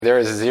There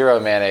is zero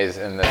mayonnaise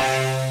in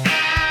this.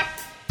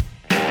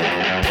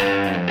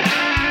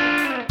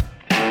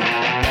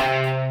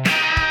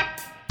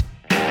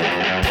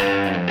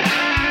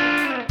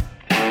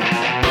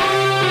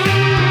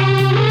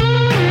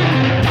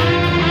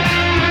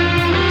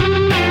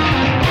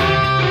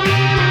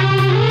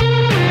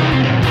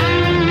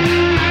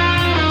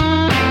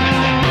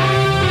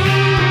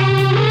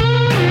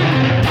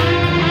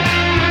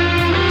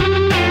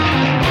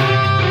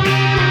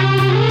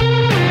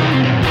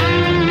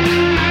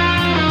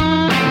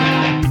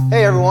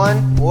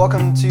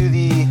 Welcome to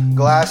the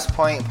Glass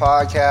Pint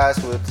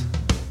Podcast with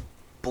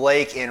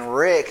Blake and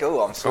Rick.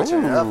 Oh, I'm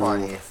switching it up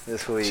on you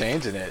this week.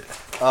 Changing it.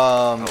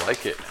 I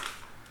like it.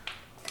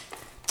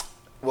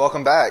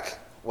 Welcome back.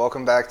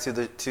 Welcome back to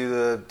the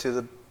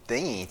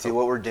thingy, to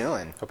what we're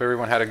doing. Hope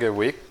everyone had a good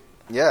week.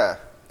 Yeah.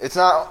 It's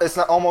not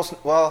almost,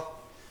 well,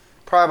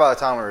 probably by the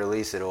time we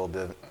release it, it'll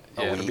be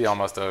it'll be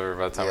almost over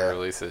by the time we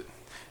release it.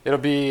 It'll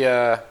be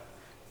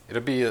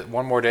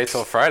one more day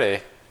till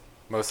Friday,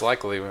 most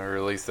likely, when we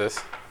release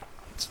this.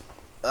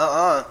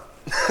 I'll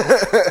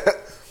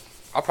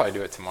probably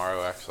do it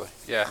tomorrow, actually.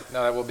 Yeah,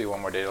 no, that will be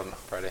one more day on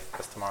Friday.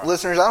 That's tomorrow.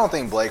 Listeners, I don't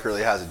think Blake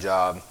really has a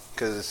job,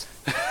 because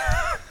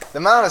the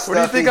amount of stuff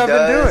what do you think I've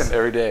been doing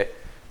every day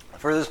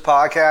for this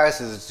podcast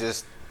is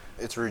just,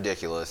 it's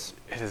ridiculous.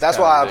 That's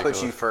why I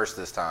put you first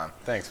this time.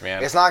 Thanks,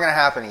 man. It's not going to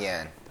happen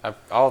again.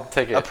 I'll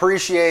take it.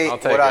 Appreciate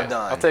what I've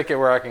done. I'll take it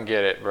where I can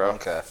get it, bro.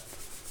 Okay.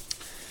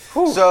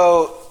 Whew.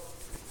 So,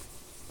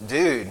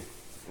 dude,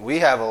 we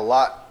have a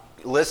lot.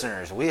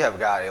 Listeners, we have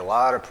got a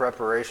lot of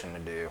preparation to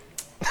do.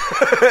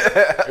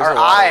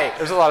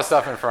 There's a lot of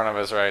stuff in front of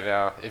us right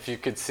now. If you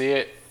could see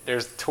it,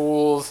 there's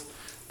tools,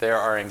 there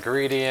are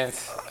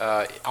ingredients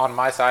on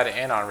my side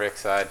and on Rick's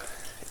side.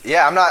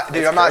 Yeah, I'm not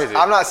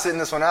sitting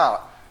this one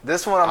out.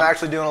 This one I'm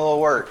actually doing a little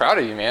work. I'm proud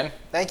of you, man.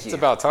 Thank you. It's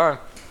about time.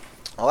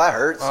 Well, that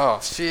hurts. Oh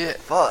shit.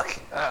 Fuck.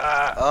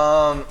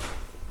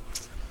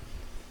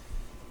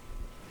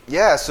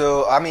 Yeah,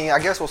 so I mean, I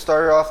guess we'll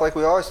start it off like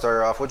we always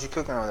start it off. What you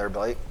cooking over there,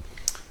 Blake?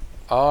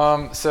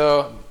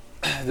 So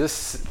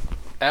this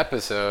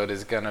episode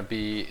is gonna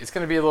be a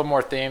little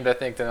more themed, I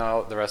think, than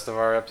all the rest of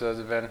our episodes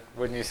have been.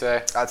 Wouldn't you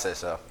say? I'd say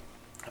so.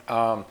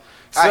 I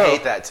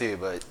hate that too,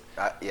 but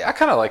yeah, I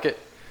kind of like it.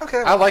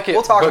 Okay, I like it.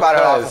 We'll talk about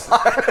it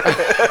offline.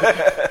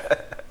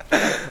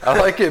 I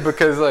like it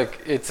because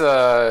like it's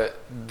the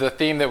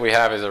theme that we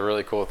have is a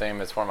really cool theme.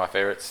 It's one of my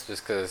favorites,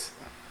 just because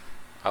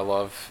I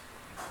love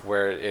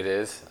where it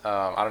is.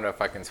 I don't know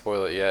if I can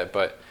spoil it yet,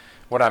 but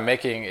what I'm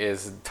making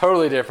is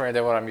totally different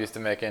than what I'm used to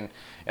making,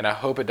 and I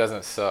hope it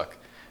doesn't suck,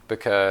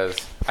 because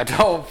I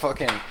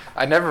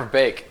never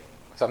bake,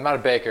 so I'm not a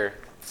baker.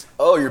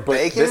 Oh, you're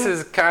baking? This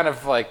is kind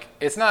of like,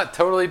 it's not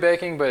totally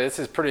baking, but this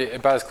is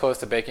about as close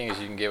to baking as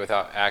you can get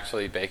without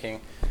actually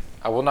baking.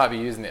 I will not be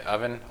using the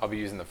oven. I'll be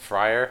using the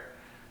fryer.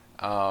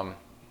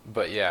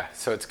 But yeah,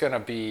 so it's going to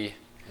be...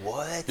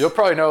 What? You'll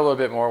probably know a little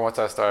bit more once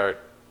I start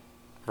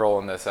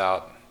rolling this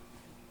out.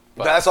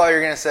 But that's all you're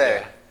going to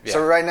say? Yeah.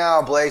 So right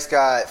now, Blake's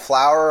got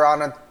flour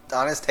on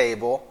his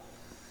table,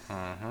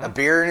 a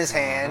beer in his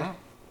hand,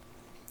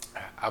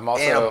 I'm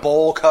also and a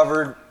bowl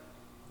covered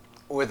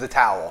with a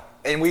towel.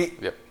 And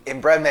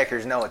and bread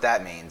makers know what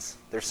that means.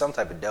 There's some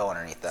type of dough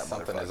underneath that.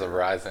 Something is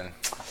arising.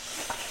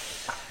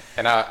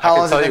 And I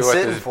can tell you what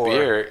this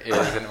beer is,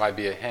 and it might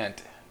be a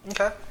hint.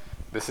 Okay.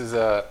 This is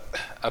a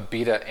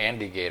Abita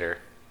Andygator.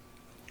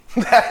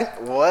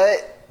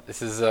 What?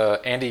 This is a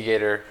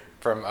Andygator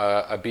from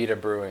Abita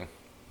Brewing.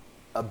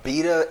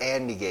 Abita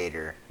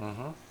Andygator.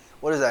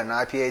 What is that, an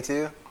IPA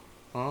too?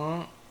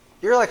 Mm-hmm.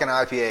 You're like an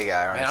IPA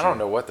guy, aren't you? I don't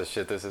know what the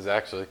shit this is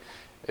actually.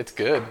 It's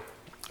good.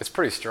 It's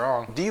pretty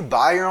strong. Do you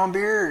buy your own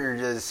beer, or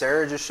does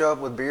Sarah just show up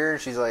with beer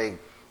and she's like...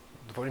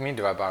 What do you mean,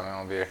 do I buy my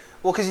own beer?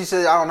 Well, because you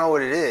said, I don't know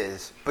what it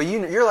is. But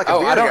you're like a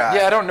beer guy.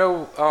 Yeah, I don't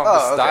know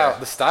the style. Okay.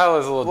 The style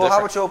is a little different. Well, how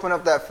about you open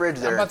up that fridge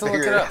there? I'm about to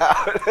look it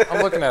up.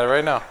 I'm looking at it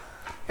right now.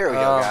 Here we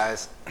go,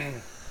 guys.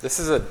 This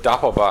is a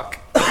Doppelbock.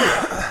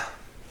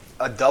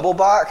 A double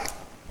bock?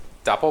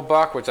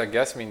 Doppelbock, which I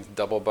guess means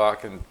double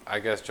bock in, I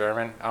guess,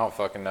 German. I don't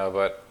fucking know,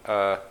 but...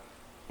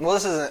 well,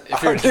 this isn't...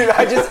 Dude,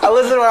 listen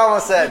to what I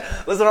almost said.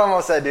 Listen to what I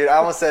almost said, dude. I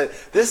almost said,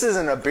 this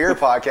isn't a beer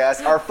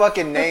podcast. Our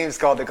fucking name's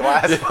called the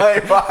Glass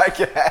Pint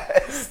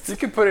Podcast. You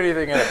can put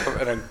anything in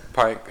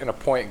a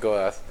pint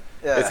glass.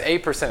 Yeah. It's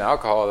 8%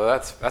 alcohol, though.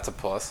 That's a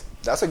plus.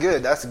 That's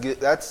good. That's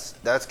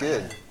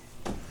good.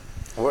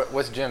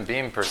 What's Jim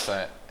Beam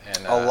percent?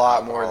 A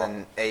lot more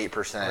than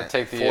 8%.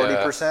 Take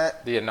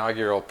 40%? The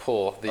inaugural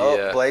pull.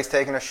 Blake's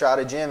taking a shot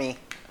of Jimmy.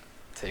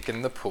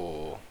 Taking the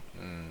pull.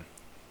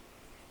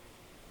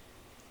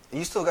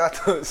 You still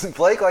got those.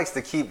 Blake likes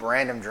to keep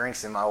random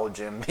drinks in my old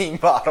Jim Beam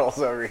bottles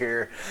over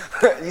here.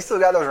 You still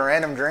got those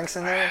random drinks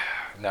in there?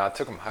 No, I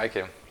took them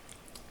hiking.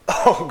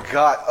 Oh,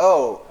 God.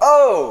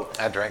 Oh.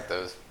 I drank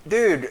those.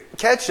 Dude,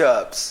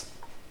 ketchups.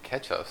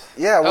 Ketchups?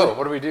 Yeah.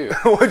 What do we do?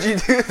 What'd you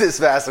do this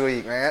past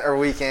week, man? Or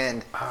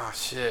weekend? Oh,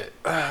 shit.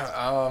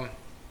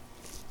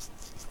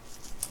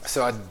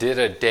 So I did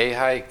a day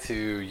hike to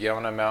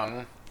Yona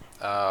Mountain.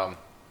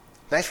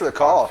 Thanks for the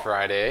call. On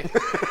Friday.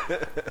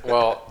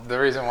 Well, the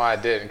reason why I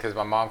didn't, because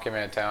my mom came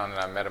into town and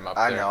I met him up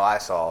there. I know, I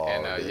saw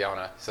in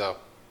Yona. So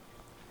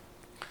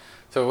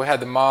we had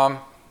the mom,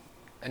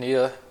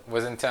 Anita,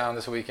 was in town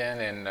this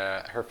weekend, and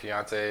her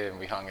fiance, and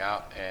we hung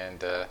out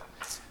and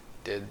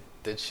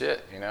did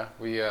shit, you know.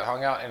 We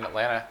hung out in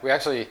Atlanta. We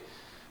actually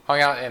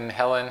hung out in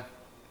Helen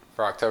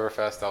for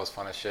Oktoberfest. That was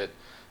fun as shit.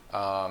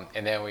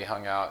 And then we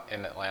hung out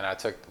in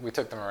Atlanta. We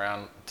took them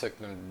around, took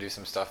them to do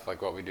some stuff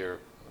like what we do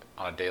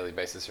on a daily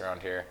basis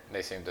around here. And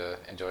they seemed to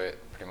enjoy it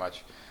pretty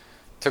much.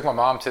 Took my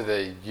mom to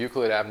the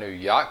Euclid Avenue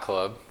Yacht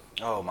Club.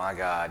 Oh my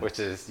God. Which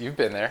is, you've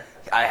been there.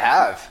 I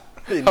have.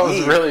 I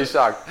was really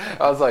shocked.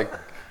 I was like,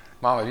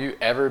 Mom, have you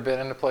ever been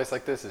in a place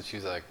like this? And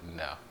she's like,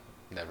 no,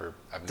 never.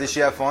 Did she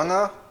have fun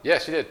though? Yeah,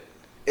 she did.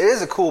 It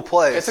is a cool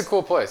place. It's a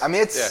cool place. I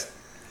mean, it's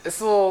a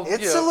little.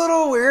 It's a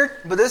little weird,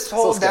 but this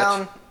whole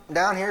down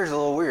here is a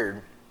little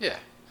weird. Yeah.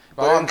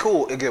 But in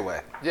cool, a good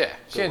way. Yeah,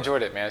 she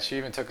enjoyed it, man. She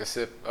even took a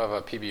sip of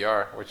a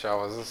PBR, which I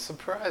was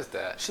surprised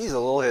at. She's a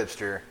little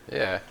hipster.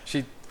 Yeah,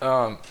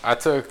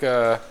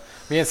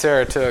 me and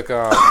Sarah took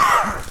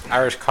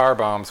Irish car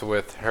bombs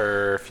with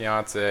her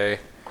fiance.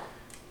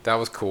 That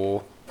was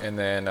cool. And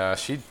then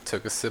she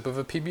took a sip of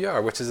a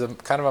PBR, which is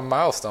kind of a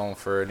milestone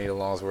for Anita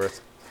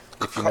Longsworth.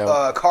 If you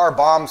know. Car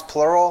bombs,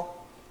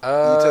 plural? You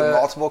took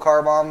multiple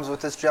car bombs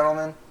with this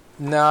gentleman?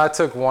 No, I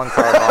took one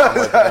car bomb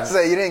with him.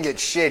 So you didn't get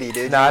shitty, did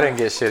you? No, I didn't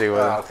get shitty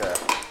with him.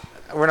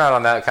 Okay. We're not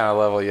on that kind of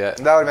level yet.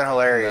 That would have been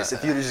hilarious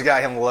if you just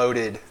got him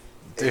loaded.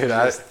 Dude, and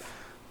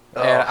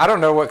I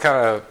don't know what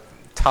kind of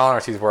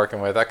tolerance he's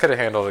working with. I could have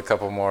handled a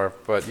couple more,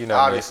 but you know.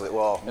 Obviously,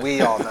 well,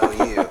 we all know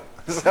you.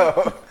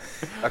 So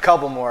a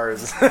couple more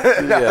is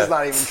that's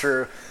not even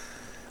true.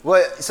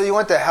 So you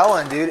went to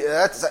Helen, dude.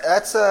 That's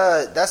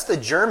the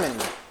German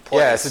place.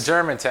 Yeah, it's a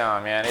German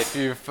town, man. If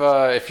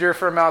you're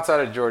from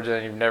outside of Georgia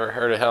and you've never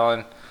heard of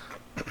Helen,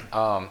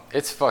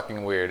 it's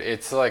fucking weird.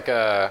 It's like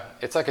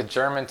a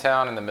German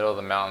town in the middle of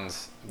the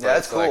mountains. Yeah,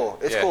 it's cool.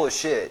 It's cool as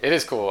shit. It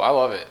is cool. I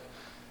love it.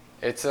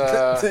 It's you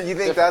think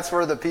different. That's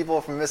where the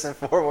people from Missing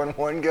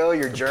 411 go?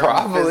 Your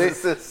German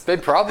physicists? They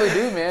probably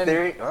do, man.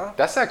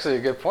 That's actually a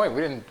good point.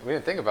 We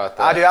didn't think about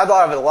that. I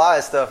thought of a lot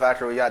of stuff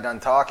after we got done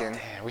talking.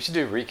 Man, we should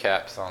do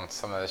recaps on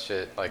some of this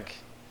shit. Like,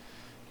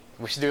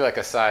 we should do like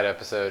a side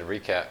episode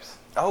recaps.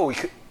 Oh, we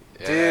could.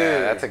 Yeah,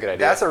 dude, that's a good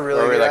idea. That's a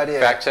really good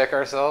idea. Fact check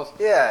ourselves?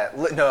 Yeah.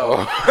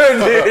 No.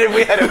 Dude, if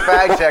we had to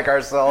fact check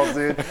ourselves,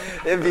 dude,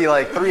 it'd be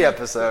like 3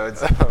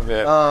 episodes. Oh,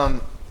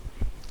 man.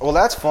 Well,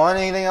 that's fun.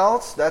 Anything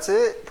else? That's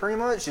it, pretty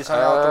much? Just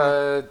hung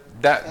out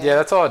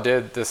that's all I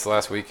did this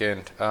last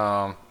weekend.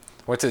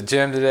 Went to the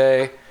gym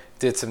today,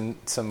 did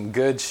some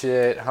good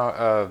shit,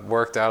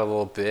 worked out a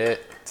little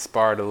bit,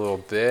 sparred a little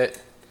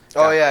bit.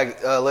 Oh,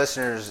 yeah,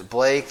 listeners,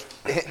 Blake,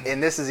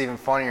 and this is even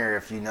funnier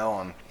if you know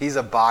him. He's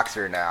a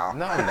boxer now.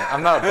 No,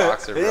 I'm not a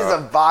boxer, bro. He's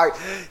a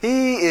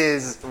He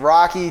is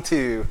Rocky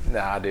 2.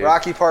 Nah, dude.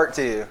 Rocky Part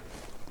 2.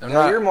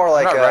 You're more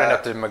like I'm not running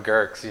up to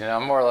McGurk's, you know.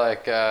 I'm more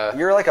like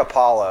you're like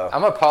Apollo.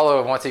 I'm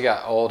Apollo once he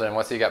got old and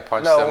once he got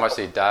punched so much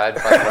that he died.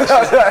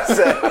 That's what I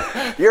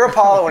said. You're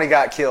Apollo when he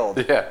got killed.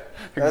 Yeah,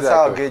 exactly. That's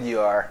how good you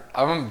are.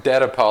 I'm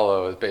dead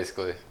Apollo,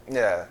 basically.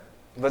 Yeah,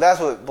 but that's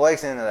what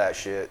Blake's into. That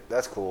shit.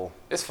 That's cool.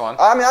 It's fun.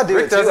 I mean, I do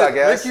it too. I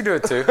guess. Rick, you do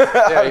it too.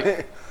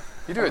 Yeah,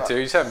 you do it too.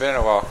 You just haven't been in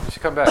a while. You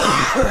should come back.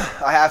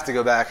 I have to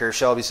go back, or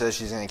Shelby says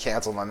she's going to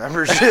cancel my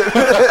membership.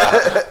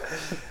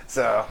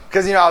 So,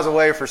 because I was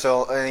away for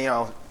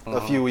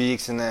a few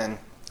weeks, and then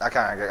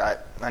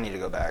I need to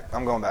go back.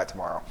 I'm going back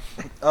tomorrow.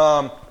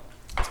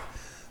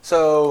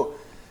 So,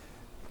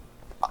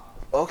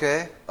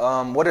 okay.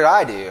 What did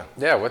I do?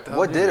 Yeah,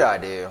 what did I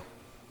do?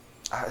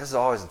 This is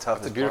always a tough.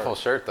 It's a beautiful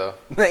shirt, though.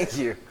 Thank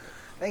you.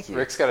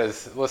 Rick's got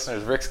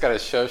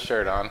his show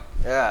shirt on.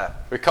 Yeah.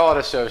 We call it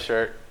a show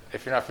shirt.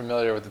 If you're not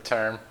familiar with the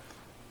term,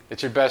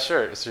 it's your best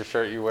shirt. It's your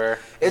shirt you wear.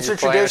 It's a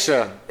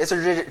tradition. It's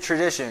a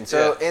tradition.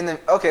 So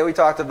we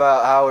talked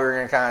about how we were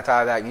going to kind of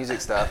tie back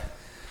music stuff.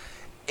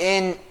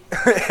 In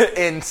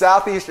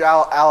Southeast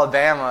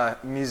Alabama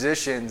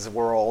musicians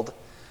world,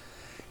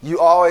 you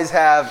always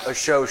have a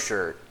show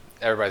shirt.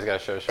 Everybody's got a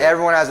show shirt.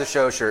 Everyone has a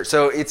show shirt.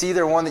 So it's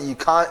either one that you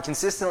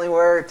consistently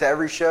wear to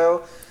every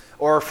show,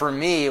 or for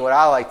me, what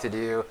I like to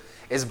do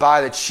is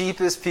buy the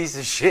cheapest piece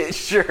of shit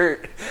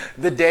shirt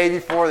the day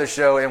before the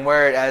show and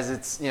wear it as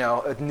it's,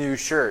 a new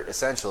shirt,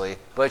 essentially.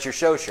 But it's your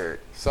show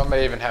shirt. Some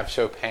may even have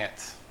show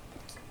pants.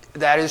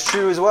 That is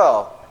true as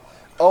well.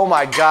 Oh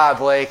my God,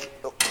 Blake.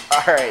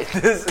 All right.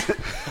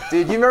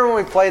 Dude, you remember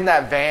when we played in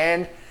that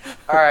band?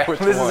 All right,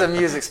 this is a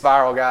music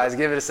spiral, guys.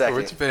 Give it a second.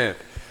 Which band?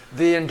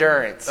 The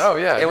Endurance. Oh,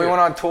 yeah. And we went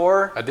on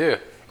tour. I do.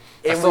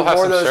 And we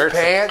wore those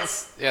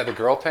pants. Yeah, the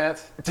girl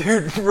pants.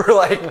 Dude, for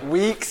like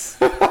weeks.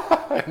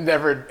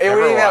 Never. And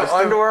we didn't even have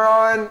underwear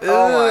on.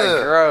 Oh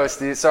my, gross,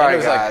 dude. Sorry,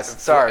 guys.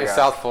 Sorry, guys.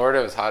 South Florida,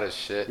 it was hot as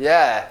shit.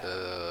 Yeah.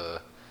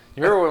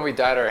 You remember when we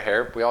dyed our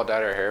hair? We all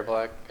dyed our hair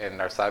black and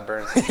our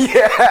sideburns.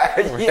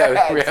 Yeah, we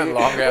had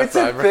long ass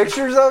sideburns.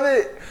 Pictures of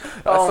it.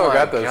 I still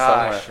got those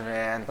gosh, somewhere.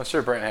 Man. I'm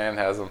sure Brent Hand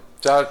has them.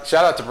 Shout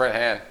out to Brent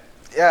Hand.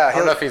 Yeah, I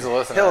don't know if he's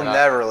listening. He'll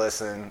never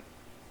listen.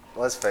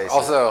 Let's face it.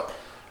 Also,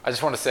 I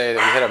just want to say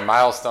that we hit a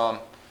milestone.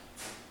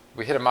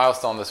 We hit a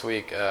milestone this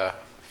week.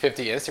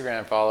 50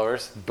 Instagram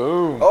followers.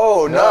 Boom.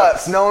 Oh,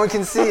 nuts. No one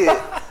can see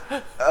it.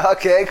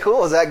 Okay,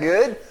 cool. Is that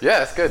good?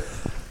 Yeah, it's good.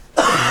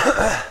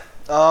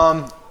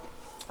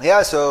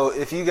 Yeah, so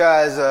if you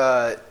guys,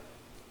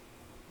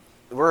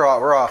 we're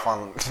off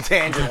on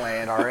tangent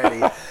land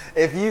already.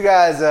 If you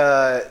guys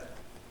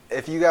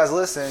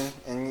listen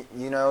and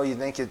you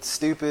think it's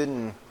stupid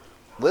and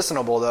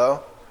listenable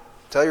though,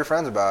 tell your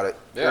friends about it.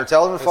 Yeah, or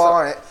tell them to follow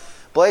on it.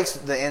 Blake's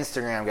the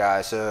Instagram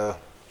guy, so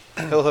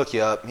he'll hook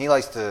you up. He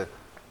likes to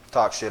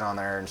talk shit on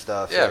there and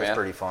stuff. So it's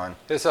pretty fun.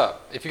 Hit us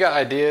up if you got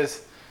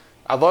ideas.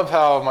 I love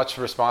how much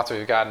response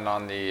we've gotten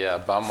on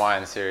the Bum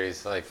Wine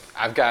series. Like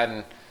I've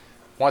gotten,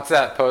 once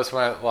that post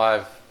went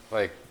live,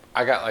 like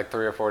I got like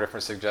 3 or 4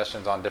 different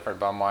suggestions on different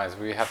bum wines.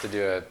 We have to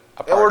do a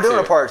part And we're doing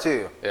 2. a part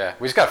 2. Yeah,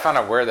 we just got to find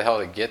out where the hell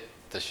to get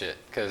the shit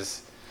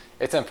because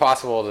it's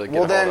impossible to get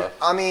Well, a then, hold of.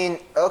 I mean,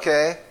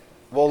 okay.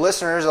 Well,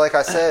 listeners, like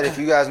I said, if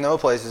you guys know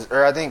places,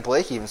 or I think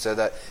Blake even said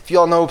that, if you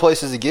all know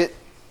places to get,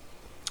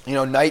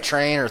 Night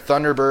Train or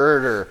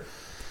Thunderbird or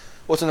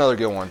what's another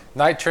good one?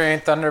 Night Train,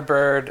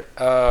 Thunderbird.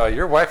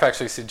 Your wife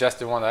actually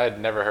suggested one that I had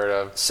never heard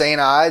of.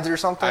 St. Ides or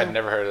something? I had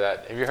never heard of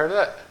that. Have you heard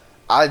of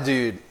that?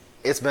 Dude,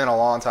 it's been a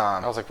long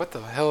time. I was like, what the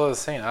hell is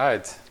St.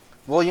 Ides?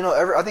 Well,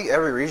 I think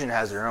every region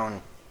has their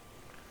own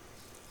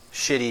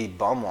shitty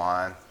bum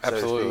wine,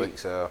 Absolutely. so to speak.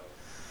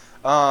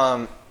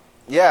 So,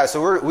 yeah,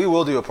 so we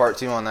will do a part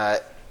 2 on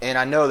that. And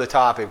I know the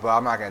topic, but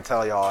I'm not going to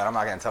tell y'all, and I'm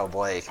not going to tell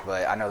Blake,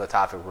 but I know the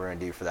topic we're going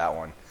to do for that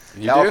one.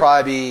 That'll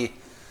probably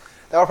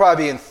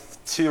be in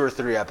 2 or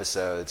 3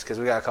 episodes because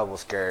we got a couple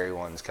scary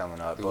ones coming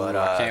up. But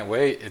I can't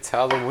wait. It's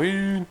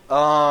Halloween.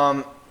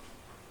 Oh,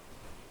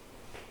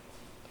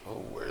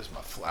 where's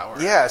my flour?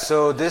 Yeah,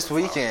 so this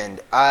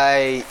weekend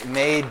I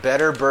made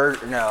better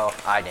burger. No,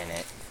 I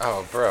didn't.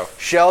 Oh, bro.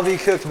 Shelby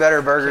cooked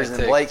better burgers Can't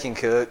than take- Blake can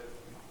cook,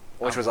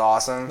 which was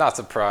awesome. Not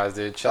surprised,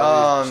 dude.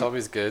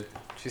 Shelby's good.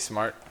 She's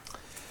smart.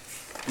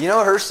 You know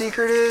what her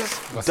secret is?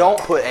 What's Don't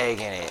that? put egg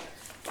in it.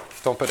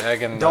 Don't put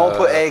egg in. Don't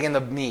put egg in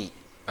the meat.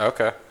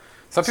 Okay.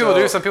 Some people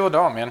do, some people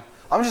don't, man.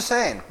 I'm just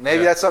saying.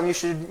 Maybe that's something you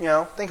should,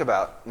 think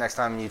about next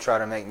time you try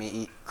to make me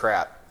eat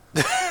crap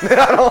that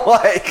I don't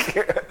like.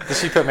 Did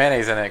she put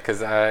mayonnaise in it?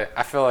 Because I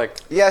feel like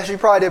Yeah, she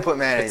probably did put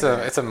mayonnaise in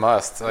it. it's a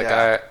must. Like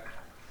Yeah.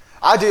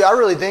 I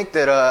really think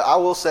that I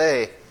will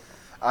say,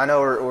 I know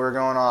we're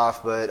going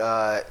off,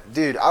 but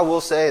dude, I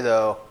will say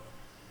though,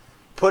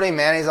 putting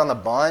mayonnaise on the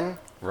bun,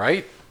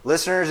 right?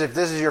 listeners, if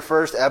this is your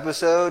first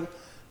episode,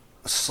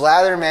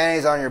 slather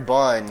mayonnaise on your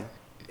bun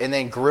and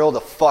then grill the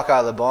fuck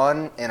out of the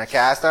bun in a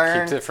cast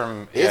iron. Keeps it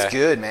from. It's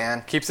good,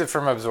 man. Keeps it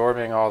from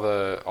absorbing all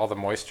the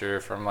moisture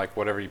from like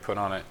whatever you put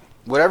on it.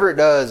 Whatever it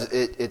does,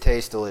 it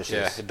tastes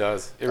delicious. Yeah, it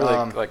does. It really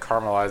like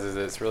caramelizes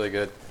it. It's really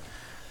good.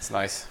 It's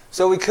nice.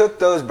 So we cooked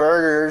those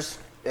burgers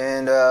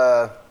and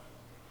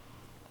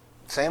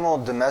same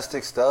old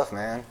domestic stuff,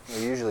 man.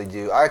 We usually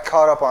do. I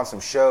caught up on some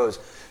shows.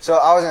 So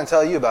I was going to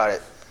tell you about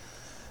it.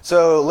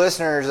 So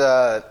listeners,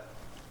 I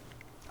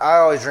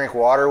always drink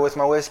water with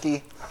my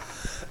whiskey.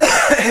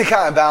 It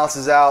kind of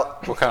balances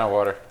out. What kind of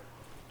water?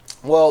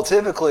 Well,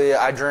 typically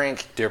I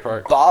drink Deer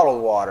Park.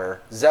 bottled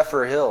water,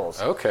 Zephyr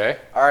Hills. Okay.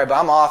 All right, but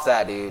I'm off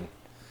that, dude.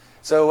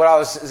 So what I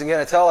was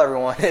going to tell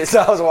everyone is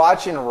I was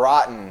watching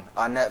Rotten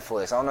on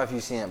Netflix. I don't know if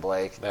you've seen it,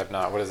 Blake. I have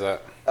not. What is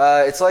that?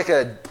 It's like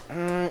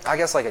I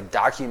guess like a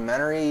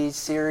documentary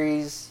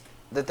series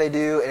that they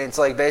do, and it's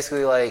like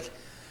basically like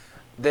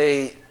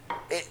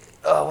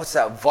what's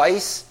that?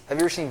 Vice? Have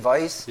you ever seen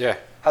Vice? Yeah.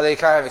 How they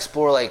kind of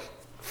explore like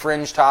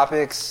fringe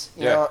topics.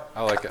 You know?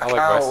 I like it. I Kind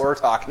like of Vice. what we're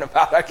talking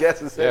about, I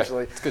guess,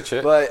 essentially. Yeah, it's good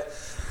shit. But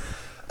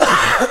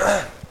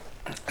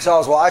so I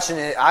was watching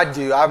it.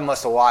 I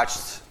must have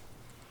watched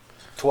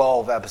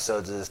 12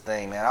 episodes of this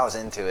thing, man. I was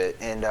into it,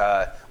 and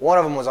one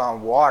of them was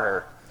on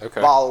water,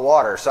 bottled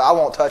water. So I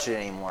won't touch it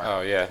anymore.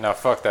 Oh yeah, no,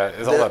 fuck that.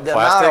 Is all The the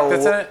plastic amount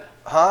of that's in it?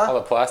 Huh? All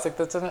the plastic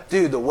that's in it?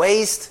 Dude, the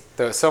waste.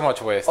 There's so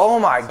much waste. Oh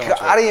my So god,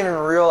 much I waste. didn't even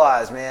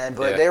realize, man.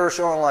 But Yeah. they were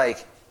showing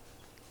like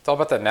It's all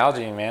about that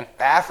Nalgene, man.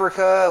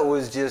 Africa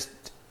was just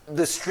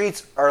the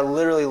streets are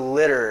literally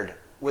littered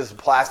with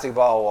plastic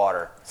bottled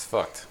water It's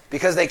fucked.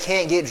 because they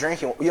can't get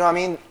drinking. You know what I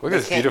mean? Look They at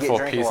this can't get beautiful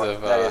drinking piece water.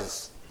 of, that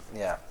is,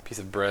 yeah. Piece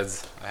of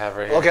breads I have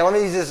right here. Okay, let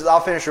me just. I'll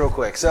finish real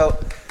quick. So,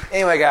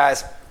 anyway,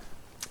 guys,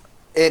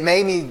 it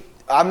made me.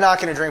 I'm not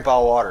gonna drink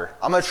bottled water.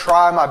 I'm gonna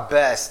try my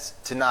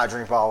best to not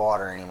drink bottled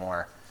water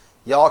anymore.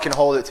 Y'all can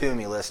hold it to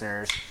me,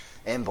 listeners,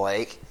 and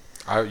Blake.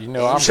 You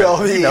know and I'm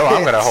Shelby, gonna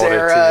hold it to Sarah,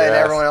 your and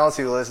ass. everyone else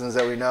who listens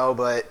that we know.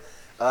 But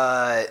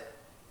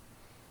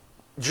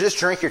just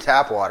drink your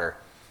tap water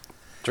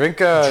Drink.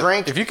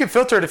 Drink- If you can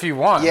filter it if you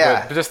want.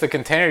 Yeah. But just the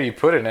container you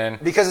put it in.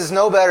 because it's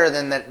no better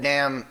than that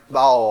damn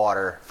bottled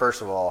water.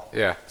 First of all,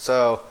 Yeah.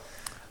 so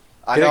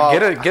I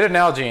Get know. get an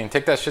Nalgene.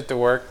 Take that shit to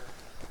work.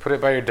 Put it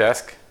by your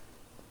desk.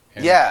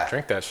 And Yeah.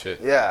 Drink that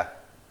shit. Yeah,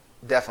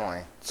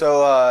 definitely.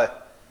 So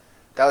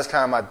that was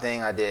kind of my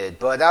thing I did.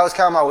 But that was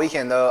kind of my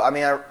weekend, though. I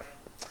mean,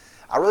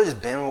 I really just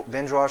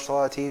binge watched a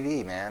lot of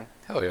TV, man.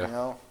 Hell yeah. You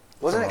know,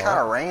 Wasn't it kind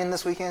of raining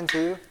this weekend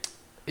too?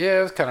 Yeah,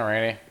 it was kind of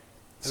rainy.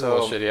 It's a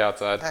little shitty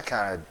outside. That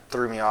kind of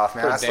threw me off,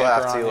 man. Put a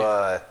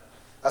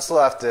I still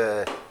have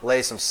to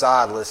lay some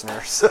sod,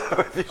 listeners. So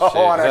if y'all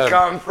want to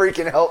come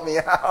freaking help me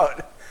out.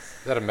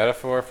 Is that a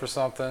metaphor for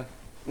something?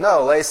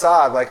 No, lay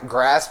sod, like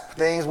grass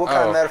things. What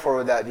kind of metaphor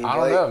would that be, Blake?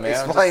 I don't know,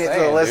 man. Explain it to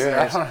the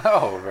listeners. Dude, I don't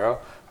know, bro.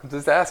 I'm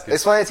just asking.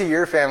 Explain it to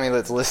your family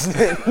that's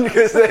listening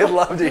because they'd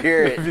love to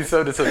hear it. They'd be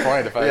so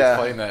disappointed if I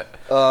explained that.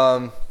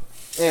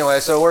 Anyway,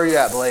 so where are you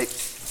at, Blake?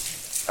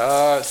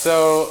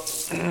 So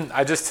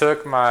I just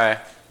took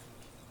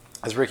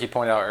as Ricky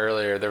pointed out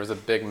earlier, there was a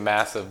big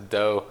mass of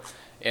dough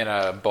in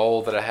a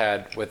bowl that I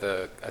had with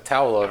a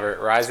towel over it,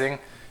 rising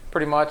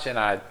pretty much, and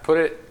I put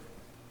it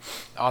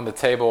on the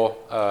table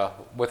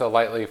with a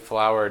lightly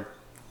floured.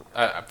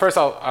 First,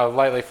 I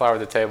lightly floured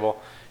the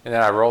table, and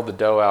then I rolled the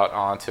dough out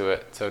onto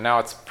it. So now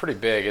it's pretty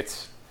big.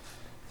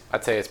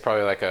 I'd say it's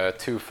probably like a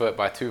 2 foot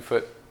by 2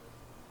 foot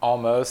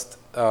almost,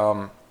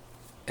 and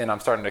I'm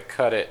starting to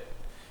cut it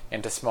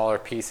into smaller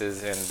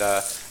pieces. And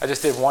I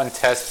just did one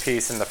test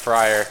piece in the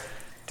fryer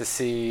to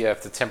see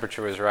if the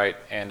temperature was right,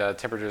 and the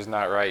temperature is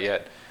not right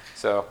yet.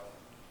 So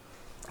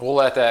we'll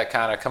let that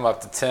kind of come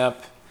up to temp,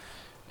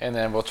 and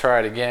then we'll try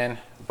it again.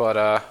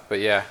 But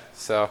yeah,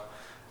 so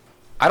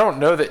I don't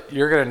know that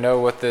you're gonna know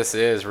what this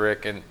is,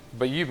 Rick,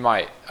 but you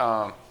might.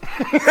 What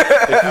is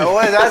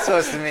that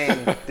supposed to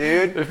mean,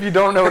 dude? If you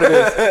don't know what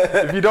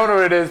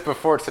it is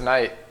before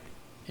tonight,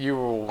 you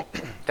will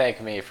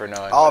thank me for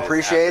knowing. I'll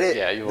appreciate it.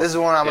 Yeah, you will. This is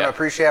one I'm gonna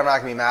appreciate. I'm not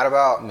gonna be mad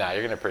about. Nah,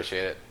 you're gonna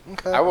appreciate it.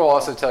 Okay. I will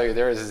also tell you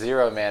there is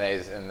 0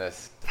 mayonnaise in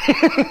this.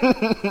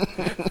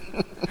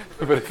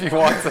 But if you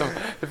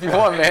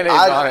want mayonnaise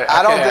on it,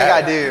 I don't think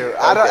I do.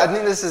 Okay. I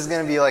think this is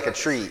gonna be like a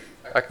treat.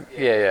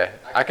 Yeah.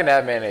 I can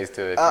add mayonnaise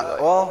to it if you like.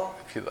 Well,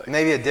 if you like.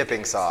 Maybe a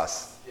dipping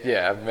sauce.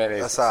 Yeah,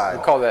 mayonnaise. Aside.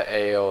 We call that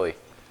aioli.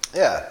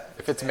 Yeah.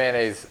 If it's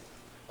mayonnaise,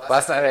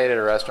 last night I ate at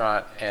a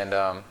restaurant and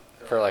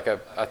for like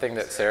a thing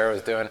that Sarah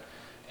was doing,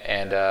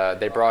 and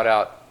they brought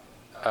out.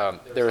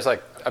 There was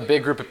like a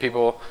big group of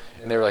people,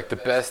 and they were like, the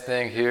best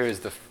thing here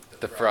is the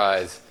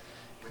fries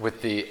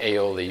with the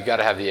aioli. You got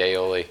to have the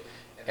aioli.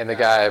 And the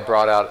guy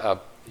brought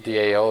out the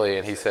aioli,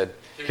 and he said,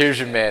 "Here's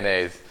your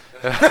mayonnaise."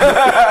 Because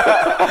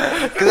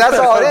that's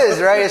all it is,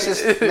 right? It's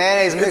just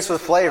mayonnaise mixed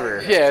with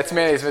flavor. Yeah, it's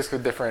mayonnaise mixed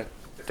with different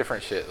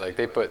shit. Like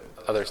they put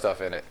other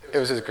stuff in it. It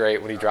was just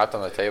great when he dropped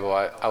on the table.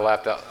 I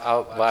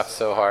laughed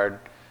so hard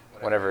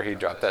whenever he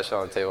dropped that shit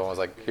on the table and was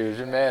like, "Here's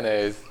your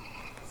mayonnaise."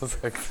 I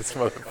was like, this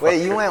motherfucker.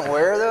 Wait, you went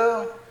where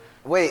though?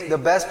 Wait, the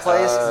best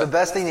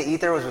thing to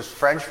eat there was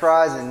French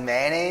fries and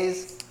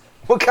mayonnaise?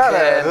 What kind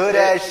of hood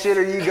ass shit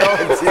are you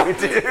going to,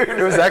 dude?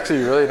 It was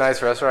actually a really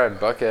nice restaurant in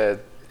Buckhead.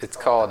 It's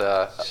called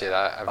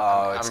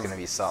it's gonna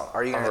be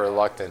something. I'm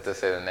reluctant to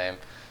say the name.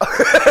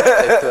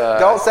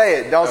 Don't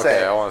say it. Don't say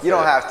it. You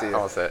don't have to. I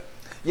won't say it.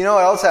 You know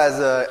what else has?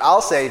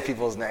 I'll say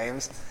people's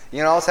names.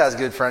 You know what else has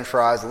good French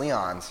fries?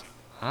 Leon's.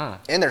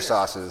 In their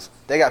sauces.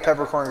 They got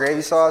peppercorn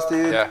gravy sauce,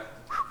 dude. Yeah.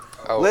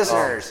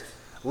 Listeners,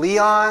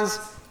 Leon's,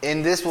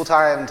 and this will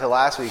tie into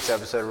last week's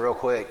episode real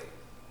quick.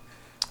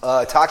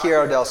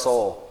 Taquero del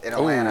Sol in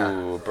Atlanta.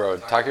 Ooh, bro,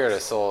 Taquero del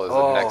Sol is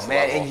the next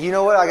level. And you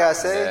know what I gotta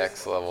say?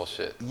 Next level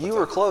shit. You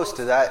were close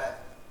to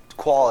that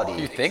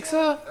quality. You think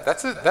so?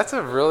 That's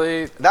a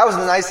really. That was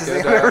the nicest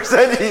thing I've ever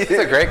said to you. It's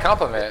a great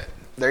compliment.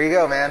 There you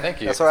go, man.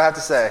 Thank you. That's what I have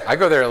to say. I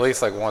go there at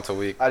least like once a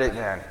week. I did,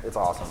 man. It's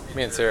awesome.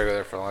 Me and Sarah go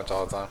there for lunch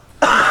all the time.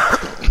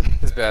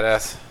 It's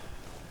badass.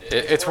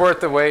 It's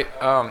worth the wait.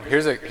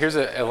 Here's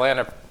a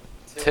Atlanta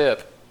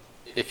tip.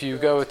 If you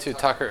go to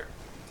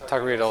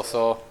Taqueria del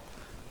Sol,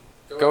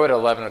 go at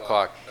 11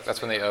 o'clock.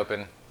 That's when they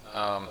open.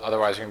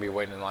 Otherwise, you're gonna be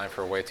waiting in line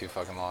for way too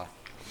fucking long.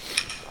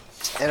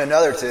 And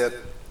another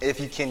tip: if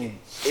you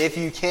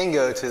can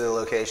go to the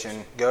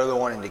location, go to the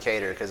one in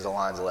Decatur because the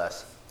line's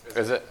less.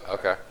 Is it?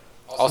 Okay.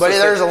 Also, but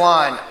there's a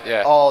line.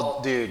 Yeah.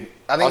 Dude.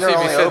 I think also, they're if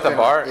only you sit open. at the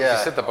bar, yeah. if you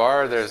sit at the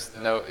bar,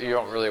 you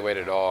don't really wait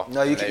at all.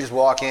 No, you can just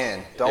walk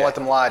in. Don't let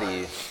them lie to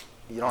you.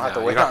 You don't have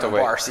to wait on the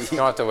bar seat. You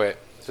don't have to wait.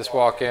 Just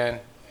walk in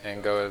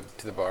and go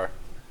to the bar.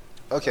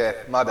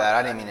 Okay, my bad.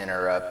 I didn't mean to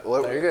interrupt.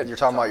 No, you're good. You're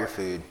talking about your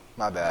food.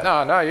 My bad.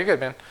 No, you're good,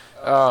 man.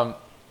 I'm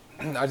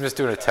just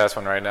doing a test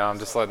one right now. I'm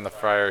just letting the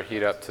fryer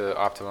heat up to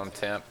optimum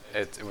temp.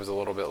 It was a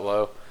little bit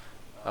low.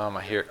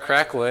 I hear it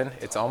crackling.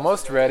 It's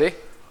almost ready.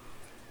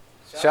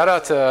 Shout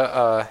out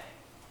to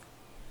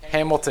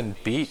Hamilton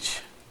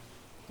Beach.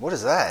 What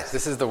is that?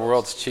 This is the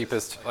world's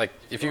cheapest. Like,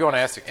 if you go on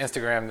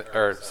Instagram,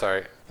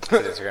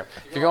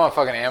 if you go on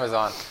fucking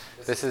Amazon,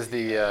 this is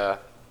the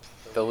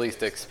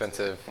least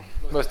expensive,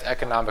 most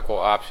economical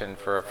option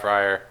for a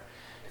fryer.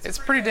 It's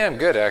pretty damn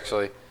good,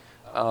 actually.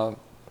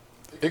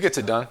 It gets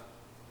it done.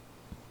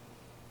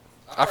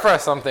 I fry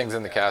some things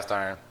in the cast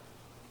iron.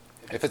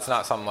 If it's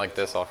not something like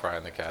this, I'll fry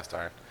in the cast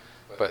iron.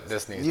 But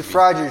this needs to be You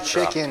fried your dropped.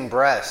 chicken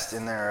breast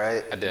in there,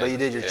 right? I did. But you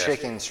did your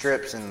chicken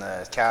strips in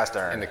the cast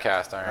iron. In the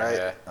cast iron,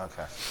 right? yeah.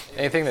 Okay.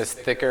 Anything that's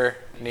thicker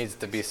needs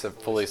to be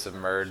fully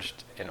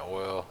submerged in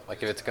oil.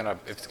 Like if it's gonna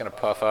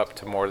puff up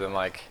to more than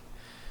like,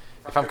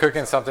 if I'm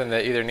cooking something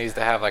that either needs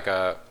to have like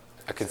a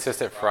a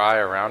consistent fry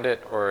around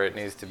it, or it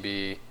needs to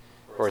be,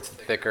 or it's a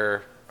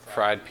thicker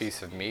fried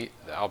piece of meat,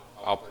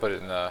 I'll put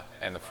it in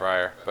the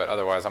fryer. But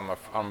otherwise, I'm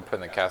gonna put it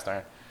in the cast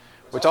iron.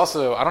 Which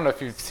also, I don't know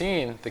if you've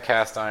seen the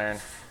cast iron,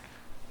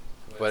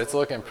 but it's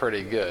looking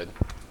pretty good.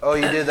 Oh,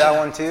 you did that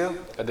one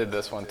too? I did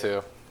this one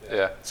too.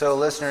 Yeah. So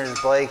listeners,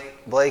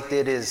 Blake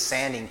did his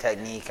sanding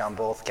technique on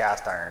both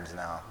cast irons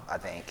now, I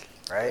think,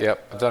 right?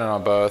 Yep, I've done it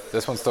on both.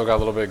 This one's still got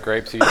a little bit of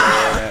grapeseed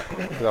oil in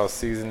it because I was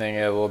seasoning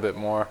it a little bit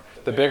more.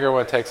 The bigger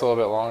one takes a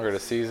little bit longer to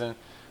season.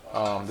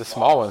 The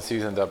small one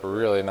seasoned up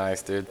really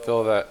nice, dude.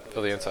 Feel the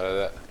inside of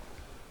that.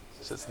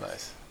 It's just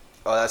nice.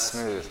 Oh, that's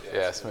smooth.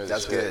 Yeah, smooth.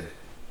 That's good.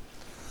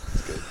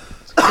 It's good.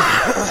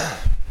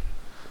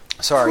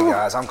 Sorry,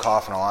 guys, I'm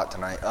coughing a lot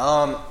tonight.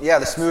 Yeah,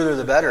 the smoother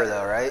the better,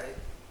 though, right?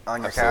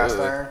 On your cast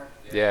iron.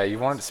 Yeah, you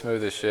want it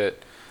smooth as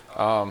shit.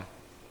 I'm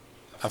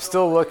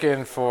still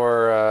looking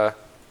for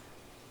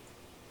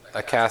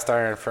a cast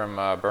iron from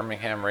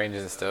Birmingham Range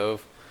and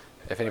Stove.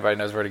 If anybody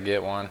knows where to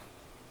get one,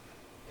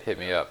 hit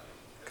me up.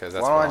 Cause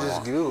that's why don't I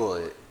just Google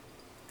it?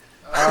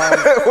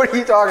 What are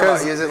you talking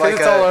about? Is it like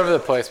it's all over the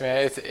place,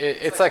 man.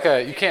 It's like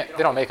they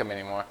don't make them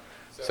anymore.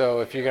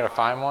 So if you're gonna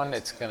find one,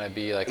 it's gonna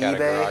be like at a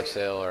garage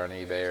sale or on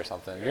eBay or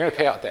something. You're gonna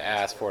pay out the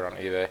ass for it on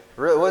eBay.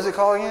 What is it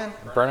called again?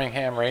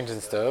 Birmingham Range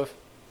and Stove.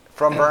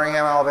 From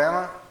Birmingham,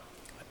 Alabama?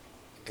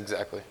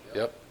 Exactly.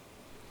 Yep.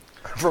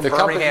 From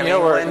Birmingham,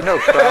 England?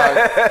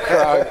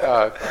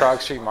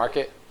 Krog Street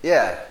Market.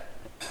 Yeah.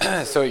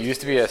 So it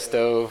used to be a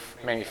stove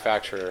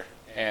manufacturer,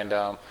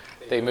 and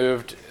they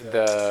moved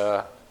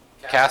the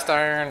cast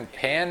iron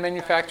pan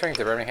manufacturing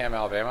to Birmingham,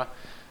 Alabama.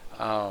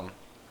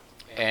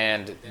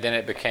 And then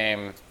it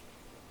became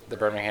the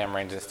Birmingham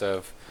Range and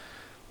Stove.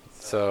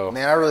 So,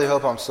 man, I really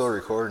hope I'm still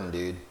recording,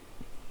 dude.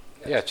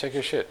 Yeah, check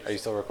your shit. Are you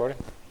still recording?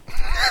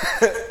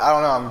 I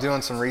don't know. I'm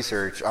doing some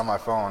research on my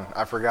phone.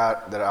 I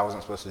forgot that I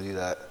wasn't supposed to do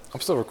that.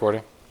 I'm still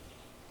recording.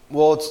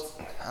 Well,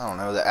 I don't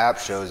know. The app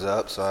shows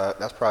up, so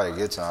that's probably a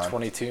good sign.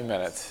 22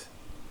 minutes.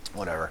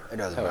 Whatever. It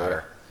doesn't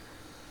matter.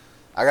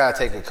 I got to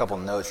take a couple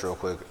notes real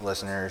quick,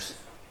 listeners.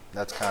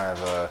 That's kind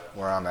of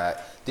where I'm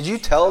at. Did you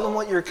tell them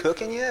what you're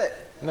cooking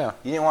yet? No.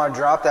 You didn't want to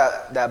drop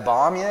that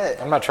bomb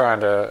yet? I'm not trying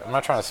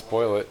to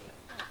spoil it.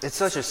 It's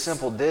such a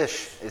simple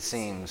dish, it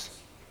seems.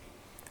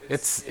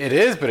 It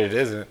is, but it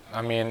isn't.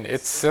 I mean,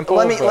 it's simple.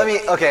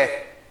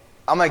 Okay.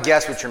 I'm going to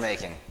guess what you're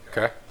making.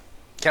 Okay.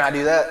 Can I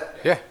do that?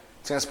 Yeah.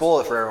 It's going to spoil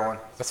it for everyone.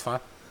 That's fine.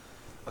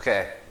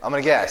 Okay. I'm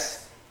going to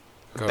guess.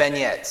 Go.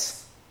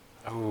 Beignets.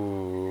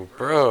 Ooh,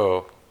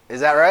 bro. Is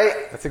that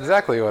right? That's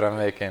exactly what I'm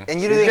making.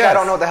 And you think I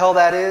don't know what the hell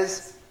that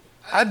is?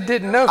 I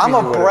didn't know. I'm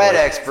a bread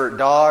expert,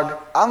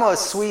 dog. I'm a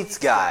sweets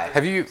guy.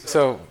 Have you?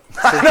 So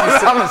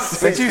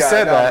since you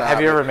said that, have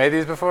you ever made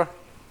these before?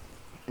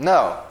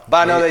 No, but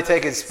I know they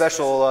take a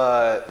special.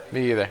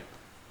 Me either.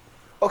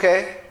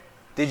 Okay.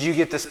 Did you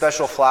get the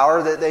special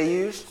flour that they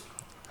used?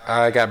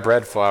 I got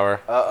bread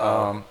flour. So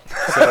I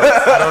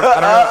don't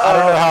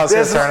know how it's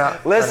going to turn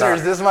out.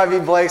 Listeners, this might be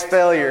Blake's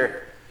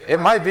failure.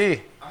 It might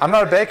be. I'm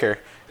not a baker.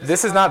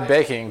 This is not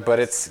baking, but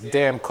it's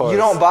damn close. You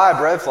don't buy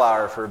bread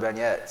flour for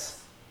beignets.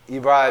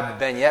 You buy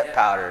beignet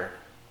powder.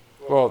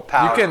 Well,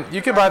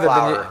 you can buy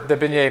the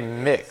beignet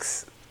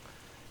mix.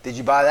 Did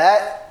you buy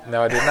that?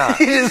 No, I did not.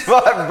 You just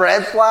bought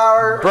bread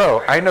flour?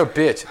 Bro, I know,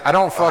 bitch. I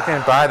don't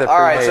fucking buy the pre-made.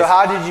 All right, so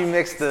how did you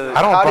mix the...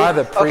 I don't buy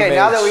the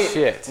pre-made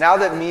shit. Now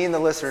that me and the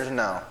listeners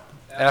know.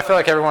 And I feel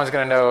like everyone's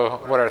going to know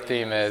what our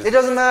theme is. It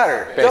doesn't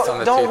matter.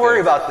 Don't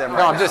worry about them right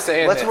now. No, I'm just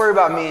saying Let's worry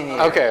about me and you.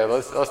 Okay,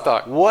 let's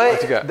talk. What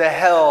the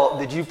hell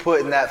did you put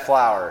in that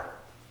flour?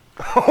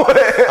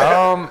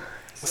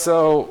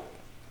 So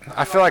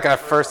I feel like I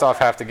first off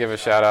have to give a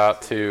shout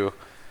out to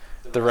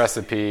the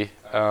recipe.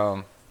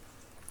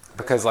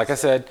 Because like I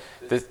said,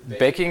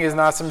 baking is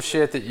not some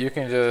shit that you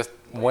can just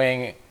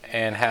wing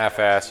and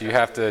half-ass. You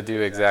have to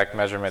do exact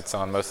measurements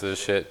on most of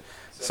this shit.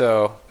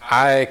 So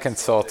I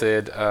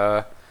consulted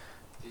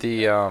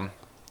the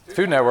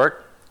Food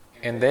Network,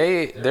 and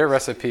their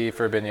recipe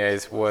for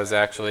beignets was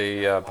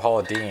actually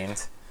Paula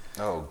Deen's.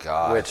 Oh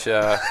God! Which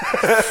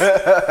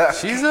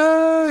she's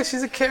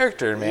a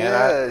character, man.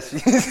 Yeah,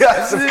 she's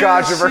got some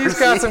controversy. She's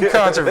got some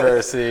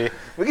controversy.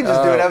 We can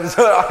just do an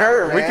episode on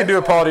her, man. We can do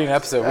a Paula Deen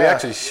episode. Yeah. We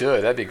actually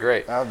should. That'd be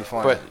great. That would be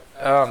fun. But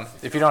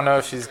if you don't know,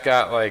 she's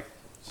got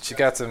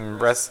some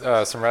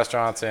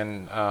restaurants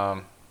in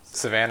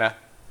Savannah.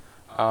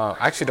 I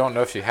actually don't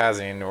know if she has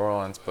any in New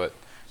Orleans, but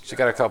she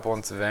got a couple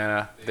in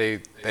Savannah. They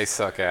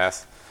suck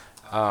ass.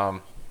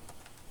 Paula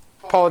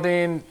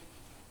Deen,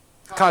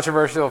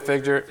 controversial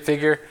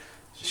figure.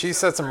 She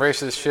said some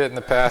racist shit in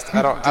the past.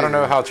 I don't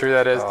know how true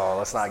that is. Oh,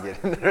 let's not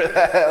get into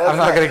that. I'm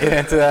not gonna get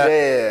into that.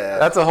 Yeah.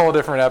 That's a whole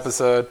different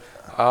episode.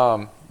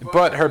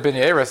 But her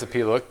beignet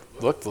recipe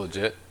looked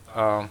legit.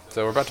 So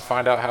we're about to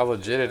find out how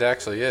legit it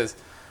actually is.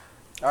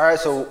 All right.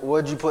 So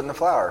what did you put in the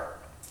flour?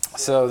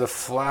 So the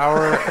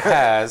flour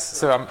has.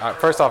 So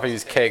first off, I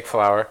use cake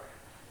flour.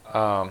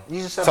 You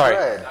just said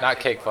bread. Not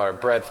cake flour,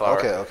 bread flour.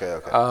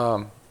 Okay.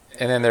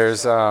 And then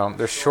there's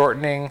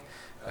shortening,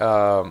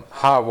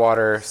 hot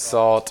water,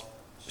 salt,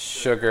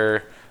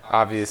 sugar,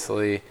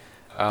 obviously,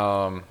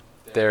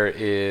 There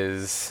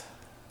is,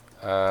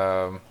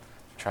 trying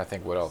to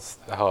think what else.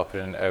 The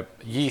jalapeno, a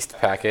yeast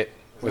packet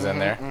was in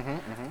there.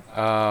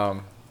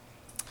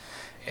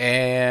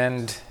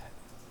 And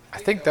I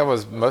think that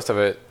was most of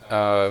it. It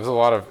was a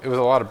lot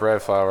of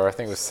bread flour. I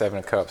think it was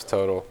 7 cups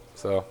total.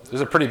 So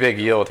there's a pretty big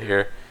yield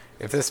here.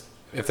 If this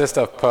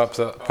stuff puffs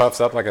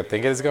up like I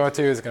think it is going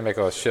to, it's going to make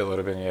a shitload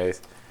of beignets.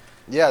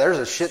 Yeah, there's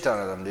a shit ton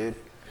of them, dude.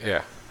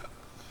 Yeah.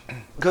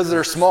 Because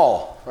they're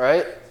small,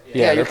 right?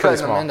 Yeah, you're they're pretty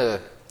cutting small. them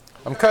into.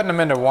 I'm cutting them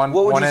into one.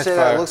 What would 1 you inch say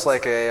that five. looks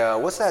like?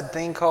 What's that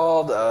thing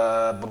called?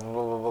 Blah, blah,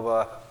 blah, blah,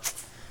 blah.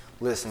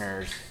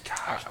 Listeners,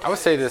 I would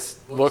say this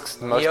looks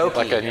most Gnocchi.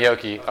 like a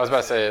gnocchi. I was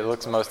about to say it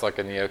looks most like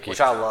a gnocchi.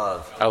 which I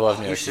love. I love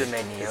gnocchi. You should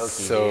have made gnocchi, It's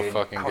so dude.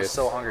 fucking I was good.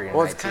 so hungry tonight,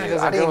 Well, it kinda too.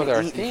 doesn't I didn't go with even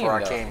our eat theme, before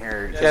I though. came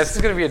here. Yeah, this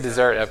is gonna be a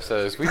dessert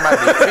episode. We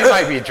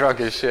might be drunk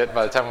as shit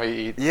by the time we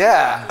eat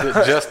Yeah.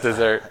 just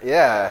dessert.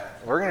 Yeah,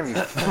 we're gonna be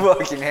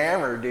fucking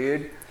hammered,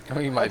 dude.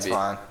 We might That's be.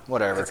 fine.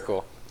 Whatever. That's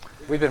cool.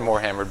 We've been more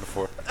hammered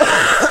before.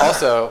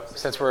 Also,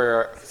 since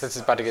it's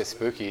about to get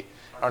spooky,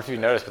 I don't know if you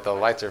noticed, but the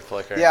lights are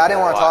flickering. Yeah, I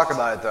didn't want a to lot. talk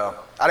about it though.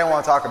 I didn't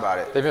want to talk about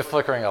it. They've been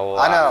flickering a I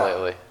lot know.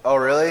 lately. Oh,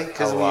 really?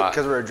 Because A lot.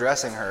 we're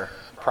addressing her,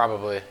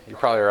 Probably. You're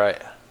probably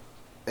right.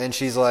 and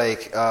she's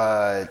like,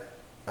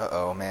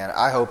 "Uh-oh, man.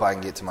 I hope I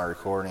can get to my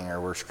recording, or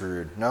we're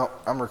screwed." Nope,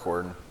 I'm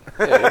recording.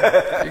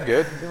 Yeah, you're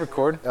good. You're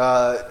recording.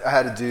 I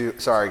had to do.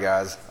 Sorry,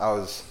 guys. I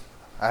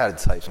had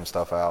to type some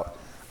stuff out.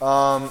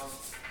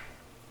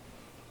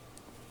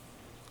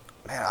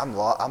 Man, I'm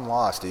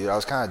lost, dude. I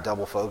was kind of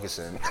double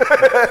focusing.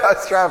 I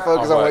was trying to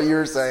focus On on what? what you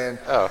were saying.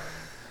 Oh.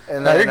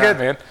 And No, then, you're good,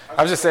 man.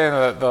 I was just saying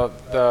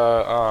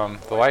the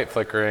light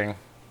flickering.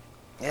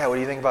 Yeah, what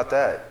do you think about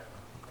that?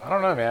 I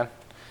don't know, man.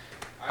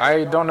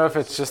 I don't know if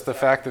it's just the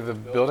fact that the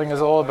building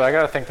is old, but I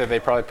gotta think that they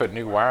probably put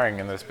new wiring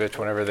in this bitch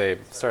whenever they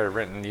started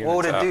renting units What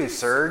would it out. do?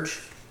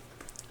 Surge?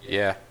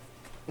 Yeah.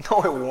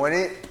 No, it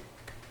wouldn't.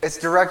 It's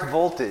direct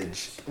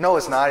voltage. No,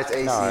 it's not. It's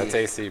AC. No, it's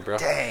AC, bro.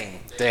 Dang.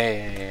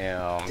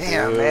 Damn,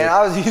 Damn, dude. man.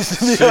 I used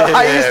to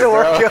Shit,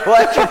 work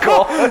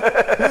electrical.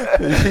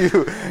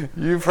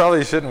 You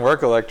probably shouldn't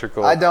work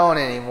electrical. I don't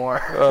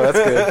anymore. Oh, that's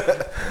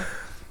good.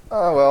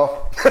 Oh,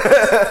 well.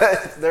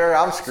 There,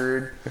 I'm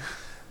screwed.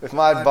 If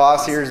my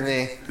boss hears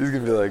me, He's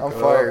gonna be like, I'm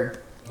fired.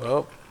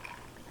 Oh,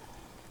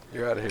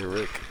 you're out of here,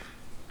 Rick.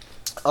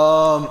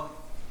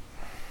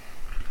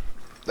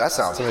 That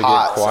sounds It's gonna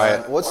hot, get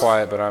quiet. son.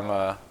 Quiet, but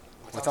I'm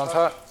What's on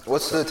top?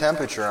 What's the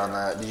temperature on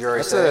that? Did you already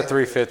That's say? at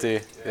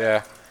 350.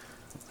 Yeah.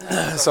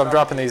 So I'm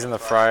dropping these in the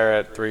fryer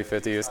at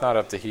 350. It's not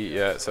up to heat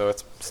yet, so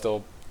it's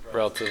still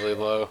relatively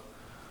low.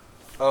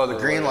 Oh, the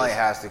green light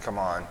has to come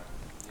on.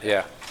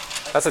 Yeah.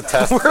 That's a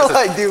test. We're That's a-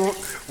 like, dude,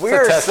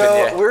 we're test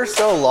vignette. we're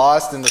so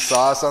lost in the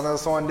sauce on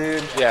this one,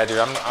 dude. yeah, dude.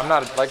 I'm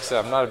not like I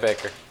said. I'm not a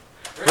baker.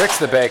 Rick's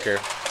the baker,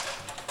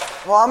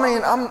 Well, I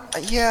mean,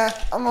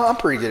 I'm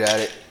pretty good at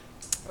it.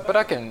 but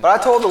I can. But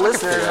I told the figure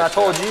listeners, and I that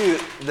told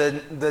shit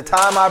you, the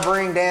time I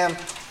bring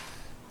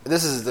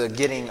this is the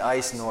getting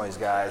ice noise,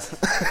 guys.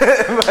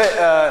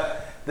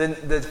 But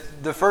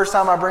the first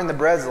time I bring the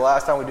bread is the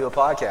last time we do a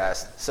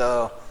podcast.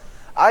 So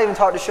I even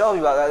talked to Shelby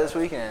about that this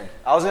weekend.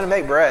 I was gonna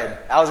make bread.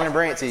 I was gonna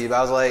bring it to you, but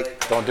I was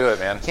like, Don't do it,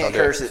 man. can't Don't do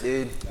curse it,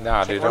 dude.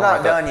 Nah, dude. We're don't not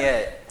like that. done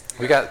yet.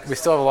 We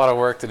still have a lot of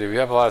work to do. We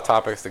have a lot of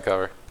topics to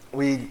cover.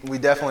 We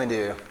definitely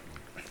do.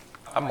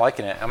 I'm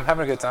liking it. I'm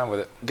having a good time with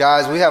it.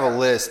 Guys, we have a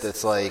list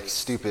that's like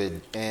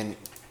stupid, and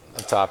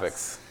Of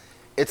topics.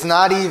 it's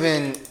not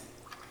even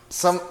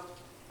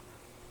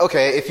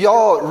okay, if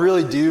y'all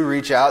really do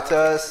reach out to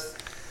us,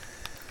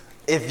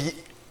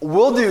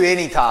 we'll do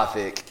any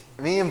topic.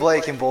 Me and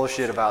Blake can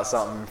bullshit about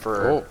something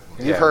for, Oh,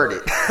 you've yeah. heard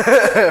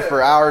it,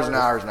 for hours and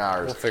hours and We'll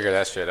hours. figure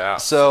that shit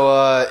out.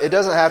 So it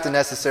doesn't have to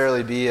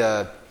necessarily be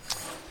a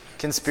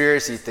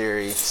conspiracy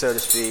theory, so to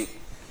speak.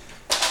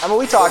 I mean,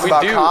 we talked We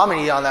about do-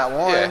 comedy on that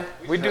one. Yeah,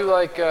 we do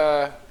like.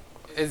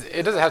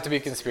 It doesn't have to be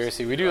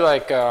conspiracy. We do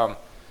like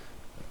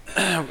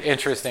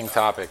interesting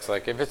topics.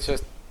 Like if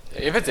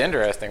it's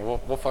interesting,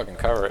 we'll fucking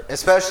cover it.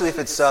 Especially if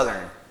it's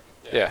Southern.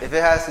 Yeah. If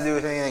it has to do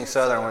with anything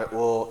Southern,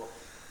 we'll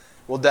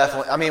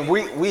definitely. I mean,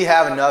 we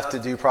have enough to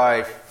do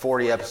probably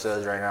 40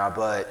 episodes right now.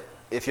 But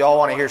if y'all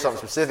want to hear something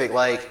specific,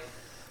 like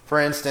for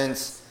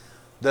instance,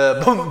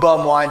 the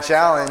bum wine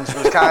challenge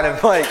was kind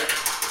of like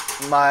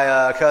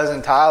my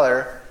cousin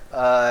Tyler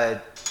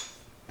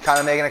kind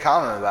of making a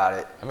comment about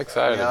it, I'm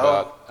excited You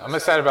know?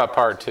 about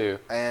part 2.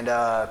 and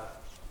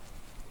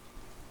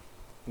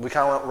we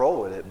kind of went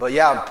roll with it. But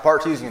yeah,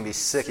 part 2 is gonna be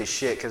sick as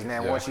shit because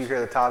man, Yeah. once you hear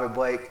the topic,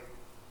 Blake,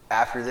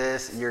 after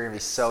this, you're gonna be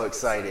so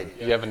excited.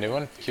 You have a new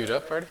one queued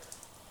up already?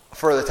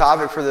 For the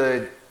topic for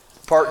the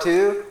part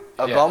 2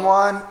 of Yeah. Bum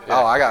Wine? Yeah.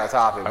 Oh, I got a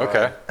topic. bro.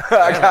 Okay.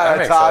 I got I'm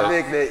a excited.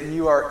 topic that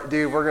you are,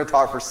 dude. We're gonna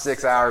talk for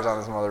 6 hours on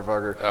this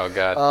motherfucker. Oh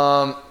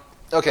god.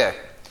 Okay.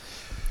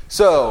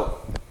 So,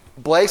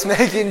 Blake's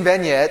making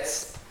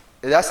beignets.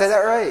 Did I say that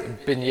right?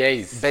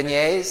 Beignets.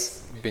 Beignets.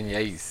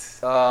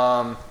 Beignets.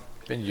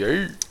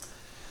 Beignets.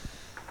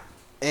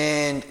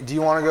 And do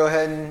you want to go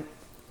ahead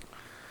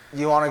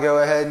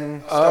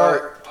and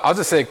start? I'll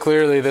just say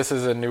clearly this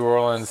is a New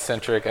Orleans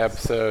centric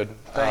episode.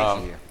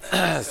 Thank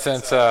you.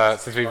 Since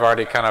we've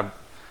already kind of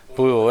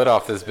blew the lid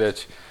off this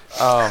bitch.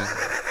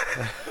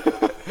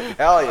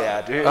 Hell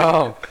yeah,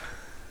 dude.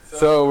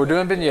 So we're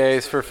doing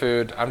beignets for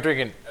food. I'm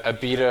drinking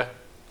Abita,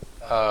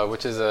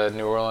 which is a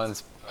New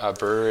Orleans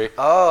brewery.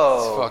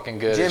 Oh, it's fucking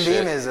good. Jim as shit.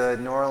 Beam is a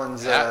New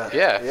Orleans.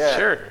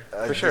 Sure,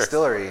 for sure.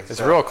 Distillery. It's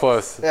so. real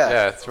close.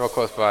 Yeah. It's real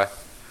close by.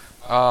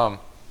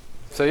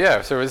 So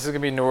this is gonna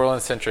be New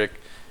Orleans centric,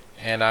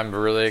 and I'm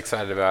really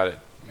excited about it.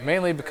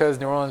 Mainly because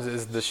New Orleans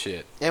is the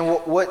shit. And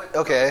what?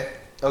 Okay.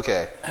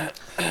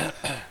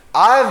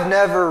 I've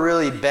never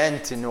really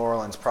been to New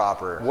Orleans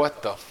proper.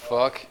 What the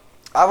fuck?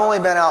 I've only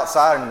been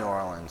outside of New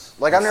Orleans.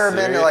 Like I've never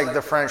been to serious? like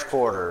the French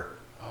Quarter.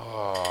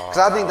 Oh. Because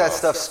I think that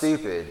stuff's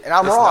stupid, and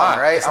I'm It's wrong, not,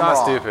 right? It's I'm not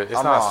wrong. stupid. It's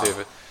I'm not wrong.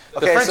 stupid. The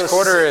Okay, French so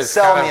Quarter is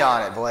sell kind me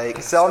on it,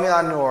 Blake. Sell me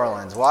on New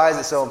Orleans. Why is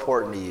it so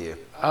important to you?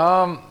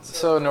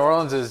 So New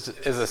Orleans is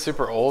a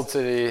super old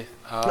city.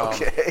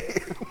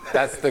 Okay.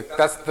 That's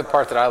the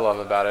part that I love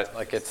about it.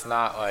 Like it's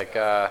not like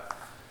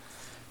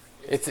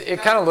it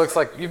kind of looks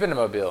like you've been to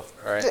Mobile,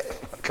 right?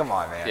 Come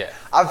on, man. Yeah.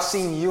 I've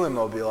seen you in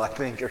Mobile, I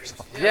think, or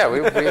something. Yeah,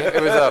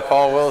 it was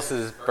Paul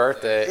Willis's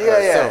birthday.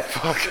 Yeah.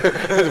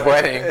 His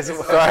wedding.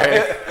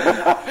 Sorry.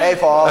 Hey,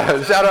 Paul.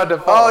 Shout out to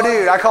Paul. Oh,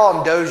 dude, I call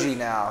him Doji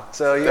now.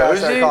 So you gotta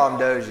start Doji? calling him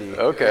Doji.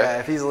 Okay. Yeah,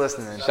 if he's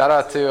listening. Shout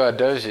out to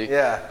Doji.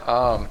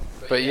 Yeah.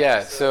 But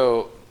yeah,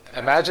 so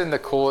imagine the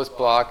coolest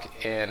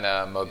block in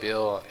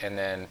Mobile, and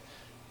then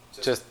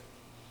just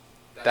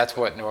that's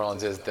what New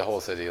Orleans is. The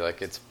whole city,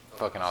 like it's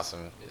fucking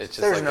awesome. It's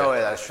just There's like no way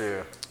that's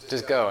true.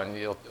 Just go and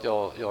you'll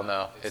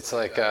know. It's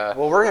like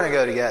Well, we're gonna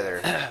go together.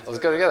 let's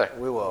go together.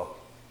 We will.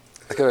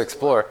 Let's go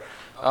explore.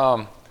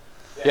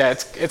 Yeah,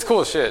 it's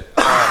cool as shit.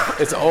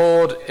 It's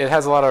old. It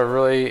has a lot of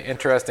really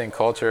interesting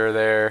culture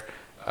there.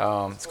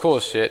 It's cool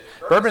as shit.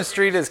 Bourbon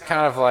Street is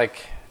kind of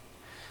like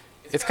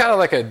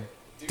a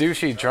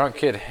douchey drunk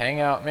kid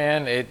hangout,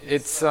 man. It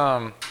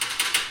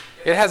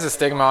has a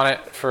stigma on it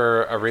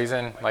for a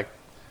reason. Like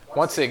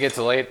once it gets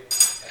late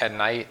at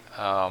night,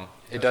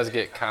 it does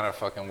get kind of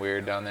fucking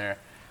weird down there.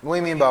 What do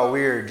you mean by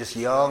weird? Just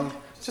young?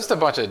 Just a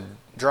bunch of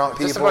drunk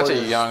people? Just a bunch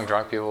of young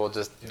drunk people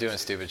just doing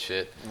stupid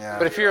shit. Yeah.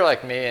 But if you're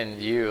like me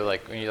and you,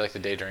 like when you like to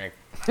day drink,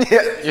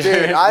 Yeah,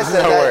 dude, I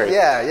said no that. worries.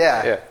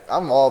 Yeah.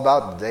 I'm all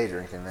about the day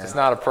drinking, man. it's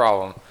not a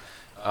problem.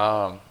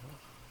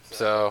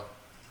 So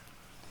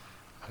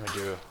I'm gonna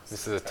do.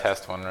 This is a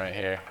test one right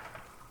here.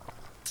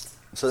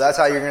 So that's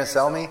how you're gonna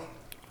sell me?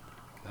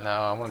 No,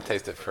 I'm gonna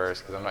taste it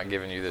first because I'm not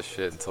giving you this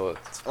shit until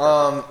it's.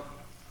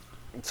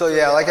 So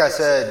yeah, like I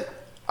said,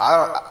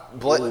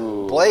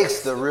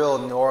 Blake's the real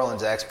New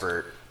Orleans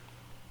expert.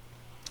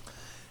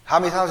 How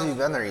many times have you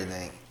been there, you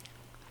think?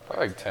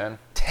 Probably like 10.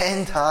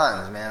 10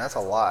 times, man. That's a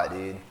lot,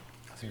 dude.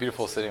 It's a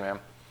beautiful city, man.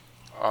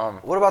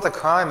 What about the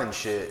crime and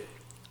shit?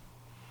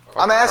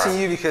 I'm asking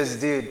you because,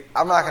 dude,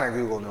 I'm not gonna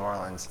Google New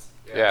Orleans.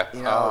 Yeah,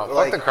 You know, fuck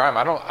like- the crime.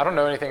 I don't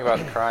know anything about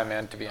the crime,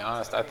 man. To be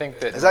honest, I think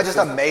that Is that just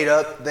a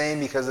made-up thing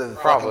because of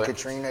Probably. fucking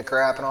Katrina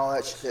crap and all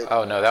that shit?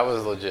 Oh no, that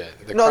was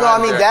legit. The No, I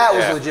crime mean there- that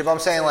was yeah. legit. But I'm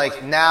saying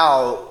like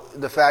now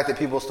the fact that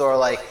people still are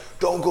like,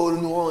 don't go to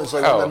New Orleans,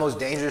 like one of Oh. the most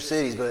dangerous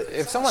cities. But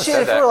If someone shit,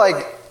 said if that- we're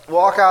like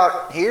walk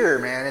out here,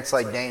 man, it's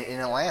like in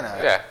Atlanta.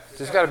 Yeah,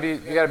 just you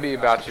gotta be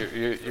about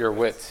your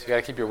wits. You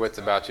gotta keep your wits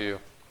about you.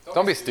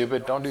 Don't be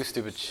stupid. Don't do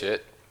stupid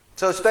shit.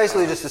 So it's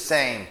basically just the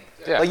same.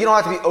 Yeah. Like you don't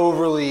have to be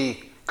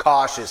overly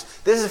cautious.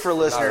 This is for all.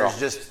 listeners,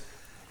 just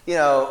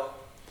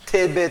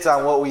tidbits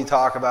on what we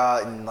talk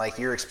about and like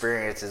your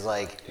experience is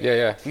like.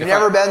 Yeah. If you've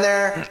never been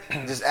there,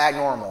 just act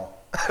normal,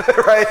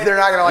 right? They're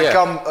not gonna Yeah.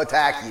 come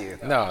attack you.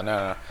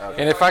 No.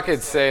 And if I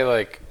could say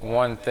like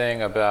one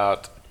thing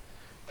about,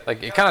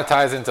 like it kind of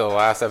ties into the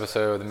last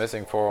episode, the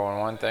missing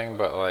 411 thing,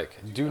 but like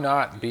do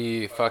not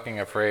be fucking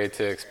afraid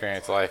to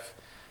experience life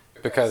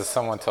because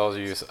someone tells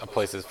you a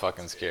place is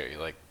fucking scary.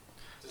 Like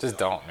just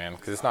don't, man,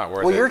 because it's not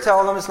worth Well, it. you're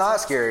telling them it's not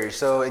scary,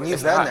 so and you've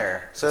It's been not.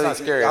 there, It's so not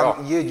scary at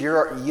all. you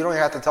don't even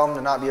have to tell them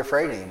to not be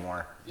afraid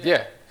anymore.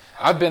 Yeah,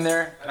 I've been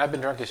there and I've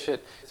been drunk as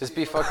shit. Just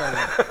be fucking,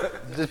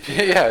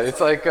 yeah. It's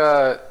like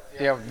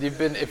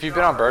if you've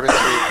been on Bourbon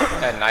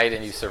Street at night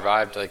and you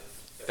survived, like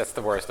that's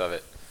the worst of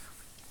it.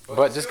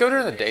 But just go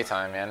during the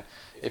daytime, man.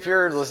 If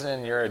you're listening,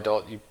 and you're an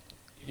adult.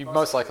 You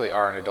most likely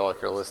are an adult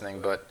if you're listening,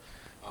 but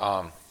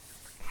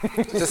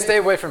just stay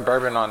away from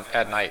Bourbon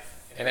at night,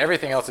 and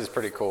everything else is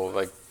pretty cool.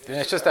 Like, and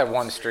it's just that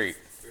one street,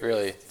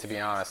 really, to be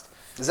honest.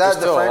 Is that There's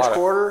the still a French lot of-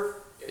 Quarter?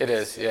 It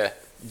is, yeah.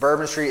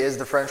 Bourbon Street is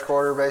the French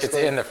Quarter, It's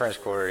basically. in the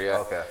French Quarter, yeah.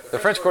 Okay. The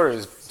French Quarter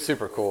is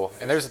super cool,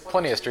 and there's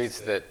plenty of streets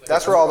that.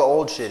 That's where all the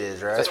old shit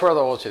is, right? That's where all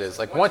the old shit is.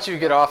 Like once you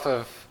get off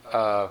of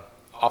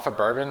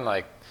Bourbon,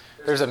 like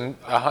there's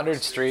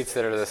 100 streets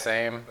that are the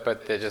same,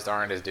 but they just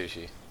aren't as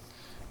douchey.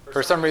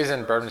 For some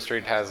reason, Bourbon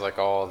Street has like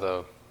all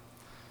the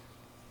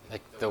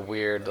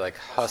weird like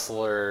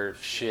hustler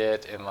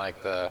shit and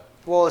like the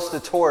Well, it's the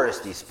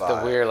touristy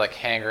spot. weird like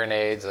hand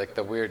grenades, like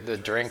the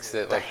drinks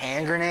that The like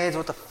hand grenades?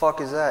 What the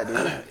fuck is that,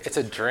 dude? it's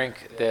a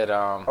drink that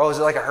Oh, is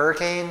it like a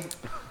hurricane?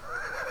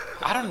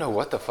 I don't know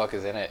what the fuck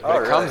is in it, but Oh, it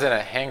really? comes in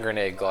a hand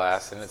grenade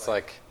glass, and it's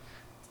like,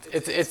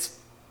 it's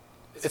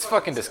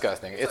fucking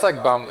disgusting. It's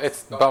like bum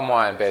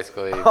wine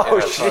basically. Oh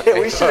shit,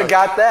 we should have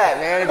got that,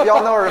 man. If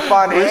y'all know where to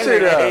find hand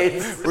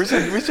grenades. We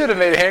should have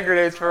made hand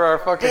grenades for our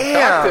fucking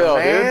Damn, cocktail,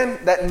 man.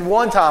 dude. That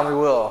one time we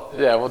will.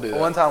 Yeah, we'll do that.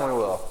 One time we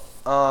will.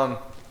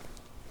 Well,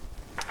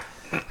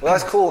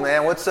 that's cool,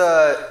 man. What's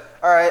all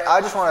right, I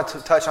just want to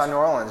touch on New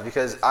Orleans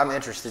because I'm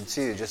interested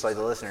too, just like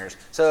the listeners.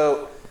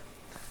 So,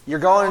 you're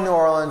going to New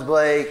Orleans,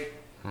 Blake.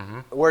 Mm-hmm.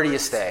 Where do you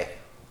stay?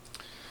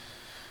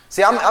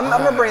 See, I'm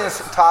gonna bring this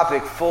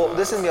topic full.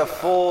 This is gonna be a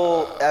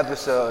full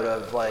episode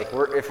of like,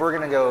 if we're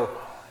gonna go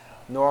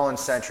New Orleans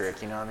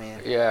centric. You know what I mean?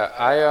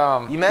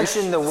 Yeah, You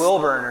mentioned the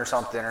Wilburn or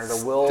something, or the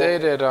Will.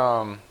 stayed at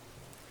the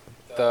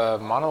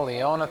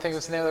Monteleone, I think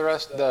was the name of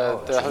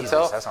the Jesus,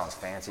 hotel, that sounds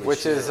fancy. as which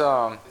shit. is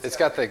it's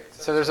got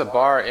so there's a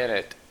bar in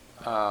it.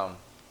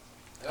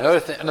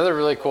 Another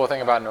really cool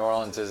thing about New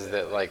Orleans is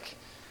that like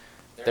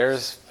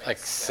there's like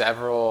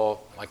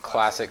several like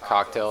classic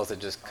cocktails that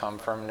just come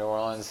from New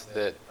Orleans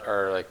that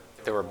are like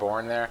that were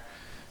born there.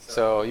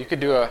 So you could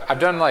do I've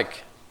done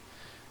like,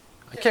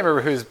 I can't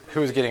remember who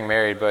was getting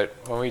married, but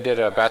when we did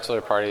a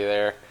bachelor party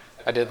there,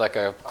 I did like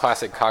a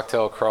classic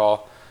cocktail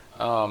crawl.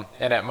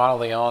 And at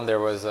Monteleone there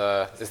was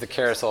is the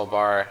Carousel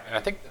bar, and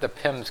I think the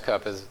Pim's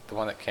Cup is the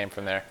one that came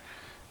from there.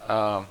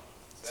 So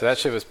that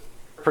shit was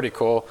pretty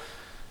cool.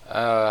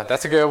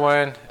 That's a good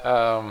one.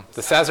 The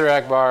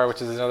Sazerac bar,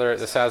 which is the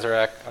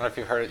Sazerac. I don't know if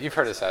you've heard it. You've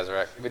heard of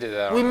Sazerac. We did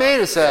that. We made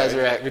a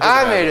Sazerac.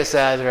 I made a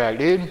Sazerac,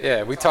 dude.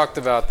 Yeah, we talked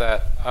about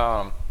that.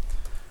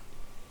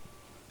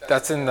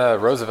 That's in the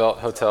Roosevelt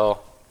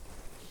Hotel,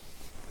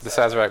 the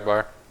Sazerac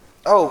bar.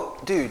 Oh,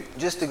 dude,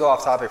 just to go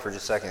off topic for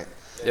just a second.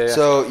 Yeah.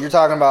 So you're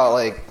talking about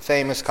like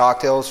famous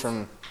cocktails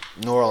from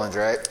New Orleans,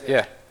 right?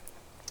 Yeah.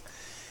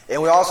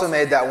 And we also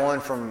made that one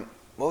from,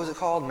 what was it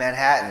called?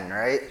 Manhattan,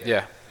 right?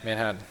 Yeah,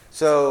 Manhattan.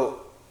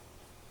 So,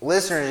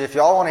 listeners, if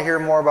y'all want to hear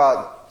more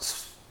about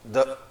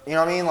the, you know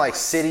what I mean, like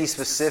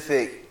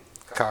city-specific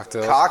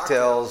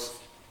Cocktails.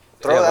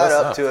 throw Yeah, that let's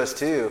up know. to us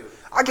too.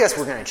 I guess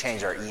we're going to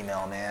change our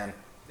email, man.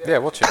 Yeah,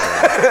 we'll check it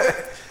out.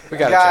 We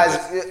got Guys,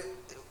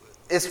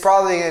 it's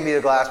probably going to be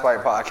the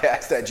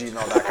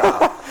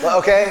glasspipePodcast@gmail.com.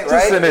 Okay, Just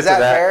right? send it Is to that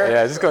that. fair?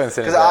 Yeah, just go ahead and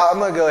send it to Because that. I'm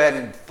going to go ahead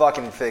and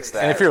fucking fix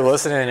that. And if you're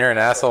listening and you're an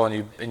asshole and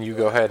you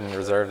go ahead and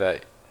reserve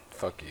that,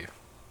 fuck you.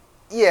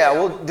 Yeah,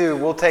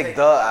 we'll take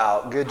the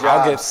out. Good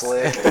job, I'll get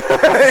Slick.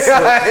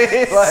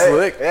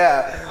 Slick.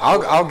 Yeah.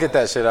 I'll get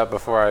that shit up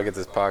before I get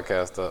this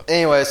podcast up.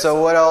 Anyway,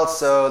 so what else?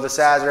 So the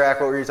Sazerac,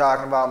 what were you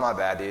talking about? My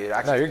bad, dude.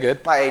 No, you're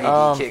good. My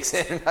ADD kicks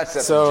in. I just have to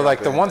So jump like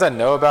the in. ones I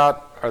know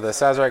about are the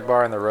Sazerac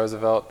bar and the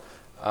Roosevelt,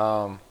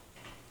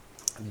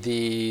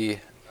 the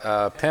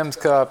Pim's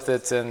Cup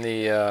that's in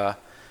the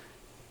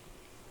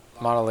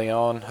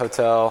Monteleone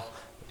Hotel,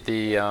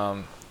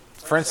 the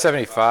French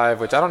 75,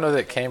 which I don't know that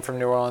it came from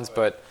New Orleans,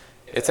 but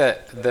it's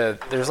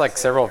there's like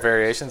several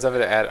variations of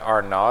it at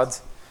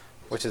Arnaud's,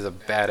 which is a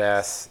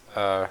badass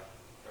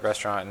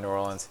restaurant in New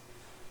Orleans.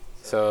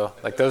 So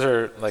like those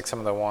are like some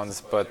of the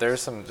ones, but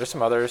there's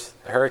some others.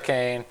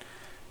 Hurricane,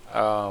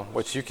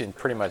 which you can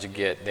pretty much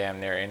get damn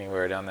near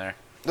anywhere down there.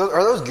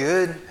 Are those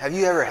good? Have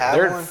you ever had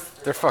one?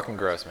 They're fucking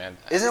gross, man.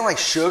 Isn't it like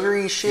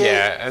sugary shit?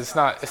 Yeah, it's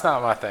not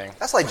my thing.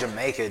 That's like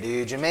Jamaica,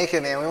 dude.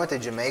 Jamaica, man. We went to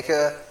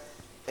Jamaica,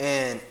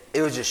 and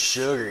it was just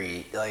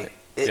sugary. Like,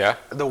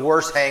 the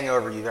worst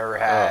hangover you've ever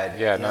had.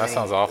 yeah, You know no, what that I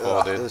sounds mean? awful,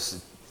 Ugh, dude. This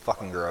is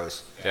fucking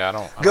gross. Yeah, I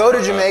don't Go to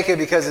like that. Jamaica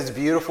because it's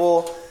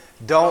beautiful.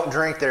 Don't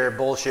drink their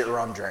bullshit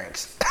rum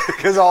drinks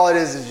because all it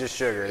is just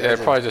sugar. Yeah, they're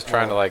probably just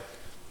trying to like.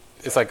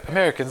 It's like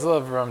Americans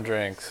love rum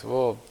drinks.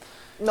 Well,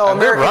 No,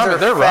 and their Americans rum-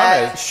 their are rum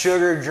fat, is-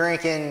 sugar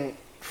drinking,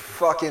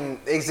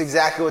 fucking. It's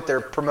exactly what they're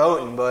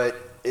promoting, but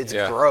it's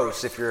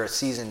gross if you're a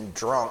seasoned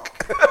drunk.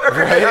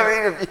 Right?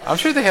 I mean, I'm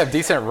sure they have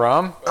decent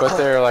rum, but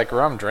their like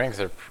rum drinks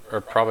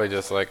are probably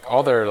just like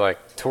all their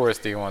like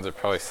touristy ones are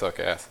probably suck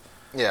ass.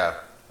 yeah.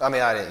 I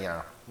mean, I didn't,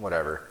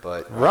 whatever.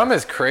 But Rum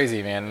is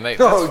crazy, man.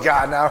 oh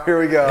god, now here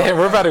we go. Man,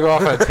 we're about to go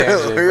off on a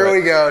tangent. Here but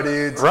we go,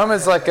 dudes. Rum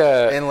is like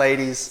And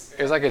ladies.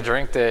 it's like a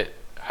drink that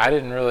I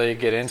didn't really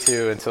get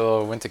into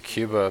until I went to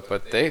Cuba,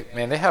 but they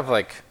have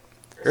like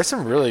there's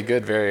some really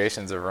good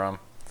variations of rum.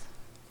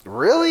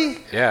 Really?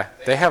 Yeah,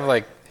 they had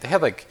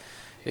like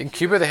in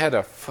Cuba they had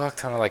a fuck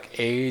ton of like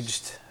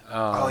aged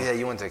Oh yeah,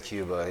 you went to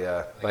Cuba,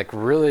 yeah. like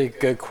really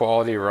good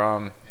quality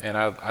rum, and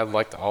I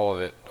liked all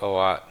of it a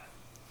lot.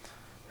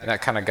 And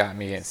that kind of got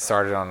me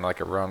started on like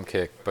a rum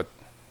kick, but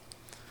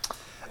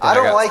I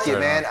don't got like it, started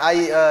man.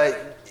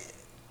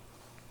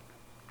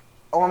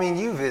 I mean,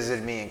 you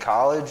visited me in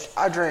college.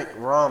 I drank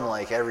rum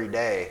like every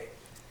day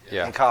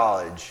in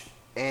college.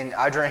 And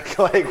I drank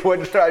like, what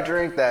did I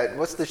drink that?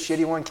 What's the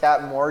shitty one,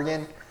 Captain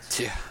Morgan?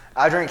 Yeah.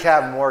 I drink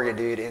Captain Morgan,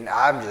 dude, and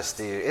I'm just,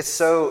 dude, it's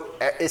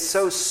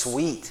so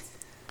sweet.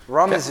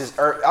 Rum is just,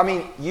 I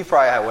mean, you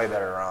probably have way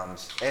better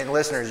rums. And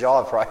listeners,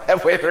 y'all probably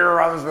have way better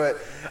rums, but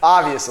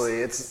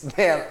obviously, it's,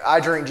 damn, I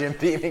drink Jim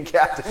Beam and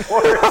Captain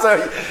Morgan,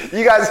 so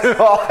you guys have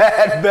all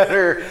had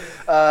better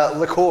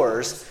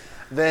liqueurs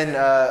than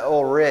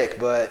old Rick,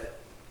 but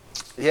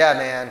Yeah,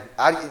 man.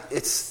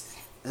 It's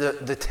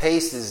the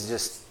taste is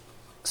just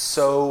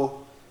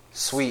so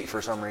sweet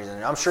for some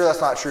reason. I'm sure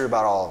that's not true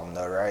about all of them,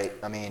 though, right?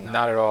 I mean,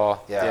 Not at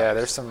all. Yeah.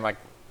 There's some like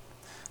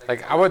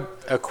I would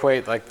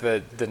equate like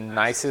the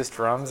nicest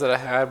rums that I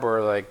had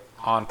were like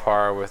on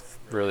par with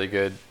really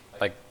good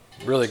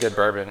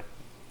bourbon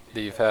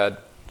that you've had.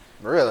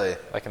 really.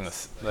 Like in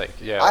this,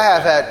 yeah. I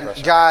have in had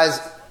restaurant. guys.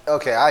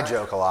 Okay, I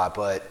joke a lot,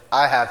 but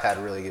I have had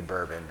really good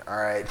bourbon. All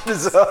right,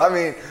 so I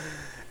mean,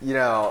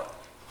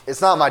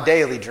 it's not my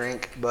daily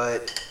drink,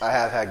 but I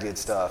have had good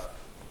stuff.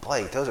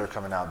 Blake, those are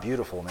coming out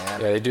beautiful,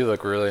 man. Yeah, they do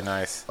look really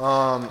nice.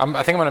 I think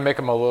I'm gonna make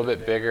them a little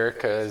bit bigger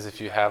because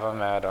if you have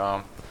them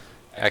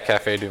at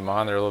Cafe Du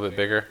Monde, they're a little bit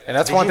bigger. And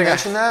that's Did one you thing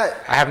mention that?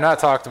 I have not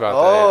talked about.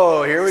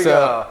 Oh, that yet. here we So,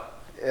 go.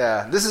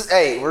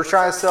 Yeah, we're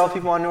trying to sell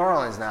people on New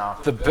Orleans now.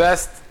 The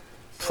best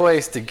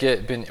place to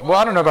get beignets. Well,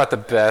 I don't know about the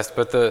best,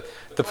 but the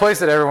place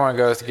that everyone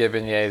goes to get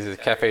beignets is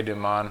Cafe Du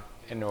Monde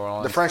in New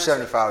Orleans. The French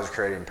 75 was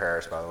created in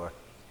Paris, by the way.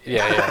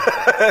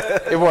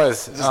 Yeah. It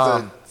was. Just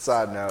a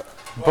side note.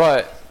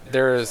 But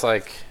there is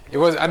it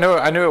was. I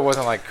knew it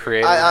wasn't like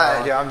created.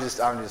 I'm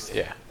just.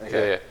 Yeah.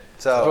 Okay. Yeah.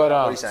 So, But, what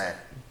are you saying?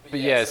 But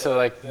yeah, so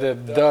like the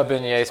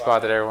beignet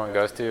spot that everyone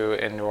goes to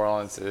in New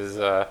Orleans is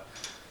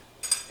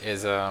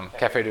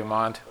Cafe Du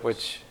Monde,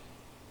 which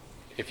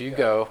if you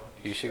go,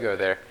 you should go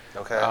there.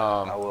 Okay,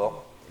 I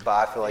will.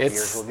 But I feel like it's-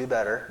 yours will be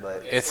better.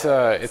 But It's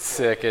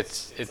sick.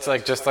 It's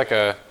like just like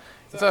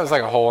it's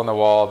like a hole in the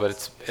wall,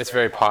 but it's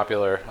very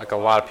popular. Like a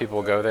lot of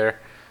people go there.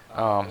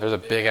 There's a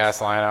big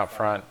ass line out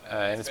front,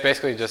 and it's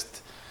basically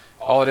just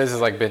all it is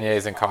like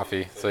beignets and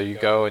coffee. So you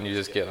go and you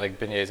just get like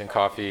beignets and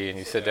coffee, and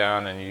you sit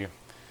down and you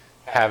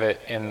have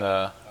it in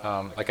the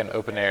like an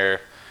open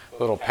air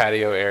little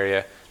patio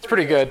area. It's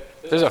pretty good.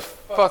 There's a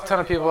fuck ton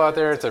of people out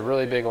there. It's a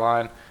really big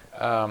line.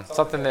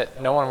 Something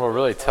that no one will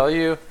really tell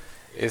you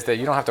is that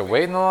you don't have to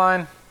wait in the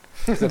line.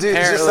 dude,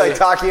 it's just like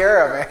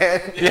Taquiera,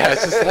 man. Yeah,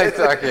 it's just like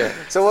Taquiera.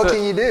 So what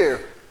can you do?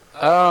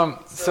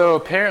 So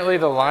apparently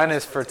the line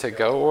is for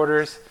to-go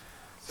orders.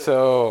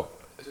 So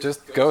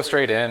just go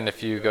straight in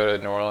if you go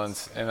to New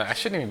Orleans. And I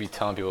shouldn't even be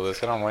telling people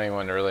this. I don't want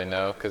anyone to really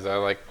know because I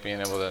like being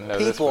able to know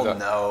this. People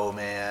know,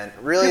 man.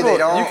 Really, People, they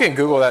don't. You can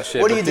Google that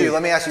shit. What do but you do? dude-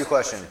 Let me ask you a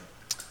question.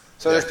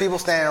 So there's people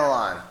standing in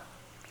line,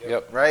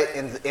 Yep. right?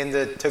 In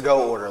the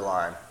to-go order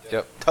line.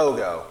 Yep.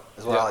 Togo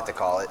is what I Yep. like to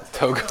call it.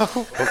 Togo.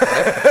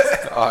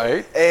 Okay. All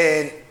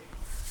right.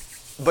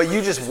 But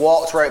you just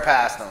waltz right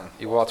past them.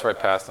 You waltz right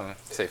past them.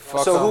 Say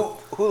fuck So them.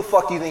 who the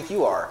fuck do you think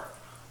you are?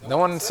 No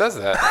one says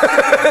that.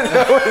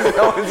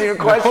 No one's even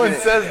questioning.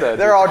 one says that,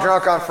 They're dude. all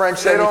drunk on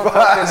French They don't 75s,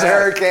 fucking have-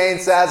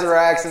 Hurricanes,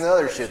 Sazeracs, and the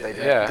other shit they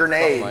do. Yeah.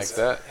 Grenades.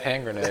 Something like that.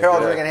 Hand grenades. They're all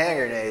yeah. drinking hand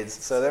grenades,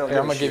 so they don't. Here,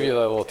 give I'm a gonna give shit. you a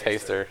little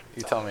taster.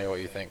 You tell me what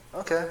you think.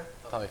 Okay,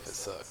 Tell me if it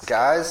sucks.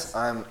 guys,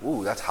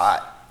 ooh, that's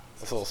hot.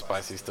 It's a little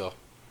spicy still.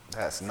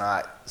 It's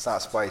not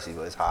spicy,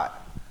 but it's hot.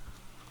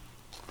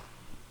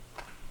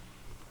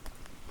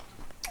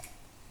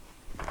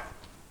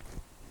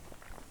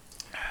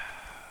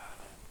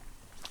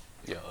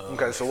 Yeah.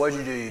 Okay, so what'd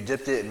you do? You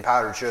dipped it in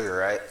powdered sugar,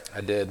 right?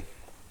 I did.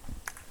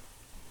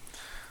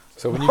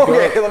 So when you go,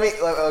 Okay,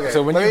 okay.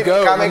 so when Let you me-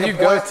 go, can I when make you a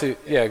go point? to,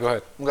 yeah, go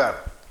ahead. Okay.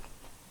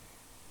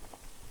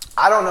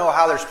 I don't know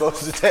how they're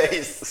supposed to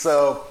taste,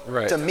 so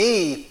Right. to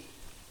me,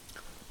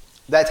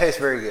 that tastes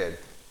very good.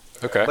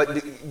 Okay. But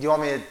do you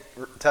want me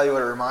to tell you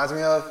what it reminds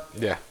me of?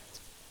 Yeah.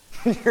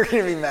 You're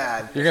gonna be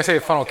mad. You're gonna say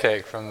funnel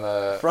cake from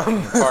the from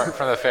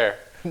the fair.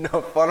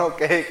 No, funnel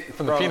cake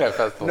From the Peanut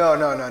Festival. No.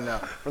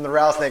 From the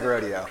Rattlesnake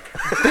Rodeo.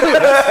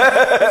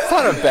 That's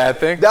not a bad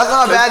thing. That's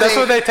not a bad That's thing.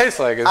 what they taste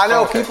like. is I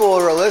know funnel cake. people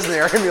who are listening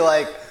are gonna be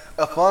like,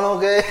 a funnel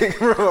cake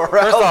from a off,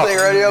 Rattlesnake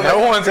Rodeo. no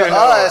But one's to gonna know.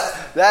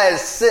 us, that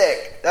is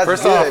sick. That's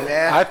First good, off,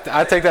 man.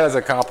 I take that as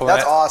a compliment.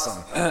 That's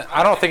awesome.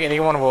 I don't think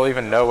anyone will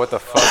even know what the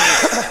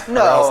fuck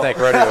No, Rattlesnake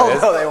Rodeo hell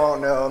is. no, they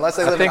won't know unless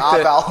they live in think Opp,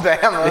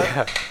 that- Alabama.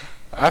 Yeah.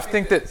 I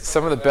think that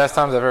some of the best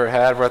times I've ever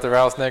had were at the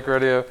Rattlesnake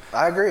Rodeo.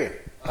 I agree.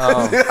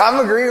 I'm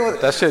agreeing with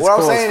that shit's what I'm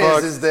cool as saying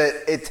fuck. is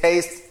that it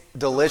tastes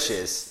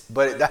delicious,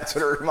 but that's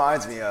what it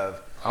reminds me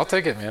of. I'll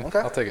take it, man. Okay.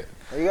 I'll take it.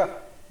 There you go.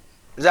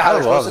 Is that how I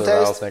they're love supposed the to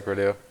taste? Rattlesnake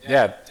Rodeo.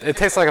 Yeah, it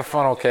tastes like a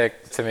funnel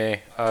cake to me,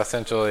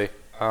 essentially.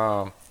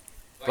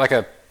 Like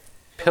a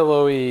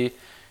pillowy,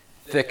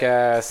 thick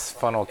ass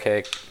funnel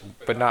cake,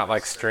 but not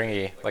like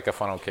stringy like a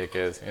funnel cake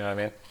is. You know what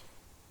I mean?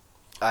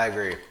 I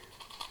agree.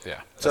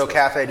 Yeah. So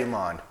Cafe Du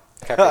Monde.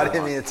 Cafe I Du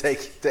didn't Monde. mean to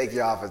take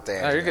you off a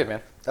tangent. No, you're good,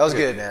 man. That was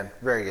good, man.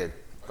 Very good.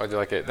 Glad you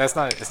like it. It's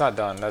not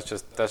done. That's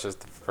just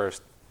the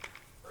first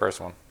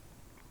one.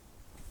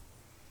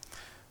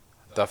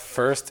 The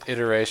first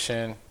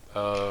iteration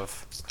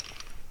of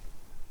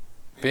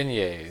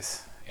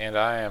beignets, and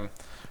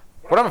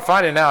what I'm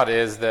finding out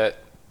is that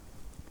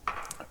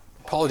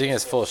Paula Deen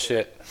is full of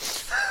shit.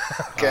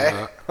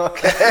 Okay.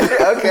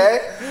 Okay.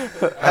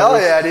 Hell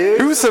yeah,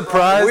 dude. Who's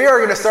surprised? We are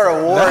going to start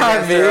a war Not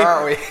against me. her,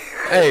 aren't we?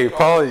 Hey,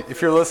 Paula,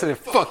 if you're listening,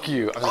 fuck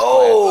you. I'm just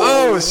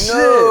Oh, shit.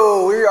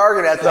 no. We are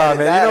going to have to Nah, edit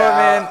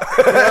man. that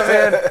You know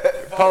out.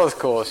 what, man? Paula's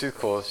cool. She's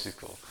cool.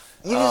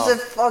 You just said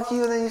fuck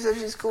you and then you said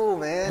she's cool,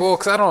 man. Well,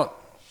 because I don't.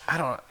 I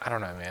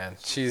don't know, man.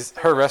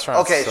 Her restaurant.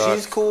 Okay, sucks.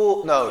 she's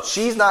cool. No,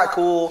 she's not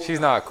cool. She's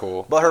not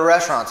cool. But her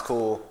restaurant's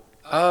cool.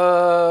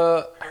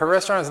 Her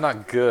restaurant is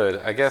not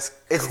good. I guess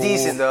It's cool.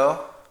 decent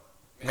though.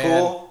 Man,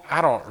 Cool.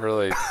 I don't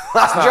really.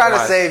 I'm trying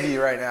to save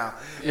you right now.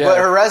 Yeah. But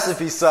her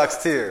recipe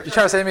sucks too. You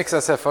trying to save me because I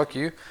said fuck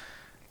you?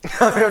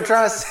 I'm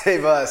trying to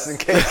save us in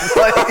case,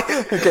 like,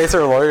 In case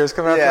her lawyers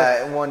come out.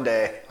 yeah, one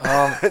day,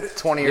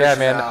 20 years. Yeah, from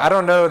man. now. I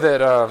don't know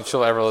that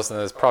she'll ever listen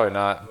to this. Probably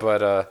not.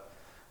 But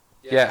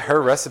yeah,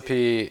 her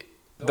recipe.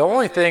 The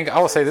only thing I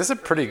will say, this is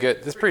pretty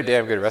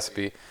damn good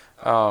recipe.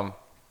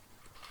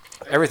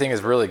 Everything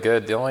is really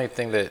good. The only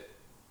thing that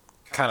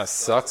kind of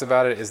sucks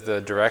about it is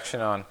the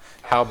direction on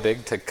how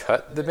big to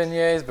cut the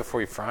beignets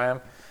before you fry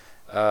them.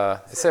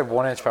 It said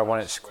 1 inch by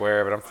 1 inch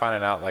square, but I'm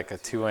finding out like a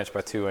 2 inch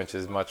by 2 inch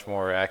is much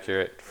more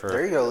accurate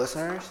There you go,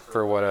 listeners.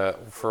 for what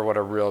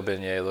a real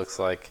beignet looks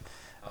like.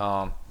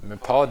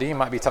 Paula Deen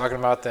might be talking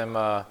about them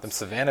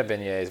Savannah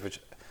beignets, which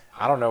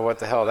I don't know what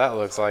the hell that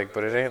looks like,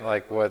 but it ain't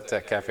like what's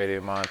at Cafe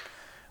du Monde,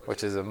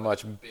 which is a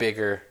much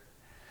bigger.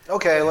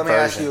 Okay, let me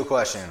ask version. you a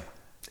question,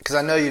 because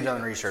I know you've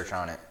done research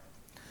on it.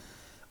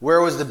 Where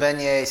was the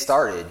beignet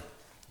started?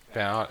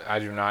 Man, I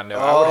do not know.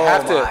 Oh I would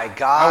have to. my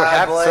God, I would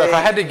have to. So if Blake.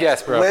 I had to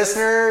guess, bro.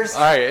 Listeners,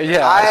 All right,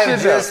 yeah. I have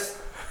should know. just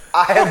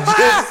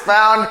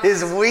found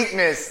his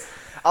weakness.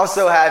 I'm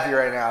so happy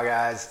right now,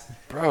 guys.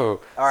 Bro.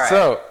 All right.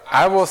 So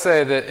I will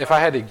say that if I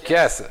had to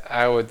guess,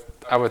 I would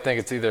think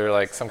it's either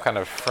like some kind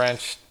of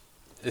French.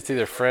 It's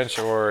either French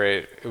or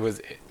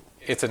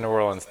it's a New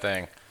Orleans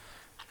thing.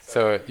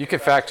 So you can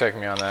fact check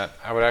me on that.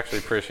 I would actually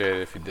appreciate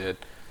it if you did.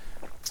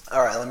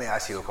 All right, let me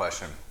ask you a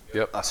question.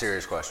 Yep. A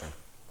serious question.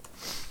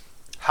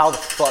 How the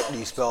fuck do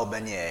you spell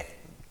beignet?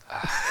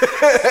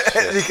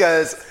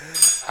 Because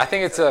I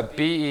think it's a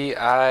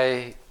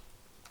BEI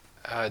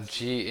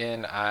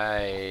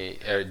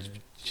GNI or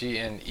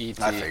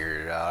GNET. I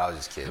figured it out. I was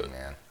just kidding,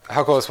 man.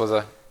 How close was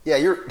I? Yeah,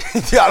 you're.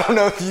 I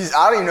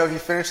don't even know if you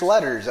finished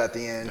letters at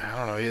the end. I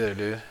don't know either,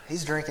 dude.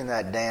 He's drinking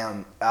that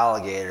damn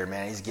alligator,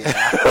 man. He's getting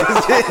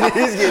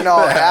he's getting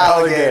all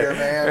alligator,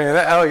 man. Man,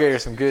 that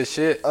alligator's some good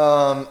shit.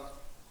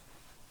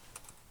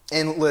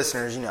 And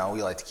listeners, you know,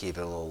 we like to keep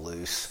it a little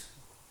loose.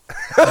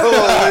 A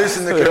little loose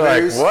in the You're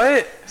like, caboose.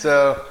 what?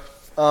 So,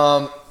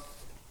 all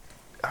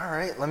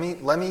right, let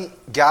me,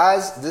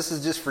 guys, this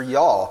is just for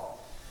y'all.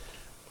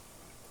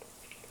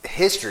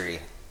 History.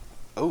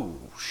 Oh,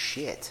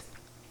 shit.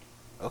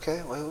 Okay,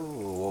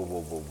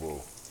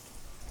 whoa.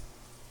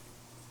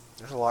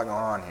 There's a lot going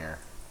on here.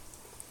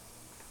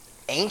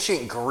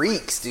 Ancient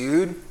Greeks,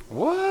 dude.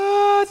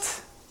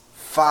 What?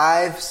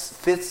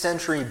 5th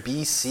century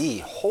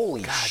BC.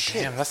 Holy God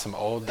shit. damn, that's some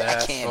old That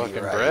ass can't be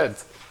fucking right.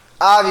 breads.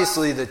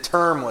 Obviously, the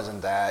term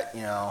wasn't that,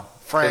 you know,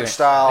 French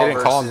style. They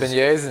didn't call them versus-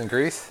 beignets in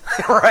Greece.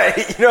 Right,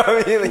 you know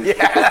what I mean?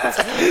 Yeah.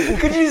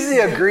 Could you see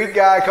a Greek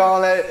guy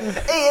calling it,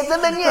 hey, it's a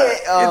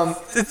beignet?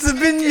 It's a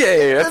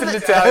beignet. That's an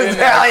Italian Italian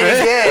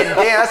accent. again.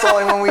 Damn, that's the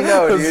only one we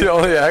know, That's the dude.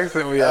 only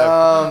accent we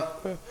have.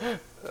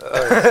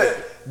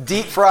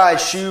 Deep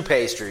fried shoe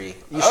pastry.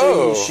 You should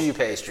Oh. use shoe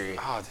pastry.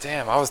 Oh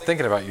damn! I was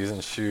thinking about using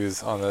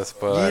shoes on this,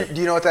 but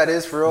Do you know what that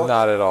is for real?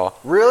 not at all.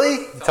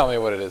 Really? Tell me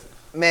what it is.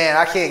 Man,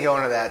 I can't go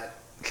into that.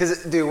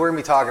 Because, dude, we're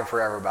going to be talking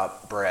forever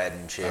about bread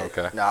and shit.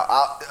 Okay. Now,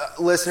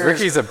 listeners,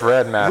 Ricky's a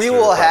bread master. we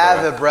will by the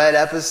have way. a bread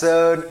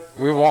episode.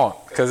 We won't,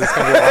 because it's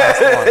gonna be the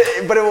last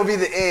one. But it will be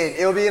the end.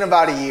 It will be in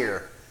about a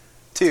year.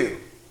 2.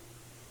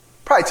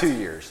 Probably 2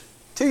 years.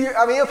 2 years.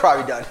 I mean, it'll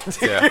probably be done. in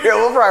 2 Yeah. years.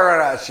 We'll probably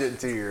run out of shit in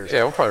 2 years.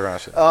 Yeah, we'll probably run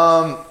out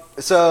of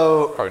shit.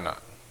 So, Probably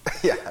not.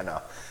 yeah, I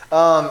know.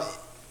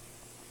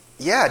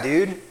 Yeah,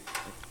 dude.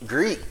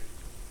 Greek.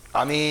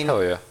 I mean,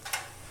 Hell yeah.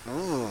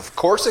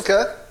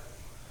 Corsica.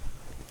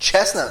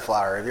 Chestnut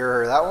flour. Have you ever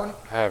heard of that one?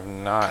 I have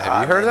not. God,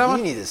 Have you heard of that man, one?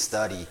 You need to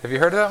study. Have you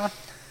heard of that one?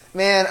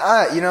 Man,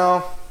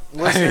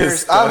 listeners,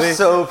 study. I'm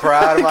so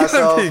proud of You gotta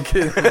myself. be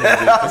kidding me, dude.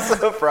 I'm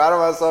so proud of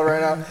myself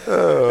right now.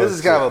 Oh, This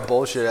is kind of a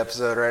bullshit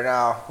episode right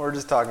now. We're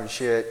just talking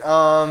shit.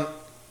 All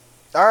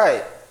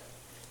right.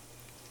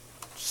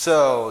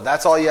 So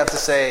that's all you have to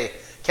say.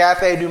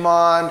 Cafe Du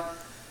Monde,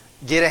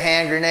 get a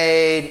hand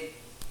grenade.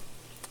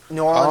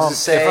 New Orleans is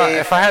safe.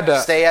 if I had to-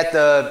 stay at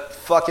the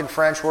fucking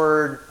French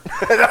word.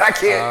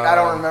 I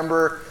don't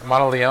remember.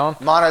 Monteleone.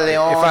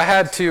 Monteleone. If I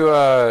had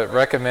to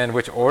recommend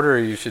which order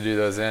you should do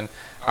those in,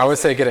 I would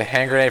say get a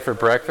hand grenade for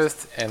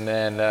breakfast and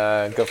then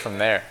go from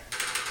there.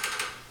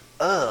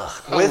 Ugh.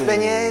 With Ooh,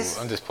 beignets?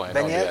 I'm just playing.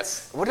 Don't do that.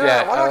 Beignets? Why do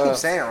I keep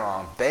saying it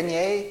wrong?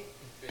 Beignet?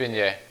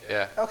 Beignet,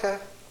 yeah. Okay.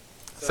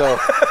 So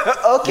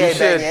Okay, you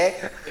should,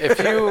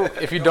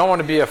 beignet. if you don't want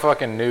to be a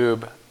fucking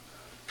noob,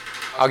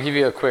 I'll give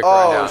you a quick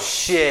Oh, rundown.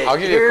 shit. I'll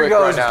give you a Here quick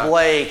goes rundown.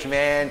 Blake,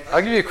 man.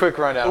 I'll give you a quick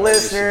rundown. of what you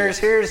should Listeners,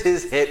 do. here's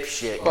his hip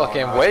shit. going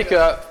Fucking on. wake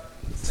up,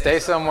 stay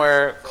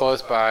somewhere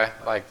close by,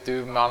 like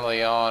do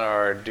Monteleone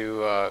or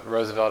do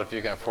Roosevelt if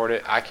you can afford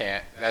it. I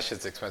can't. That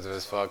shit's expensive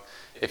as fuck.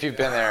 If you've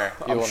been there,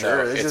 you I'm will sure.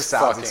 know It it's just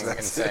sounds fucking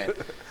expensive.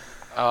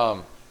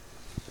 insane.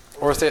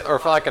 Or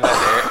for like a nice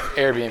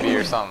Airbnb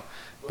or something.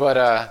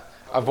 But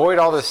avoid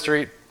all the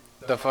street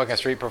the fucking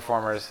street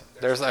performers,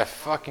 there's a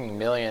fucking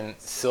million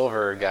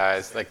silver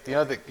guys. Like, you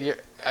know, have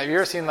you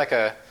ever seen like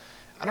I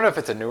don't know if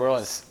it's a New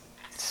Orleans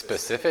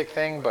specific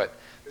thing, but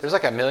there's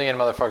like a million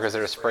motherfuckers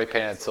that are spray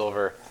painted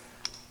silver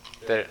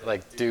that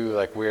like do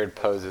like weird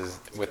poses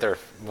with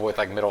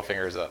like middle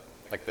fingers up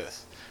like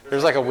this.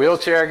 There's like a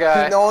wheelchair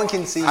guy. No one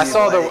can see you. I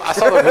saw the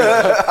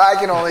I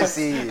can only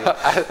see you.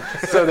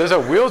 So there's a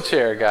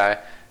wheelchair guy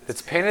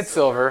that's painted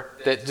silver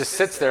that just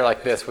sits there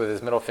like this with his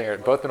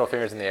both middle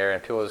fingers in the air,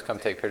 and people just come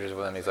take pictures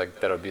with him. He's like,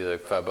 that'll be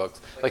like $5.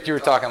 Like you were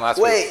talking last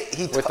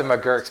week with the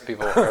McGurk's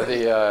people, or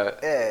the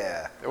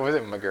yeah. What was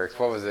it, McGurk's?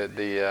 What was it?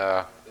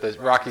 The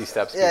Rocky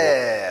Steps people.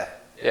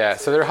 Yeah.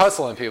 So they're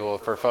hustling people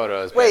for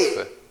photos. Wait,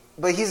 basically.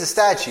 But he's a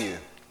statue.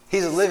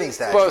 He's a living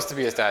statue. Supposed to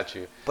be a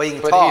statue. But he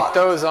can talk. He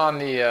throws on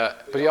the.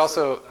 But he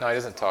also he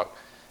doesn't talk.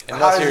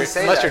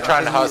 Unless you're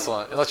trying to hustle.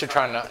 Unless you're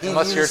trying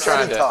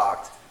to.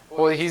 Talked.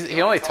 Well,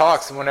 he only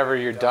talks whenever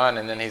you're done,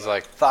 and then he's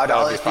like, $5.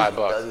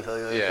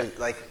 $5. Yeah.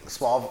 Like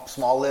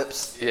small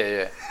lips.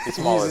 Yeah. He's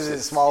He uses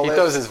his small lips. He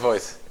throws his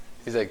voice.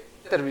 He's like,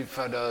 that'll be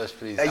 $5,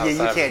 please. Yeah, you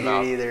can't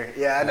do it either.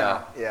 Yeah, I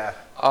know. No. Yeah.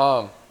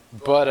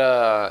 But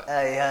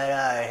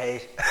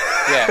Hey.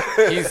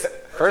 yeah, he's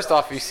first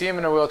off, you see him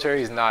in a wheelchair,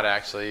 he's not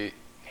actually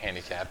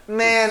handicapped.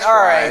 Man, all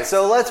right,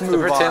 so let's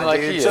move pretend on,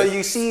 like dude. he So is.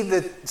 you see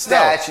the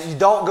statue. You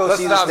don't go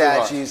see the not move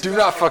on. statues. Do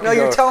not fucking No,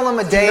 you're go. telling them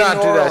a day Do in not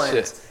New do that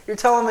Orleans. shit. You're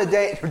telling them a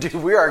day. Dude,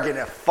 we are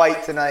getting a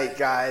fight tonight,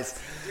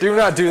 guys. Do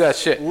not do that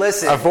shit.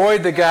 Listen.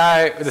 Avoid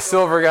the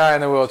silver guy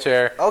in the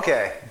wheelchair.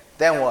 Okay,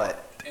 then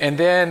what? And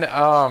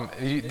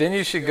then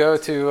you should go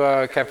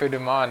to Cafe du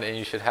Monde, and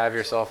you should have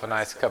yourself a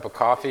nice cup of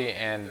coffee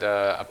and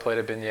a plate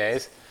of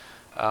beignets.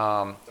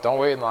 Don't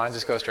wait in line.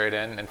 Just go straight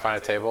in and find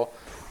a table.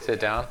 Sit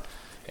down.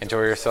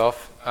 Enjoy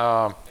yourself.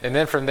 And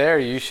then from there,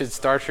 you should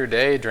start your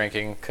day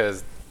drinking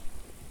because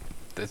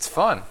it's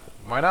fun.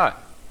 Why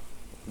not?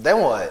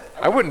 Then what?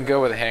 I wouldn't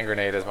go with a hand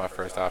grenade as my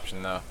first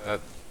option, though.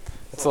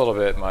 That's a little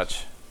bit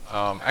much.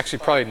 Actually,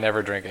 probably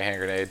never drink a hand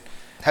grenade.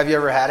 Have you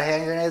ever had a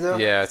hand grenade though?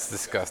 Yeah, it's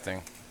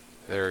disgusting.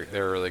 They're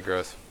really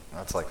gross.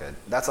 That's like a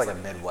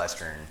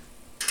Midwestern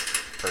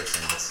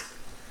person's.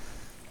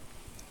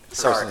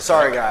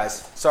 Sorry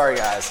guys.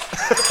 Sorry,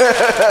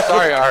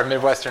 our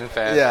Midwestern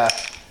fans. Yeah,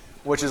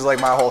 which is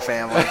like my whole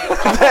family,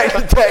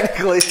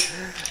 technically.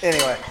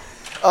 Anyway,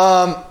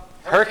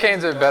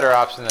 Hurricane's a better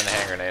option than a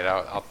hand grenade.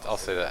 I'll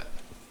say that.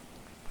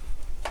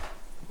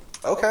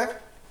 Okay.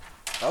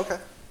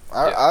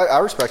 I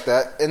respect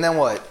that. And then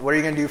what? What are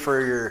you gonna do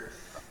for your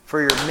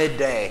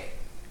midday?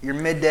 Your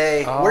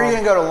midday. Where are you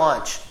gonna go to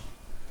lunch?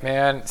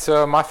 Man,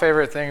 so my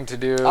favorite thing to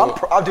do. I'm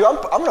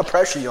gonna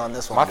pressure you on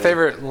this one. My dude.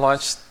 favorite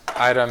lunch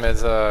item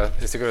is to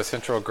go to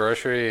Central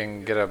Grocery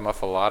and get a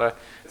muffalata.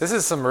 This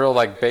is some real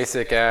like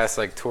basic ass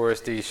like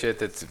touristy shit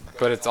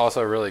but it's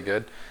also really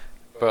good.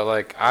 But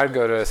like I'd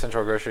go to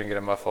Central Grocery and get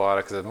a muffalata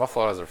because the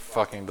muffalatas are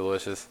fucking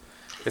delicious.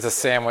 It's a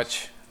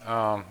sandwich,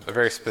 a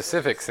very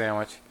specific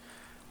sandwich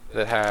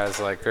that has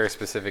like very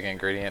specific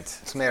ingredients.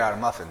 It's made out of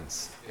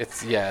muffins.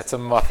 It's a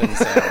muffin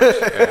sandwich.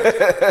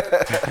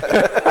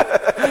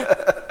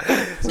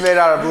 It's made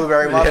out of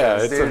blueberry muffins,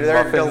 Yeah, it's dude. a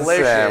They're muffin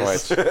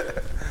delicious. sandwich.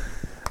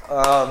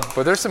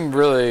 But there's some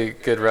really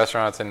good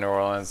restaurants in New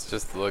Orleans.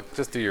 Just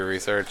do your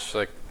research.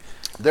 Like,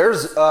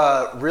 There's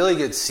really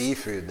good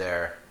seafood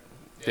there,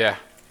 yeah,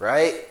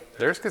 right?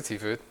 there's good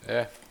seafood.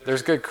 Yeah,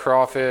 there's good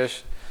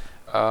crawfish.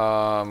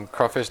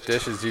 Crawfish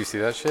dishes. Do you see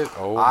that shit?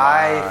 Oh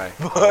my! I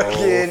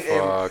fucking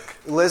fuck.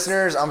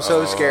 Listeners, I'm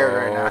so scared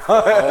right now.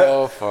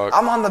 Oh fuck!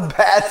 I'm on the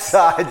bad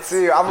side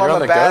too. I'm You're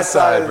on the bad good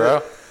side, of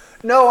bro.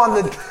 No, on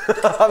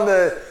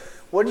the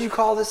what do you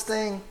call this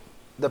thing?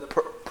 The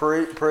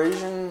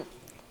Parisian.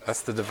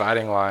 That's the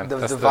dividing line. The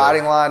That's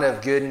dividing line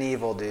of good and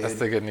evil, dude. That's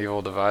the good and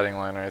evil dividing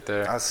line right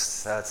there.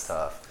 That's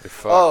tough. You're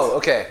fucked. Oh,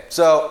 okay.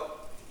 So,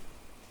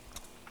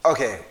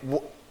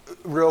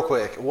 real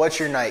quick, what's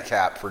your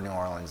nightcap for New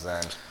Orleans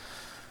then?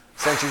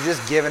 Since you're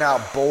just giving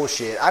out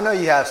bullshit, I know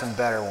you have some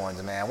better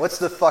ones, man. What's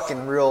the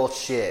fucking real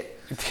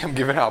shit? I'm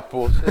giving out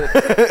bullshit.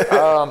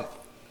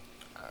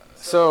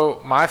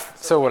 So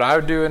what I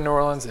would do in New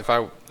Orleans if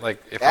I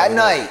At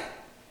night.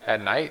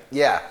 At night?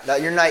 Yeah,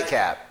 your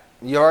nightcap.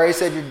 You already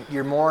said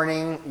your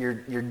morning,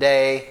 your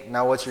day.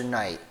 Now what's your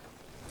night?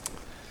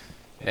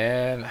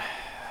 And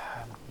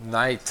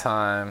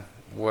nighttime.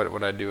 What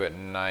would I do at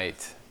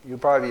night?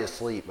 You'd probably be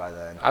asleep by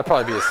then. I'd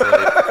probably be asleep.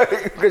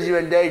 Because you've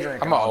been day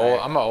drinking. I'm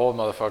an old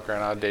motherfucker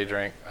and I'll day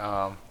drink.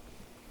 Yeah,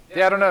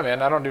 I don't know,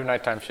 man. I don't do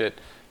nighttime shit.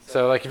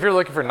 So like, if you're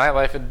looking for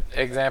nightlife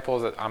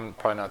examples, I'm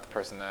probably not the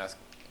person to ask.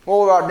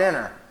 What about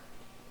dinner?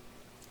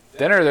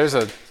 Dinner, there's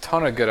a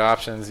ton of good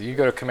options. You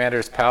go to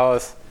Commander's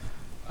Palace.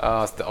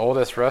 It's the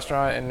oldest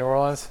restaurant in New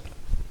Orleans.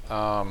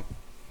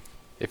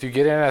 If you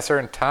get in at a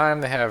certain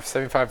time, they have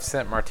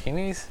 75-cent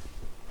martinis.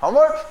 How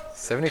much?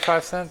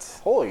 75 cents.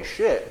 Holy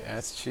shit. Yeah,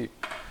 it's cheap.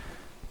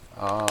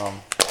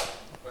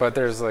 But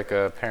there's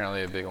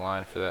apparently a big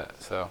line for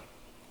that. So,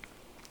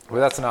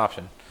 well, that's an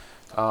option.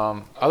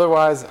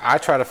 Otherwise, I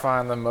try to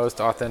find the most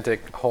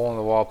authentic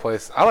hole-in-the-wall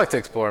place. I like to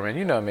explore, man.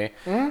 You know me.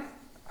 Mm-hmm.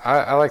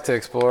 I like to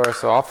explore,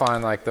 so I'll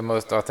find like the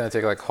most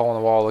authentic, like hole in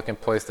the wall looking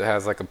place that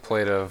has like a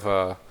plate of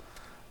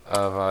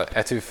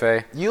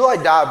etouffee. You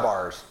like dive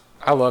bars.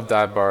 I love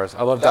dive bars.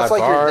 I love That's dive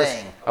like your bars.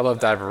 thing. I love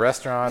dive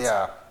restaurants.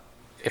 Yeah.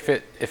 If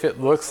it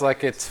looks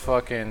like it's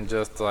fucking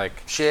just like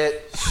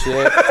Shit.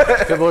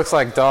 if it looks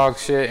like dog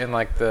shit and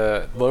like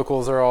the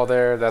locals are all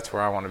there, that's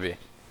where I want to be.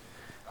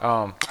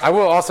 I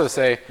will also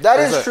say That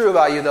is true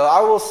about you, though.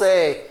 I will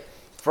say,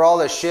 for all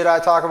the shit I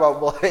talk about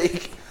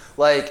Blake,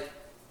 like,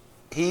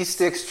 he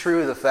sticks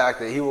true to the fact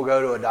that he will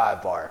go to a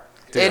dive bar.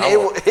 Dude,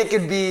 and it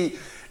could be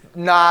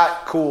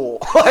not cool.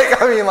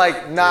 Like, I mean,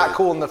 like, not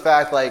cool in the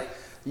fact, like,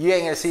 you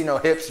ain't gonna see no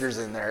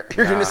hipsters in there.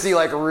 You're gonna see,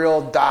 like,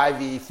 real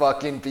divey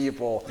fucking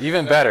people.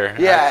 Even better.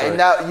 Yeah, actually. and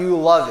now you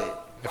love it.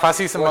 If I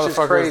see some Which is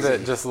motherfuckers crazy.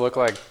 that just look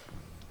like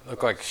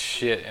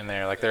shit in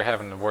there, like they're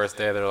having the worst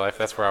day of their life,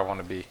 that's where I want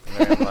to be.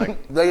 You know,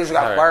 like, They just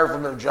got all right. fired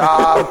from their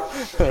job.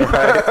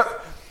 Right.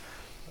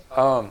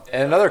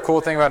 And another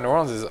cool thing about New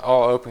Orleans is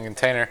all open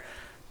container,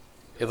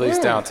 at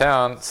least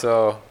downtown.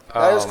 So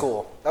That is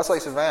cool. That's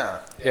like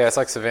Savannah. Yeah, it's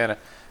like Savannah.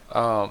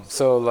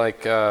 So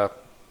like, they're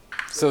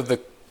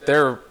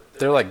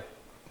like,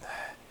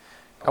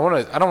 I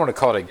don't want to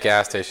call it a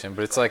gas station,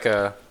 but it's like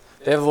they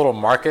have little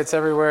markets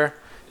everywhere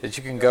that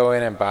you can go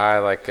in and buy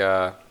like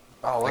What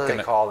like do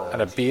they call an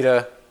those?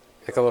 Abita,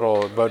 like a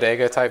little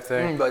bodega type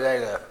thing.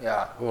 Bodega,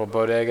 yeah. A little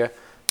bodega.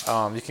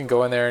 You can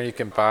go in there and you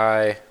can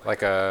buy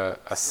like a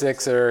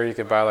sixer. You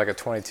can buy like a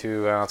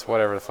 22 ounce,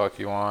 whatever the fuck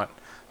you want.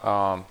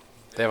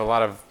 They have a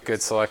lot of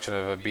good selection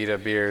of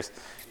Abita beers.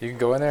 You can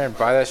go in there and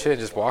buy that shit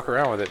and just walk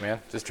around with it, man.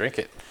 Just drink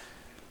it.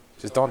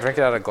 Just don't drink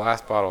it out of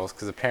glass bottles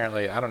because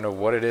apparently, I don't know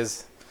what it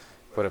is,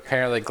 but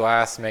apparently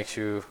glass makes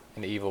you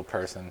an evil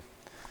person.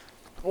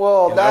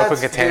 Well, An that's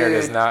open container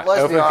dude, does not.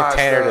 let's Open be honest,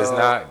 container does though.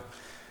 not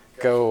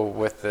go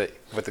with the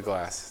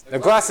glass. The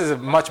glass is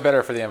much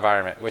better for the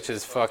environment, which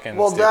is fucking.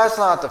 Well, stupid. that's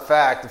not the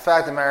fact. The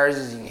fact of the matter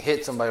is you can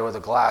hit somebody with a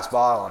glass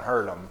bottle and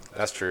hurt them.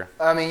 That's true.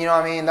 I mean, you know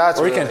what I mean? That's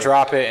Or you really, can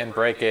drop it and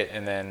break it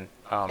and then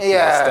people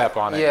yeah, step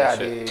on it. yeah, and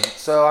shit. dude.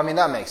 So I mean,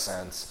 that makes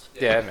sense.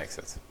 Yeah, it makes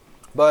sense.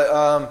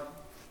 But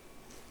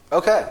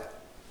okay,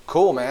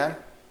 cool, man.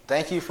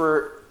 Thank you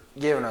for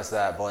giving us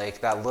that,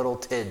 Blake. That little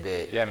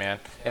tidbit. Yeah, man.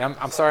 And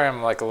I'm sorry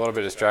I'm like a little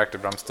bit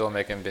distracted, but I'm still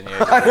making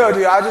beignets. I know,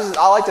 dude.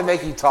 I like to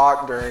make you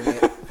talk during it.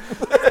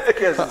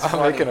 'Cause it's I'm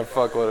funny. making a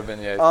fuckload of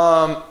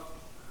beignets.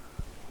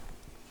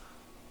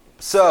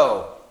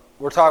 So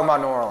we're talking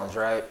about New Orleans,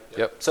 right?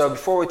 Yep. So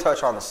before we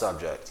touch on the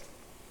subject,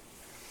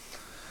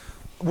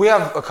 we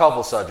have a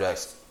couple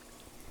subjects,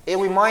 and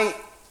we might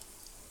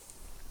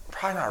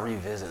probably not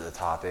revisit the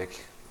topic.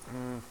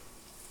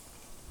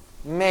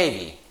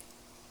 Maybe.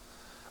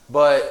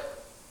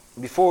 But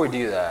before we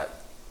do that,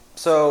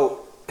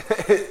 so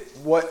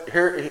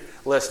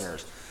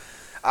listeners,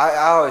 I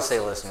always say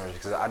listeners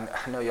because I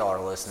know y'all are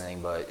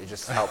listening, but it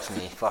just helps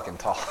me fucking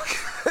talk,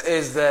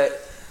 is that,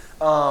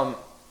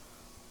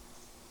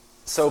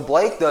 so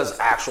Blake does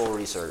actual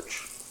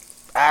research,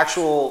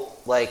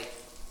 like,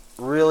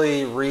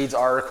 really reads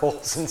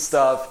articles and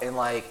stuff, and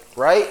like,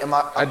 right?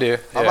 I do.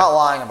 I'm yeah. not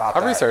lying about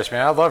that. I research,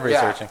 man. I love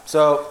researching. Yeah.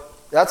 So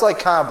that's like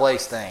kind of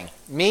Blake's thing.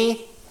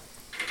 Me,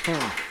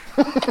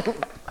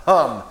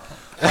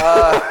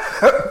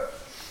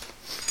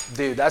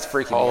 dude, that's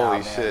freaking me Holy out,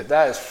 man. shit.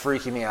 That is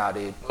freaking me out,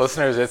 dude.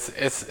 Listeners,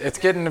 it's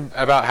getting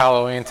about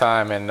Halloween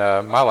time, and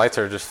my lights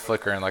are just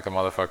flickering like a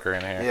motherfucker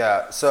in here.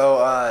 Yeah.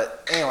 So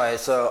anyway,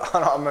 so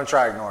I'm gonna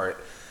try to ignore it.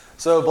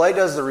 So Blake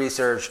does the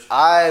research.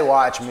 I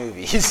watch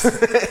movies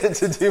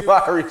to do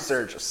my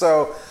research.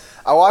 So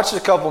I watched a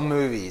couple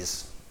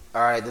movies.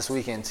 All right, this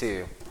weekend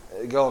too.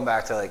 Going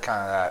back to like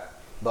kind of that,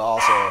 but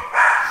also,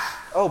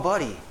 oh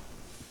buddy,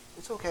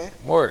 it's okay.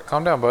 Mort,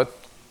 calm down, bud.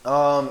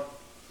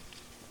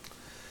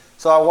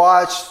 So I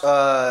watched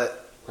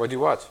What'd you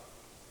watch?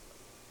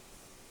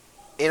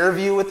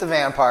 Interview with the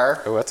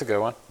Vampire. Oh, that's a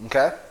good one.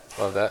 Okay.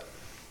 Love that.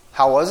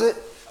 How was it?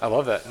 I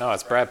love that. No,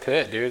 it's Brad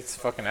Pitt, dude. It's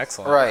fucking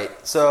excellent. Right.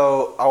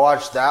 So I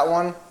watched that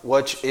one,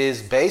 which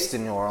is based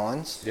in New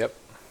Orleans. Yep.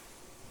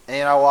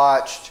 And I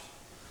watched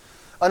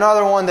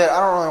another one that I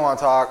don't really want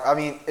to talk. I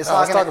mean, it's No, not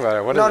let's gonna, talk about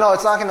it. What no, is no, it?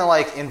 it's not going to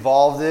like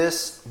involve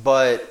this,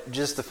 but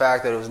just the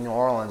fact that it was New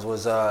Orleans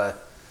was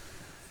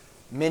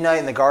Midnight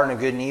in the Garden of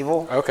Good and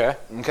Evil. Okay.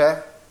 Okay.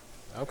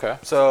 Okay.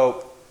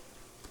 So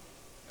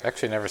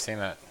Actually, never seen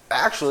that.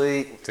 actually,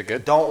 Is it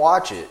good? don't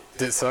watch it.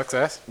 Did it sucks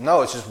ass?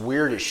 No, it's just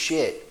weird as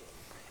shit.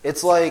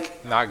 It's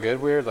like Not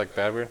good weird, like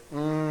bad weird?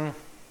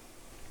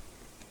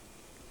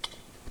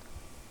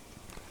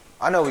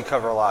 I know we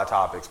cover a lot of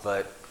topics,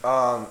 but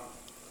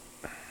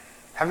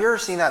have you ever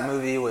seen that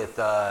movie with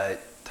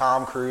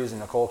Tom Cruise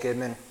and Nicole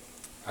Kidman?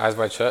 Eyes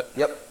Wide Shut?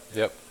 Yep.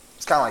 Yep.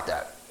 It's kind of like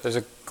that. There's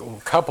a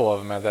couple of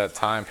them at that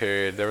time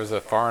period. There was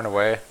a Far and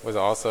Away. Was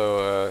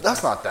also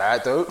That's not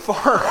that, though.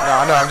 Far.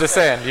 no, I'm just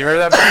saying. Do you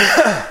remember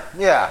that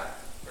movie? Yeah.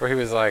 Where he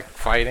was like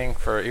fighting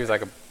for? He was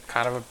like a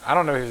kind of a. I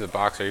don't know if he was a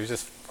boxer. He was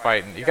just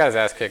fighting. He got his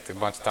ass kicked a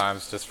bunch of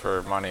times just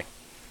for money.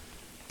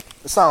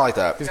 It's not like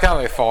that. He's kind of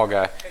like a fall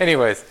guy.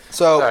 Anyways,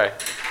 So, sorry.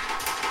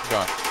 Go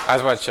on.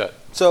 Eyes Wide Shut.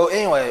 so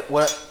anyway,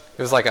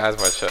 It was like Eyes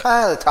Wide Shut.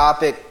 Kind of the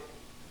topic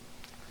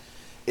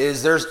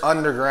is there's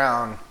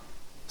underground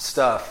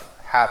stuff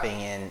happening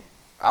in,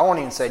 I won't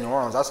even say New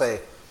Orleans, I'll say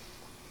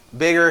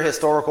bigger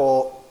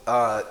historical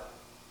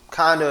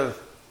kind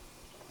of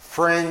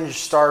fringe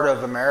start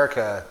of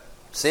America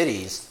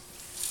cities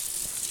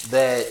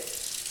that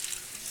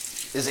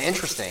is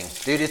interesting.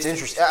 Dude, it's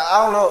interesting.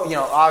 I don't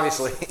know,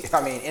 obviously,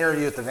 I mean,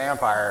 Interview with the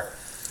Vampire,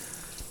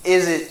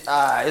 is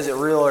it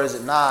real or is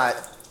it not?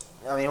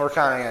 I mean, we're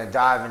kind of going to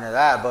dive into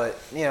that, but,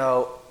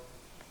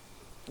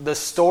 the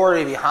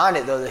story behind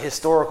it, though, the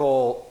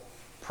historical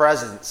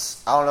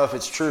presence, I don't know if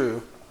it's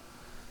true,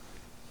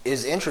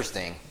 is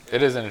interesting.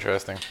 It is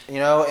interesting.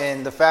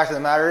 And the fact of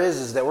the matter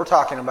is that we're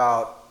talking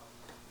about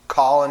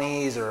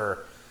colonies or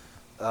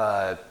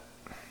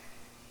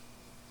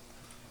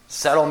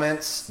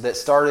settlements that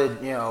started,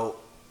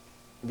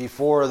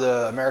 before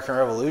the American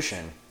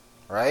Revolution,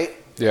 right?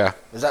 Yeah.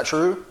 Is that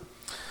true?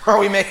 Am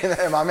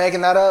I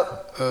making that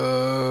up?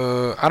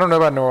 I don't know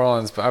about New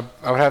Orleans, but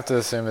I would have to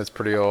assume it's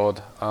pretty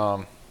old.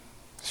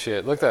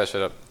 Shit, look that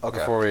shit up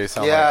before we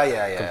sound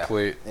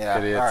complete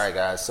idiots. All right,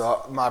 guys.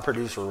 So my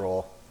producer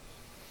role.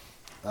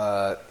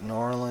 New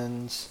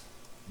Orleans.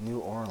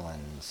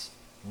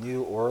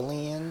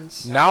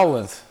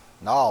 Nolans.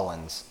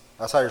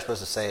 That's how you're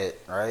supposed to say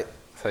it, right?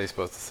 That's how you're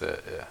supposed to say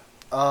it, yeah.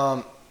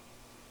 All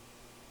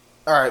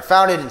right,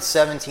 founded in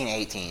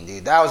 1718,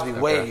 dude. That was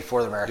way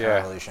before the American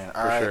Revolution.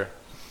 All right. Sure.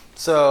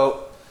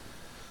 So,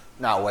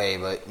 not way,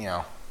 but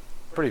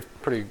pretty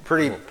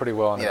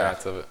well in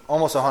advance of it.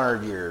 Almost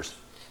 100 years.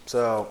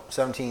 So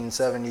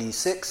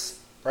 1776,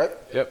 right?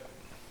 Yep.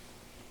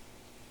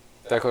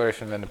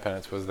 Declaration of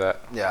Independence was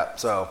that. Yeah.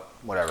 So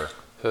whatever.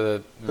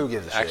 So who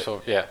gives a shit?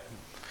 Yeah.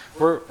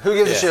 Who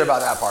gives a shit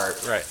about that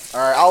part? Right. All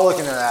right. I'll look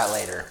into that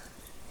later.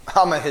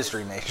 I'm a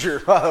history major,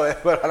 by the way,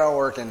 but I don't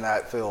work in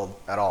that field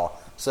at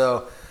all.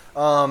 So,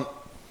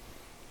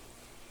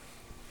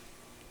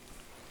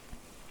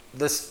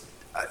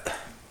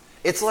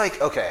 it's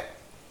like, okay,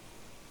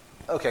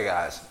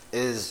 guys,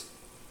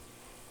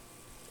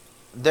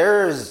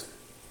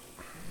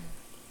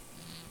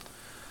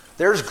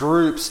 there's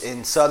groups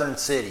in southern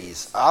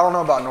cities. I don't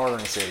know about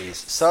northern cities.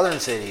 Southern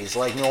cities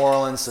like New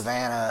Orleans,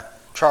 Savannah,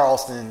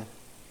 Charleston,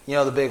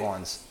 the big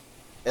ones.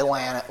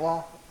 Atlanta,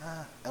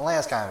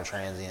 Atlanta's kind of a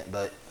transient,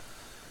 but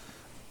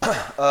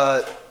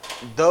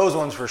those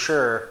ones for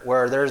sure,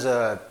 where there's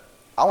I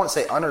want to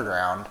say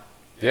underground.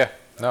 Yeah,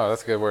 no,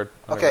 that's a good word.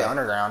 Okay,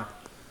 underground.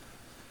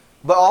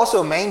 But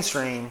also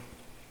mainstream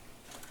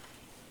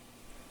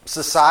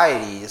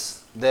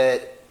societies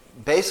that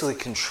basically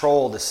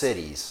control the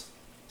cities.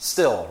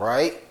 Still,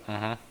 right?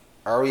 Mm-hmm.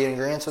 Are we in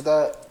agreement with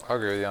that? I'll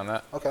agree with you on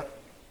that. Okay.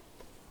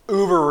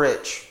 Uber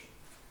rich.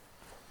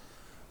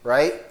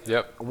 Right?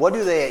 Yep. What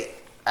do they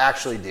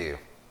actually do?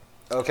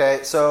 Okay,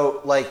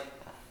 so like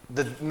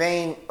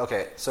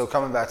so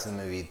coming back to the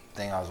movie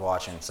thing I was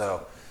watching,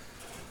 so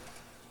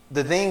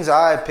the things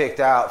I picked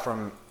out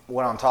from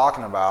what I'm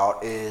talking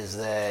about is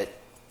that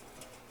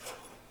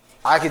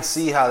I could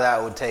see how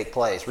that would take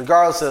place,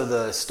 regardless of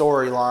the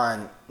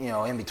storyline,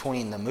 in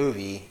between the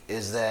movie,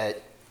 is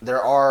that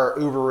there are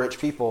uber rich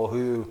people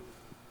who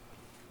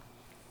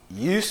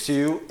used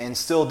to and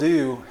still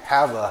do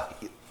have a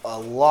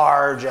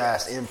large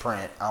ass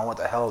imprint on what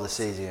the hell the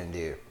city's gonna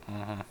do.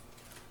 Mm-hmm.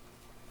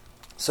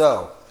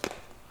 So,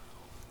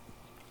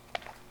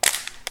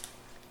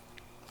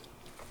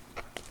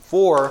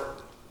 for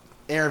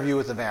Interview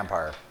with the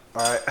Vampire.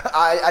 All right,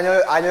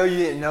 I know you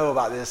didn't know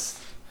about this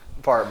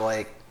part,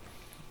 Blake.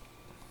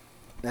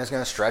 And it's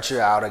gonna stretch it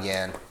out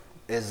again.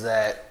 Is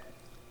that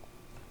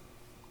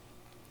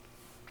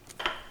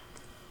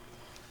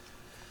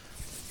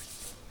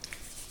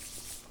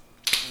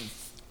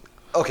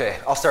okay?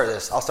 I'll start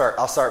this. I'll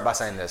start by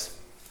saying this.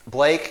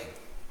 Blake,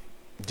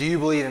 do you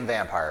believe in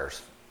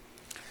vampires?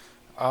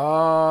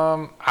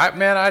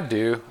 I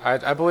do.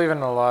 I believe in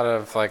a lot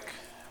of like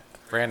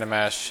random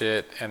ass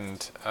shit,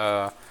 and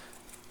I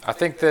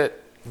think that.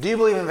 Do you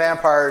believe in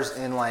vampires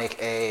in like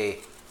a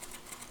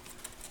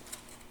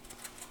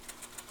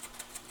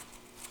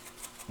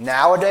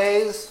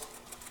nowadays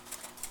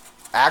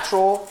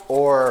actual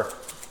or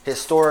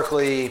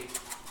historically?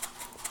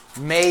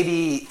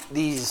 Maybe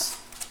these.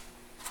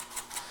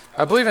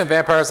 I believe in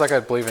vampires like I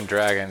believe in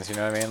dragons. You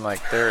know what I mean?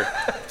 Like they're.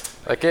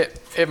 Like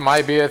it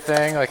might be a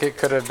thing. Like it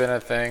could have been a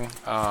thing.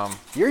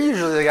 You're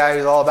usually the guy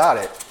who's all about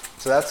it,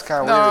 so that's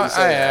kind of weird. No, you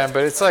say I that. am,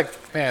 but it's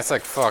like, man, it's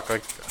like fuck.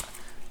 Like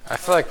I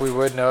feel like we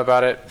would know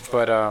about it,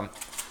 but I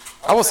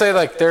will say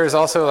like there's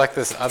also like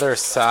this other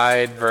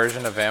side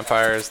version of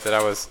vampires that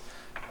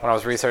when I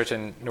was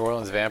researching New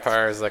Orleans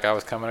vampires, like I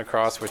was coming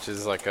across, which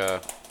is like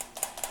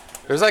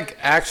there's like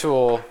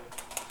actual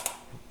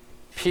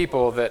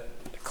people that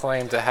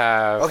claim to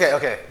have.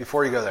 Okay.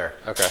 Before you go there.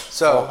 Okay.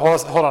 So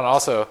hold on.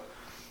 Also.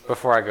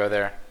 Before I go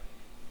there,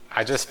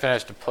 I just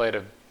finished a plate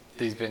of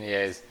these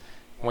beignets.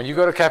 When you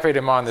go to Cafe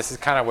du Monde, this is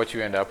kind of what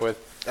you end up with.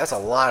 That's a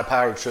lot of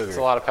powdered sugar. It's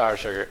a lot of powdered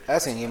sugar.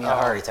 That's gonna give me a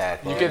heart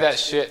attack. You get that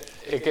shit.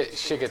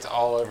 Shit gets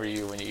all over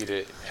you when you eat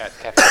it at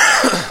cafe.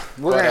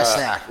 We're gonna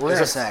snack. We're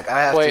gonna snack.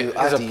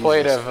 There's a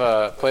plate of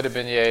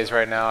beignets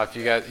right now. If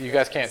you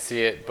guys can't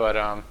see it,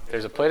 but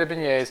there's a plate of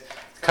beignets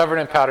covered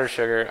in powdered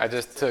sugar. I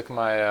just took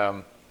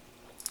my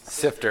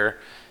sifter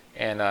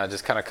and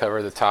just kind of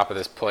covered the top of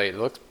this plate. It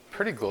looks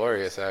pretty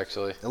glorious,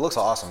 actually. It looks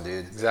awesome,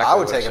 dude. Exactly. I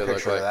would take a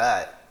picture of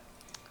that.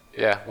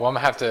 Yeah. Well, I'm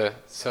gonna have to.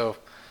 So,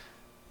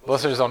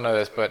 listeners don't know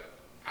this, but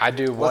I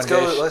do one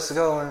dish. Let's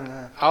go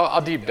and. I'll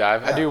deep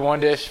dive. Yeah. I do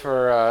one dish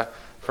for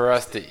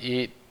us to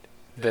eat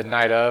the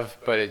night of,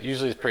 but it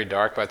usually is pretty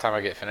dark by the time I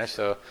get finished.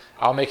 So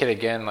I'll make it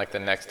again like the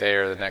next day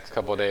or the next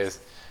couple of days,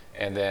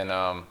 and then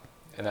I'll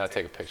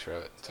take a picture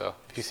of it. So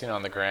if you see it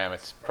on the gram,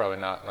 it's probably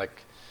not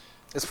like.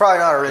 It's probably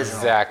not original.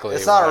 Exactly.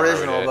 It's not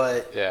original,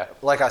 but yeah.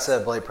 Like I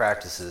said, Blade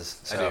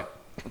practices. So.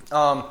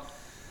 I do.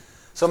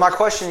 So my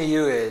question to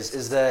you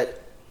is that.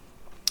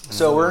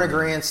 So we're in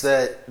agreement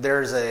that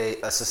there's a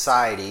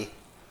society,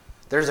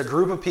 there's a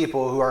group of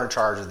people who are in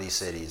charge of these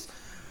cities.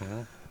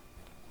 Mm-hmm.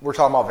 We're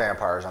talking about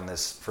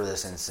vampires for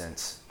this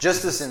instance.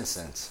 Just this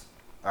instance,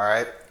 all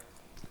right?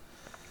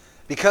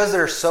 Because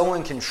they're so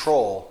in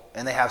control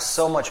and they have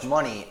so much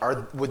money,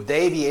 would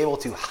they be able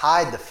to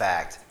hide the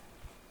fact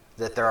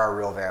that there are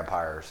real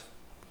vampires?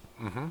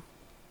 Mm-hmm.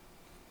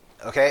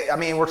 Okay? I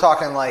mean, we're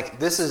talking like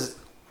this is...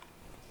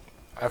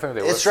 I think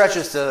they would. It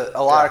stretches to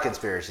a lot of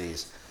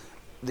conspiracies.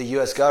 The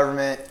U.S.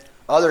 government,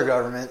 other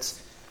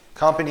governments,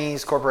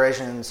 companies,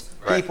 corporations,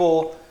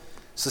 people,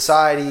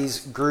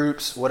 societies,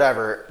 groups,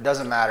 whatever. It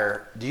doesn't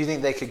matter. Do you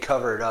think they could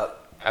cover it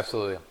up?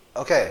 Absolutely.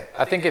 Okay.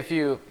 I think if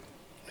you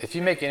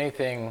make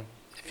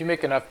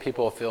enough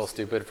people feel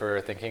stupid for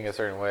thinking a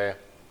certain way,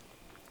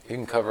 you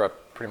can cover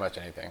up pretty much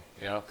anything.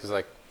 You know, because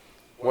like,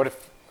 what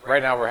if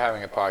right now we're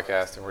having a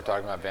podcast and we're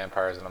talking about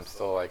vampires, and I'm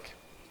still like,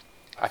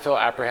 I feel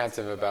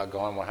apprehensive about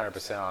going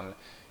 100% on.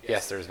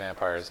 Yes, there's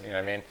vampires. You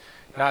know what I mean?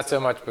 Not so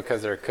much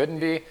because there couldn't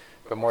be,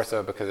 but more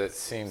so because it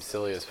seems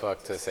silly as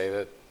fuck to say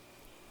that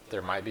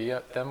there might be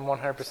them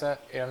 100%.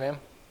 You know what I mean?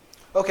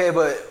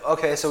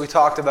 Okay, so we've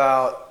talked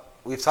about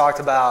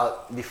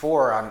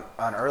before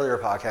on earlier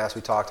podcasts.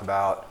 We talked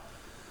about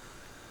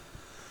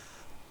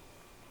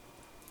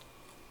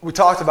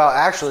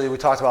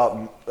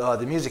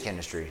the music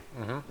industry.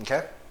 Mm-hmm.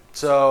 Okay,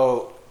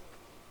 so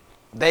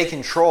they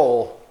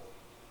control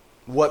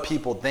what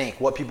people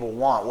think, what people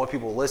want, what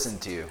people listen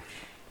to,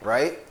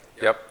 right?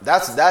 Yep.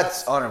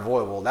 That's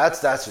unavoidable.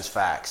 That's just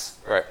facts.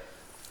 Right.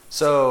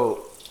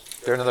 So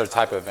they're another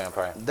type of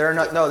vampire. They're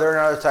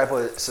another type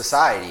of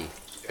society.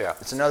 Yeah.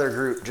 It's another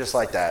group just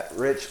like that.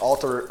 Rich,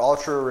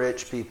 ultra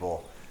rich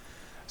people.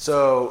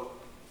 So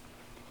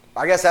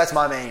I guess that's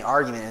my main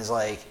argument is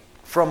like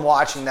from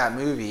watching that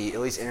movie, at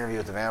least Interview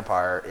with the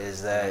Vampire,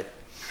 is that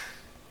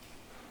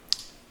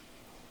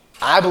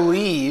I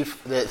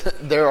believe that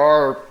there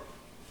are,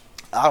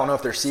 I don't know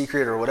if they're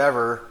secret or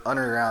whatever,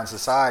 underground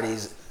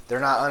societies. They're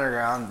not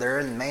underground. They're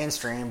in the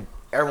mainstream.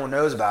 Everyone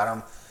knows about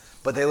them.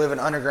 But they live an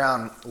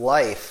underground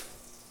life.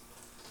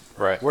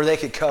 Right. Where they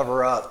could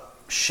cover up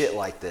shit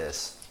like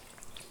this.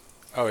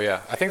 Oh,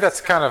 yeah. I think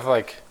that's kind of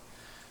like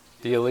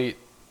the elite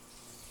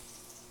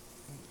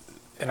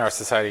in our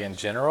society in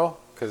general.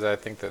 Because I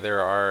think that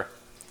there are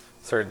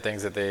certain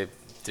things that they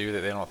do that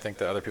they don't think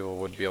that other people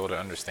would be able to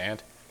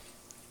understand.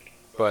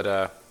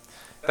 But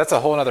that's a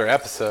whole other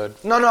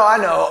episode. No, I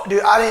know.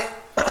 Dude, I didn't...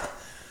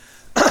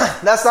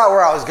 That's not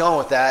where I was going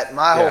with that.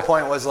 My whole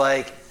point was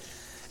like,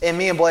 and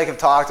me and Blake have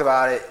talked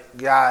about it,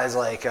 guys,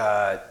 like,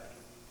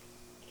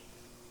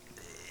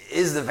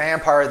 is the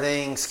vampire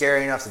thing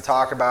scary enough to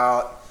talk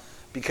about?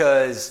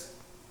 Because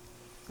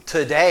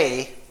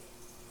today,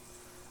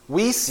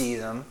 we see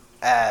them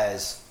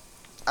as,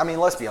 I mean,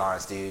 let's be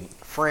honest, dude,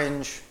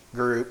 fringe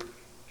group,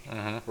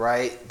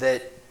 right?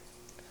 That,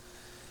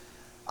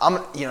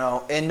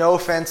 and no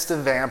offense to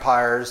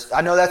vampires, I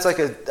know that's like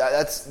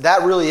that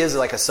really is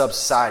like a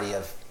sub-society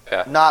of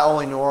not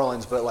only New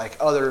Orleans, but like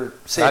other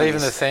cities. Not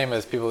even the same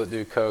as people that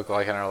do coke,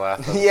 like in our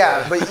last episode.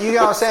 Yeah, but you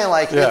know what I'm saying?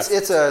 Like,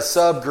 it's a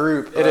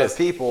subgroup of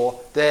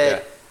people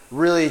that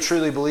really,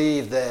 truly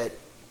believe that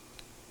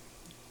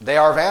they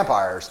are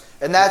vampires.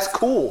 And that's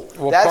cool.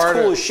 Well, that's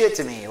cool as shit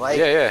to me. Like,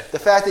 the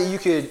fact that you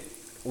could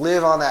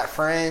live on that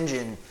fringe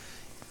and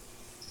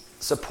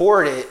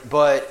support it,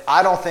 but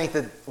I don't think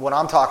that what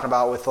I'm talking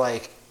about with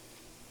like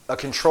a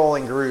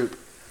controlling group,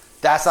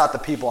 that's not the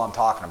people I'm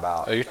talking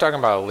about. Oh, you're talking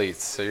about elites.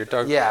 So you're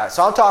talking. Yeah,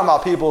 so I'm talking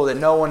about people that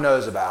no one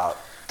knows about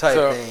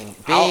type thing.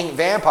 Being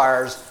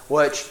vampires,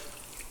 which,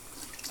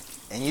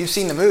 and you've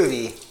seen the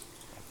movie,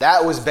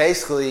 that was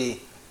basically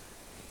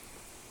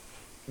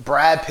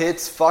Brad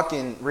Pitt's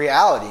fucking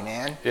reality,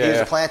 man. Yeah, he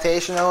was a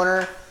plantation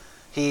owner.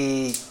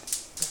 He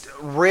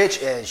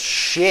rich as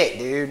shit,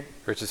 dude.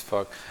 Rich as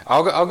fuck.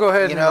 I'll go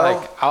ahead and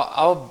like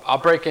I'll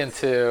break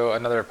into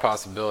another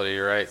possibility,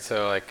 right?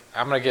 So like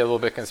I'm gonna get a little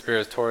bit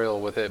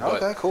conspiratorial with it.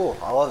 Okay, cool.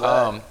 I love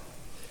that.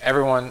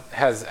 Everyone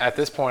has at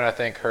this point, I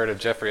think, heard of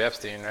Jeffrey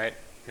Epstein, right?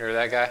 You heard of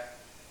that guy?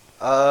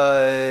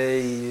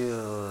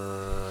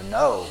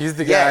 No. He's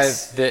the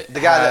Yes. guy that the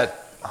guy that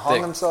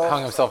hung himself.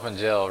 hung himself in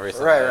jail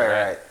recently.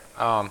 Right.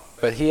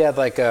 But he had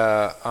like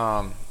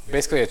a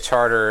basically a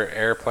charter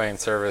airplane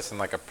service in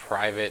like a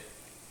private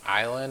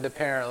island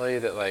apparently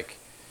that like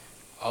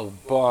a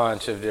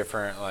bunch of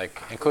different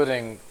like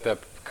including the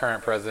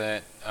current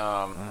president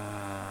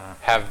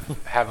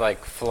have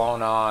like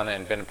flown on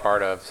and been a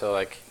part of. So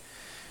like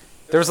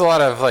there's a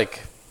lot of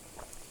like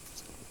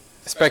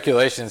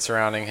speculation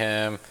surrounding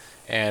him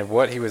and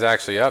what he was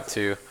actually up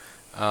to.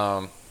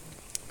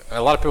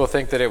 A lot of people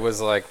think that it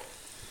was like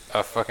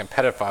a fucking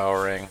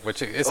pedophile ring,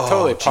 which is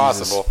totally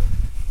possible,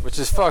 which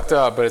is fucked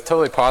up, but it's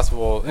totally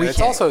possible. And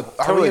it's also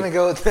totally. Are we gonna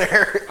go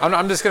there?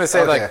 I'm just gonna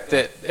say Okay. like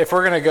that if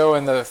we're gonna go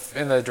in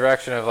the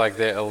direction of like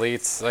the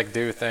elites like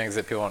do things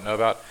that people don't know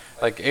about,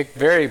 like it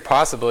very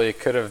possibly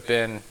could have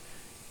been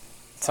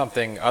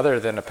something other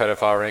than a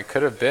pedophile ring. It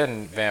could have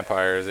been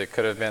vampires. It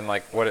could have been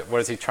like what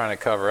is he trying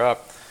to cover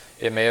up?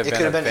 It may have been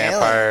could a have been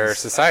vampire aliens.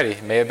 society.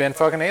 It may have been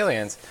fucking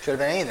aliens. Could have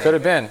been anything. Could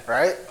have been.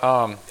 Right?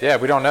 Yeah,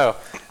 we don't know.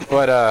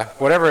 But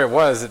whatever it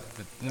was,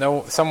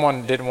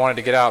 someone didn't want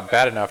it to get out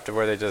bad enough to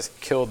where they just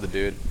killed the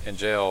dude in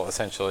jail,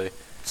 essentially.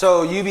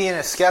 So you being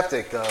a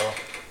skeptic, though,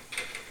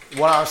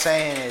 what I'm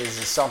saying is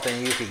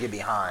something you could get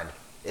behind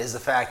is the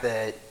fact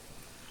that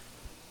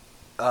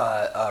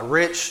a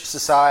rich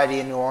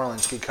society in New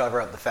Orleans could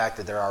cover up the fact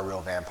that there are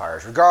real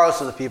vampires,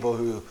 regardless of the people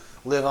who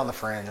live on the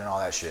fringe and all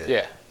that shit.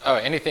 Yeah. Oh,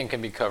 anything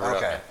can be covered up.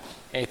 Okay. Man.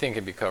 Anything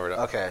can be covered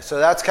up. Okay, so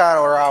that's kind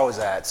of where I was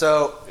at.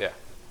 So, Yeah.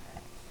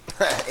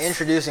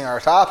 introducing our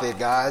topic,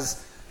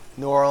 guys,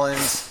 New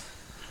Orleans,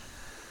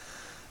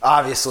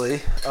 obviously.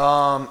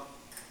 We're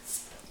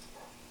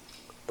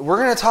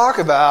going to talk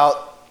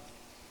about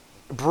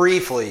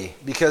briefly,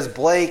 because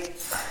Blake,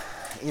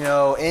 you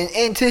know,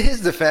 and to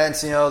his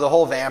defense, you know, the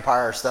whole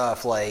vampire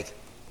stuff, like,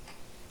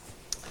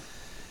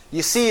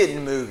 you see it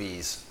in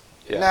movies.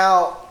 Yeah.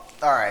 Now,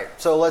 all right,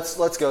 so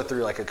let's go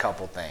through like a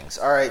couple things.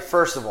 All right,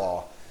 first of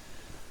all,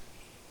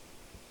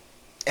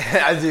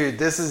 dude,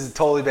 this is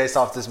totally based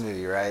off this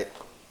movie, right?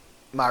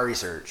 My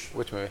research.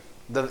 Which movie?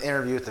 The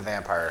Interview with the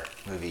Vampire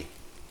movie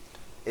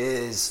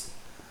is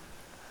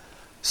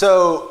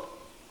so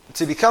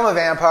to become a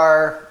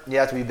vampire, you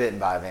have to be bitten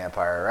by a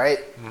vampire, right?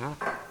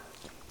 Mm-hmm.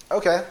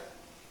 Okay.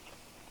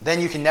 Then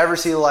you can never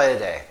see the light of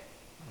day.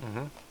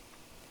 Mm-hmm.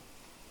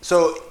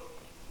 So,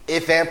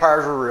 if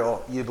vampires were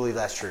real, you believe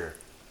that's true.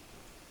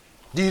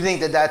 Do you think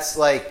that that's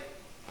like...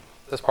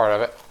 That's part of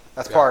it.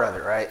 That's Yeah. part of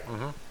it, right?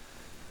 Mm-hmm.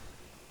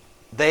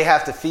 They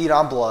have to feed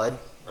on blood,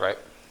 Right.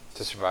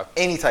 To survive.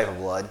 any type of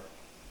blood.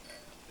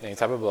 Any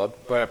type of blood.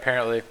 But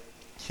apparently,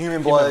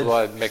 Human human blood,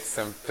 blood makes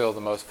them feel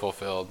the most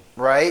fulfilled.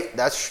 right?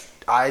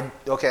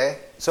 Okay.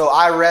 So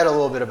I read a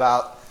little bit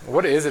about...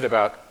 What is it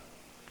about?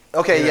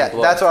 Okay, Human yeah,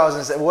 blood. that's what I was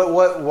going to say.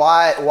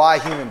 Why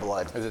human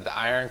blood? Is it the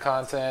iron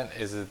content?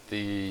 Is it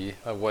the...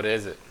 what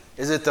is it?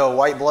 Is it the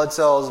white blood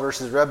cells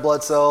versus red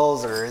blood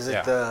cells, or is it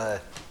Yeah.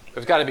 the...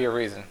 There's got to be a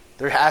reason.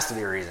 There has to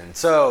be a reason.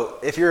 So,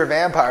 if you're a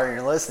vampire and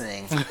you're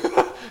listening...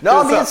 No,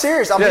 I'm being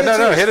serious. I'm being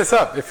serious. Hit us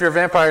up. If you're a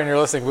vampire and you're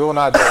listening, we will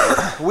not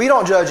judge We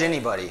don't judge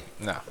anybody,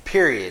 you. No.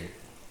 period.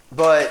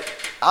 But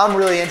I'm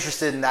really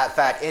interested in that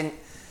fact. And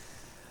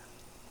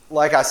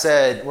like I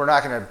said, we're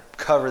not going to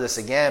cover this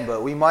again,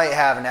 but we might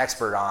have an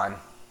expert on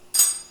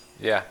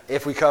Yeah.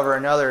 if we cover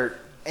another...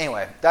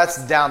 Anyway,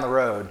 that's down the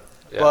road.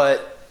 Yeah.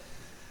 But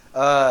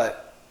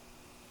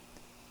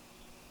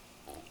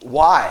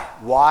why?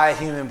 Why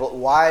human blood?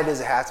 Why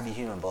does it have to be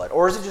human blood?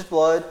 Or is it just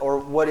blood? Or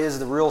what is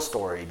the real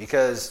story?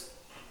 Because,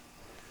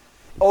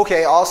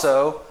 okay,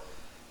 also,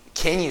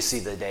 can you see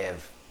the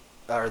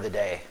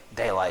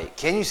daylight?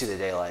 Can you see the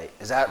daylight?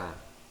 Is that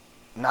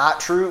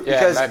not true? Yeah,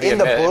 Because it might be in a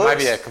the myth. books, It might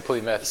be a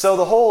complete myth. so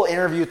the whole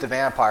Interview with the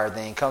Vampire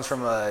thing comes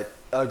from a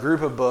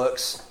group of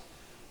books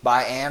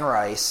by Anne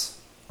Rice,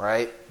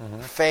 right? Mm-hmm.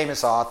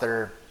 Famous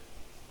author.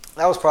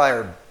 That was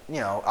probably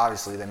her,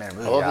 obviously they made a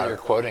movie I love out that of you're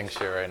it. quoting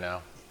shit right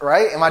now.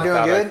 Right? Am I doing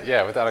Without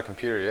good? Without a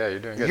computer. Yeah, you're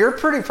doing good. You're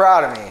pretty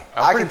proud of me.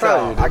 I'm I pretty can proud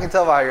tell. of you, dude. I can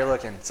tell by how you're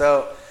looking.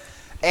 So,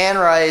 Anne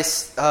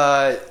Rice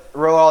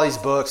wrote all these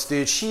books,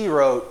 dude. She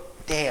wrote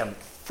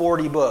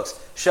 40 books.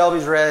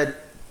 Shelby's read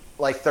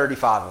like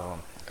 35 of them.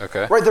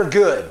 Okay. Right? They're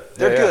good.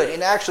 They're Yeah, good.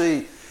 And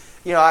actually,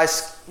 I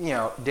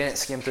didn't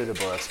skim through the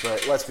books,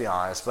 but let's be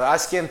honest. But I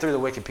skimmed through the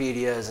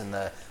Wikipedias and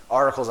the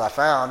articles I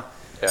found,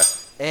 Yeah.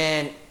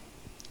 and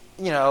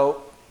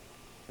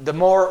the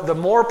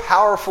more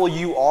powerful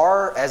you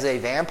are as a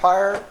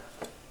vampire,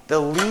 the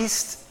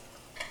least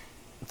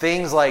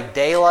things like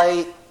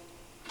daylight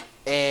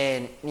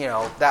and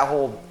that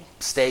whole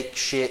stake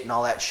shit and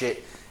all that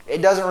shit,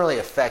 it doesn't really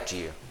affect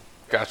you.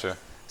 Gotcha.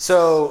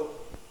 So,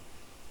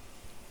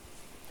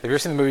 Have you ever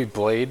seen the movie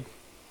Blade?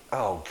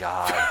 oh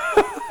God,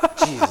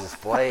 Jesus,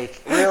 Blake,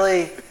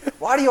 really?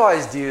 Why do you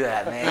always do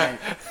that, man?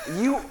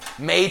 You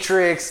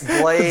Matrix,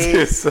 Blade.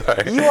 Dude,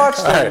 sorry. You watch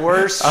the All right,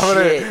 worst I'm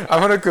gonna, shit. I'm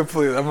gonna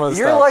completely. I'm gonna.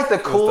 You're stop. like the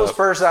I'm gonna coolest stop.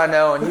 person I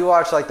know, and you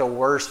watch like the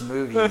worst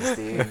movies,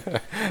 dude.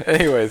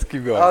 Anyways,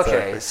 keep going.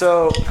 Okay, Sorry.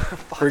 so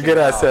Forget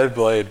I said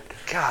Blade.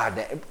 God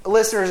damn.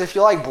 Listeners, if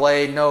you like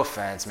Blade, no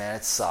offense, man.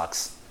 It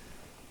sucks.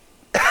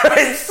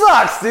 It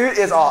sucks, dude.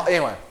 It's all.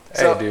 Anyway.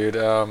 Hey, dude.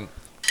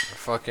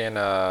 Fucking.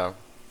 All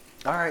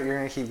right, you're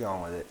going to keep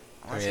going with it.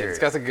 It's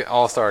got the good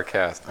all-star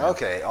cast. Man.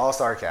 Okay,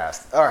 all-star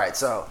cast. All right,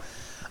 so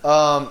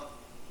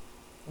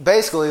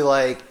basically,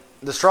 like,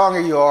 the stronger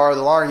you are,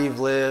 the longer you've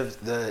lived,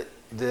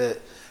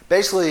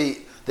 basically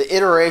the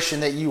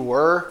iteration that you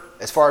were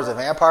as far as a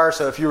vampire.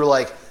 So if you were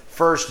like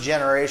first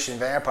generation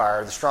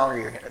vampire, the stronger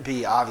you're going to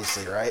be,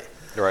 obviously, right?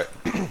 Right.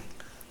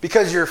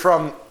 Because you're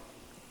from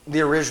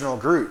the original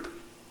group.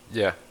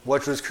 Yeah.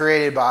 Which was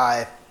created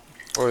by...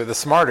 Or the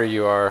smarter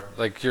you are,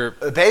 like you're...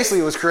 Basically,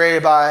 it was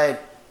created by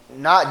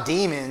not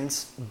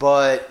demons,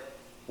 but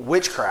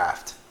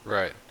witchcraft.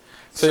 Right.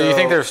 So you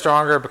think they're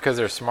stronger because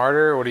they're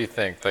smarter? What do you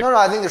think? Like, no,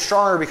 I think they're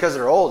stronger because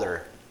they're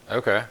older.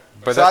 Okay.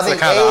 But So that's I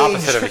think kind of the age-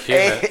 opposite of a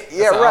human.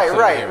 Yeah,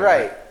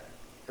 right.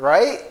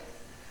 Right?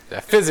 Yeah,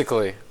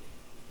 physically.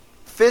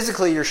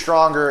 Physically, you're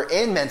stronger,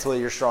 and mentally,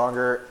 you're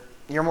stronger.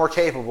 You're more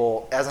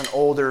capable as an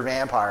older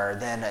vampire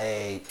than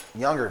a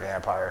younger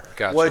vampire.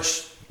 Gotcha.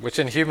 Which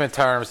in human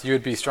terms, you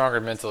would be stronger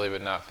mentally,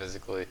 but not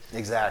physically.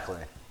 Exactly.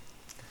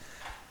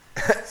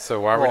 So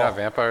why are we not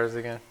vampires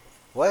again?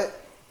 What?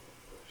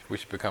 We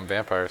should become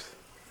vampires.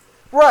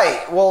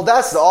 Right. Well,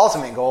 that's the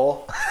ultimate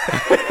goal.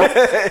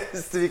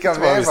 Is to become That's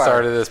why we vampires.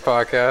 started this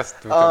podcast,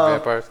 to become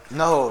vampires.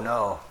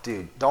 No,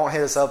 dude. Don't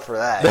hit us up for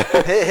that. Hit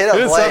up Hit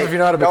us Blake. up if you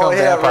know how to Don't become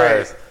hit up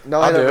vampires. Rick.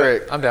 Don't I'll hit do up it.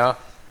 Rick. I'm down.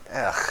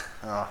 Ugh.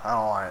 Oh, I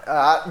don't want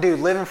it. Dude,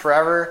 living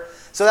forever.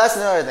 So that's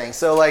another thing.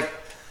 So, like,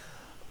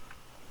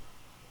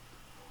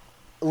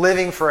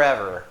 living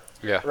forever.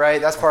 Yeah.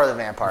 Right? That's part of the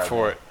vampire. I'm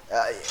for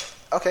thing.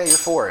 Okay, you're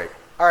for it.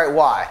 All right,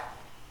 why?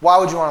 Why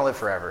would you want to live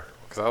forever?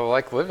 Because I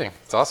like living.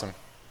 It's awesome.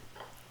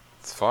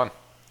 It's fun.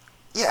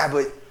 Yeah,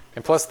 but...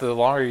 And plus, the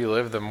longer you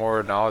live, the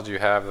more knowledge you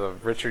have, the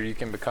richer you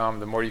can become,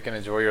 the more you can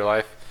enjoy your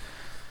life.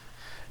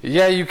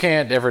 Yeah, you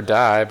can't ever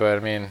die, but I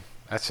mean,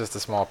 that's just a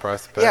small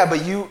price to pay. Yeah,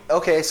 but you...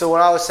 Okay, so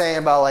what I was saying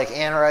about, like,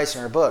 Anne Rice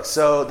in her book.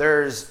 So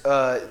there's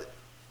a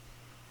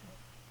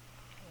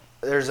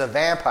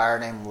vampire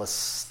named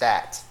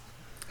Lestat.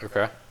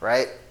 Okay.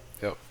 Right?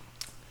 Yep.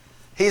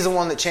 He's the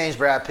one that changed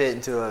Brad Pitt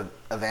into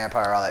a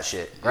vampire, all that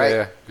shit, right?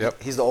 Yeah.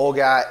 Yep. He's the old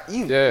guy.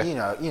 You Yeah.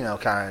 know,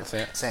 kind of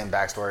Same. same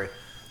backstory.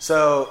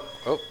 So,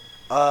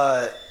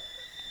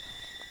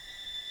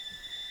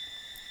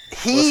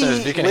 he Listeners,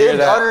 if you can hear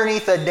lived that-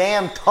 underneath a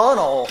damn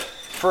tunnel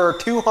for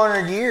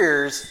 200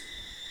 years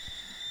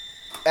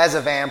as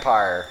a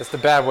vampire, It's the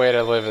bad way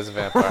to live as a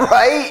vampire.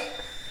 right?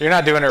 You're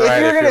not doing it If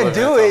right. you're gonna living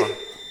do in a it,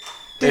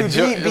 tunnel.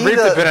 dude, be reap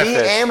the be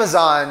benefits.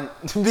 Amazon,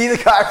 be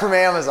the guy from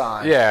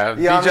Amazon. Yeah, You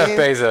be know what I Jeff mean?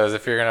 Bezos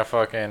if you're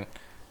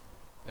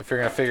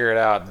gonna figure it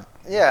out.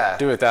 Yeah.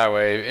 Do it that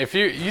way. If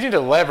you need to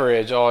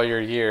leverage all your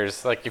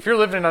years. Like if you're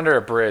living under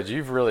a bridge,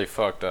 you've really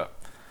fucked up.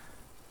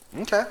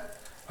 Okay.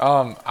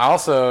 I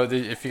also,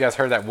 if you guys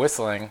heard that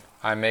whistling,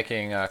 I'm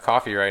making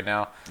coffee right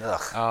now.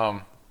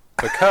 Ugh.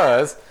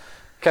 Because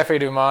Cafe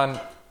Du Monde.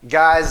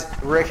 Guys,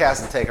 Rick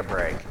has to take a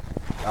break.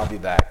 I'll be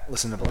back.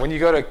 Listen to Blake. When you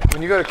go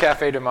to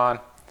Cafe Du Monde,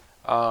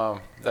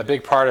 a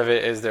big part of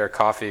it is their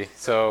coffee.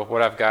 So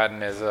what I've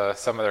gotten is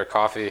some of their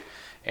coffee,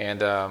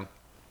 and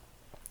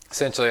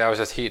essentially I was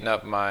just heating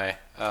up my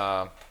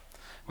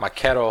my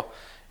kettle,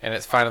 and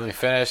it's finally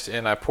finished,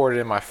 and I poured it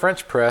in my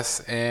French press,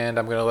 and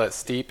I'm gonna let it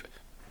steep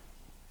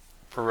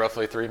for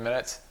roughly 3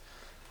 minutes,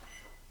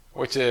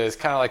 which is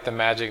kind of like the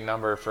magic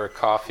number for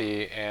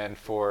coffee and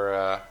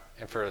for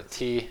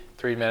tea.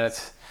 3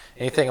 minutes.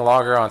 Anything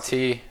longer on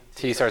tea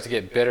starts to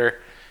get bitter.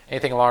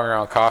 Anything longer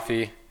on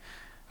coffee.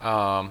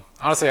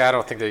 Honestly, I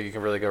don't think that you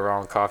can really go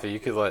wrong with coffee. You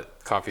could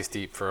let coffee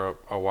steep for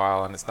a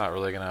while, and it's not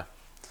really gonna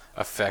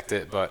affect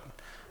it. But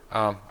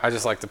I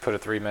just like to put a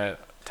 3 minute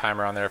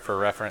timer on there for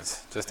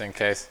reference, just in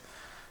case.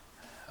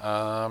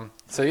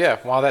 So yeah,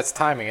 while that's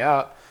timing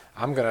out,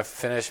 I'm gonna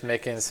finish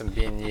making some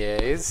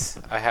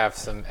beignets. I have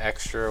some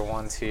extra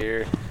ones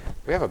here.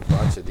 We have a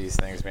bunch of these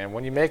things, man.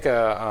 When you make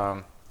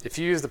if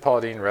you use the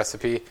Paul Dean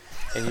recipe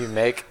and you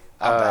make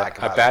a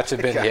batch of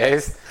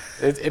beignets,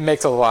 it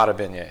makes a lot of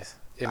beignets.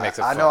 It makes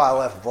it fun. I know I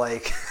left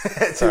Blake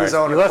to Sorry. his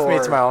own You left me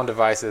accord. to my own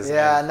devices.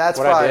 Yeah, and that's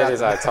what I probably did not is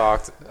the I best.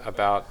 talked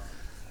about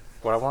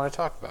what I want to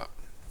talk about.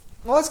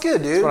 Well, that's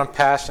good, dude. That's what I'm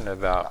passionate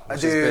about,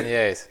 which is Dude,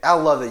 beignets. I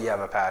love that you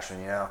have a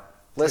passion, you know.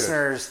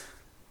 Listeners,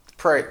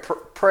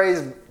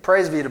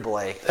 praise be to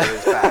Blake for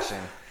his passion.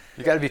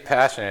 You got to be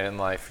passionate in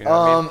life. You know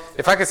what I mean?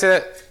 If I could say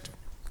that,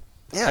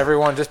 Yeah.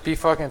 everyone just be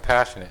fucking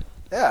passionate.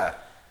 Yeah.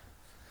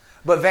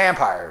 But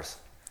vampires.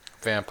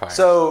 Vampire.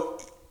 So,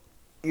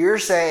 you're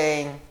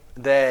saying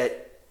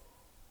that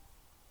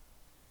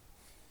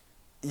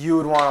you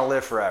would want to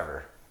live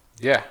forever.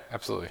 Yeah,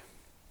 absolutely.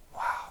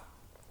 Wow.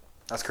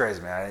 That's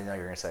crazy, man. I didn't know you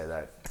were going to say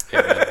that.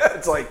 Yeah, man.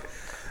 It's like,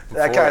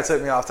 that for kind it. of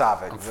took me off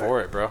topic. I'm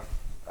for it, bro.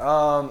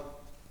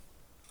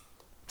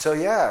 So,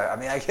 yeah. I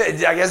mean, I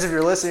guess if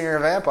you're listening, you're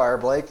a vampire,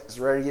 Blake. It's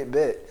ready to get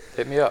bit.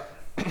 Hit me up.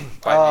 Bite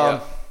me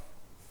up.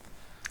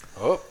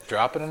 Oh,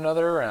 dropping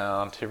another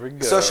round. Here we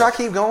go. So, should I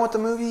keep going with the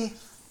movie?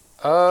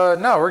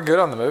 No, we're good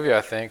on the movie,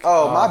 I think.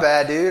 Oh, my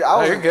bad, dude.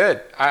 No, you're good.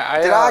 Did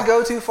I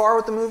go too far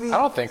with the movie? I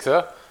don't think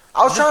so.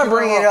 I was trying to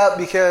bring it up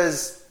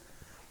because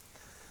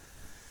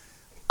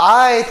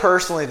I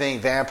personally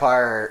think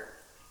vampire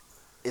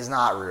is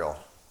not real.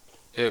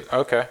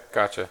 Okay,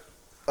 gotcha.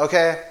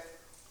 Okay?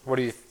 What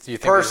do you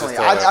think? Personally,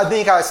 I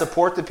think I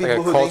support the people like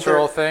a who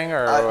cultural think thing,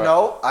 or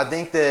no, I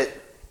think that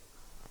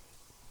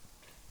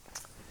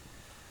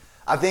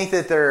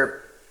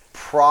there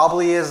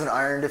probably is an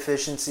iron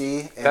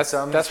deficiency in that's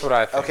some. That's what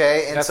I think.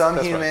 Okay, in some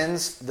that's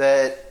humans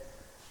that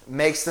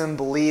makes them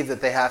believe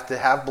that they have to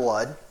have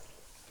blood,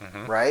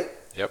 right?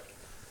 Yep.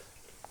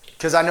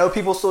 Because I know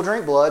people still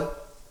drink blood.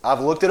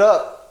 I've looked it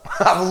up.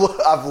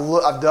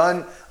 I've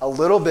done a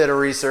little bit of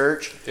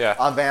research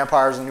on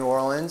vampires in New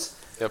Orleans.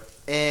 Yep.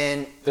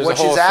 And which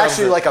is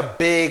actually like a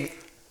big.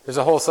 There's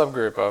a whole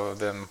subgroup of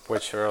them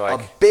which are like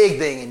a big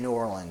thing in New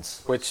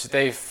Orleans. Which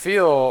they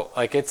feel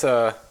like it's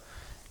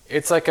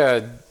like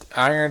a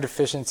iron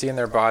deficiency in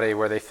their body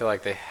where they feel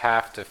like they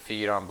have to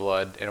feed on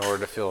blood in order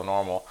to feel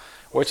normal.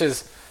 Which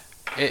is,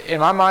 in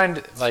my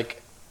mind,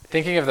 like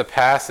thinking of the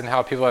past and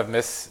how people have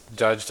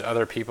misjudged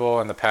other people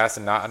in the past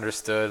and not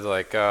understood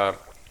like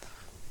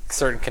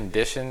certain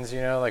conditions.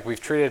 You know, like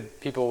we've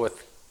treated people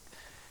with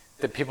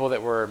the people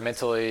that were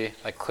mentally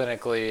like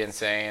clinically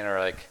insane or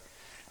like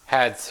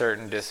had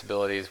certain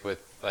disabilities with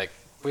like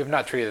we have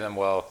not treated them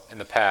well in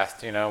the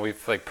past. You know,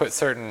 we've like put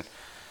certain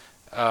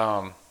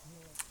I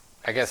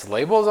guess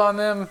labels on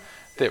them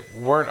that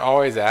weren't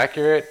always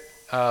accurate,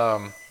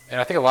 and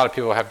I think a lot of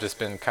people have just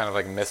been kind of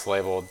like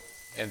mislabeled,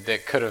 and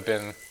that could have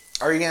been.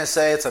 Are you gonna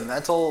say it's a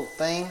mental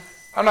thing?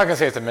 I'm not gonna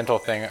say it's a mental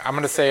thing. I'm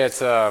gonna say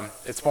it's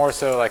more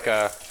so like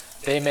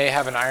they may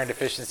have an iron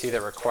deficiency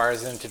that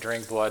requires them to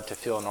drink blood to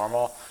feel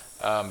normal.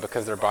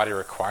 Because their body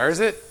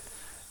requires it,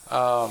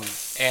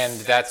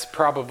 and that's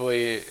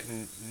probably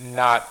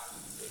not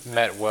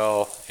met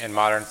well in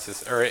modern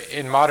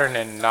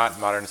and not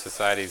modern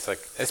societies, like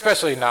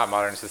especially not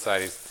modern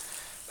societies.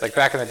 Like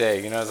back in the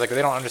day, you know, it's like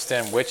they don't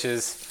understand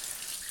witches.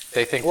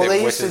 They think that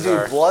they witches used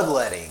to do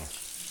bloodletting.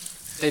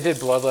 They did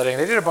bloodletting.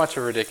 They did a bunch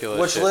of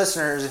ridiculous shit.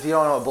 Listeners, if you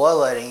don't know what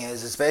bloodletting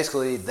is, it's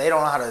basically they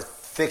don't know how to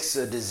fix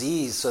a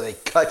disease, so they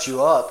cut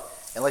you up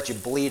and let you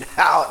bleed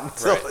out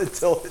until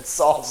it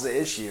solves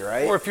the issue,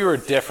 right? Or if you were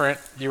different,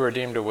 you were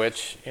deemed a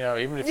witch. You know,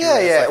 even if you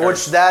were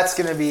which that's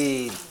gonna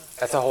be.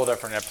 That's a whole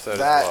different episode. As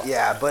well.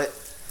 Yeah, but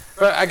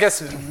I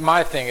guess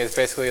my thing is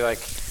basically like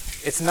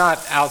it's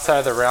not outside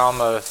of the realm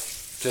of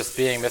just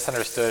being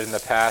misunderstood in the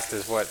past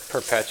is what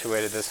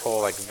perpetuated this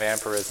whole like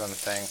vampirism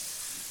thing.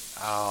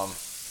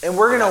 And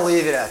we're gonna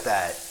leave it at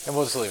that. And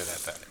we'll just leave it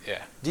at that.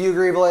 Yeah. Do you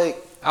agree, Blake?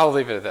 I'll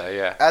leave it at that.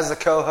 Yeah. As the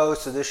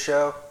co-host of this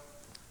show.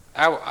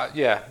 I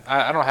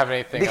don't have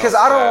anything because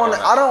else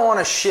I don't want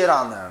to shit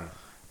on them.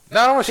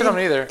 No, I don't want to shit on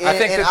them either. I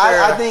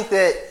think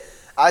that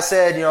I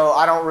said, you know,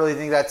 I don't really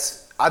think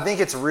I think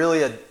it's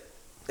really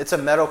it's a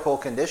medical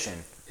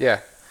condition.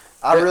 Yeah.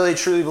 I really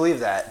truly believe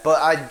that. But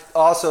I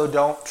also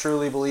don't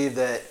truly believe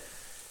that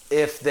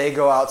if they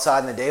go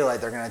outside in the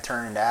daylight they're going to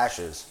turn into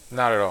ashes.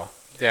 Not at all.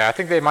 Yeah, I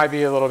think they might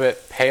be a little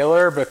bit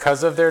paler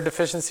because of their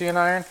deficiency in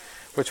iron,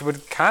 which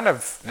would kind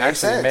of make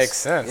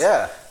sense.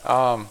 Yeah.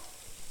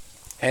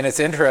 And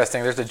it's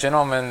interesting. There's a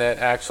gentleman that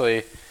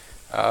actually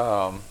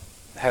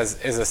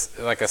is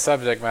a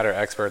subject matter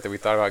expert that we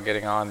thought about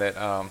getting on that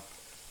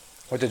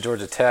went to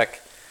Georgia Tech.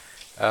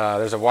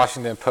 There's a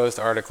Washington Post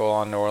article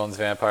on New Orleans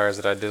vampires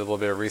that I did a little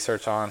bit of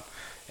research on.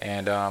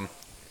 And do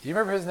you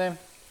remember his name?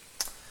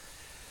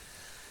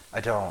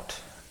 I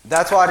don't.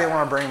 That's why I didn't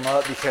want to bring him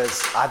up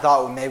because I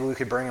thought maybe we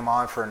could bring him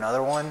on for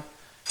another one.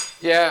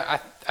 Yeah,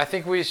 I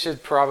think we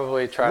should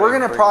probably try. We're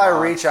gonna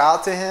probably reach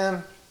out to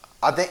him.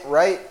 I think,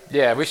 right?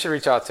 Yeah, we should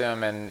reach out to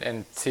him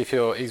and see if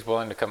he's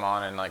willing to come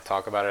on and like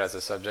talk about it as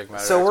a subject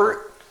matter. So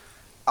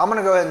I'm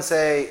gonna go ahead and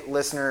say,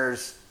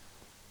 listeners,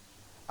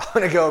 I'm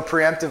gonna go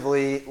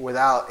preemptively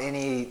without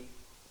any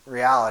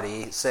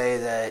reality. Say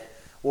that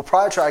we'll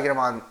probably try to get him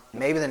on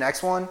maybe the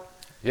next one,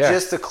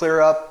 just to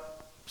clear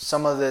up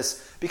some of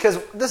this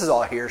because this is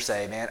all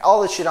hearsay, man.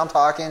 All this shit I'm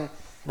talking,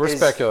 we're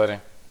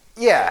speculating.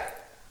 Yeah.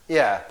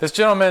 Yeah. This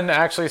gentleman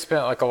actually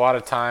spent like a lot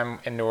of time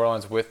in New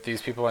Orleans with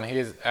these people, and he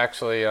is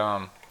actually,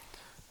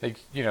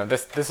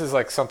 this is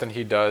like something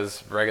he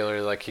does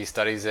regularly. Like he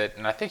studies it,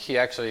 and I think he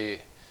actually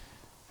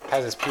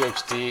has his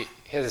PhD.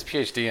 He has his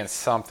PhD in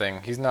something.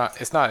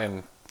 It's not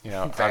in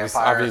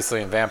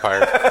obviously in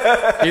vampires.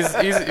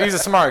 he's a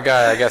smart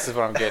guy, I guess is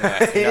what I'm getting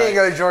at. He didn't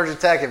go to Georgia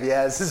Tech if he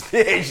has his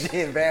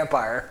PhD in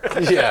vampire.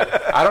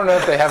 Yeah, I don't know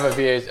if they have a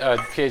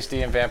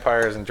PhD in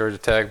vampires in Georgia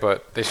Tech,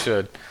 but they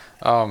should.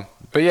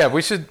 But yeah,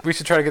 we should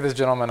try to get this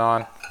gentleman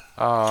on.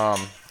 I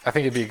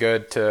think it'd be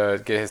good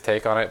to get his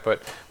take on it.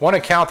 But one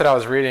account that I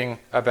was reading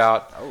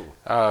about,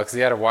 because he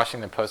had a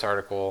Washington Post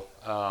article,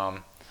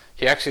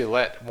 he actually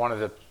let one of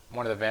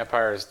the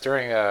vampires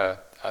during a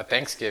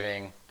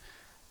Thanksgiving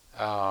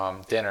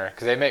dinner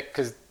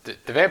because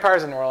the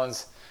vampires in New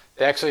Orleans,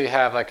 they actually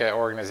have like an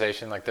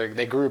organization, like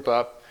they group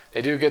up,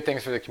 they do good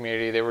things for the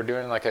community. They were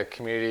doing like a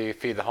community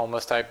feed the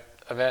homeless type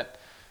event.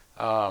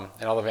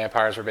 and all the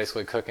vampires were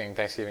basically cooking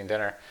Thanksgiving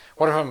dinner.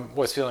 One of them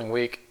was feeling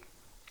weak,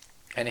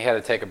 and he had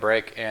to take a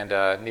break and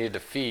needed to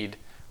feed,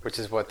 which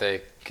is what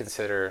they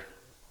consider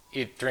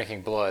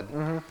drinking blood.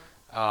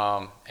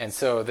 And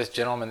so this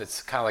gentleman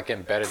that's kind of like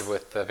embedded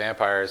with the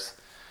vampires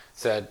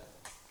said,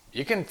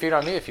 "You can feed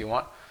on me if you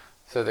want."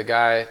 So the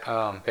guy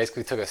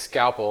basically took a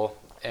scalpel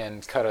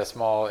and cut a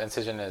small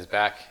incision in his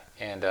back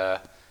and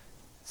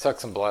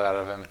sucked some blood out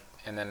of him,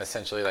 and then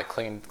essentially like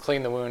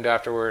cleaned the wound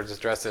afterwards,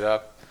 just dressed it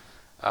up.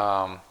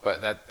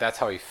 But that's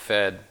how he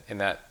fed in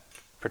that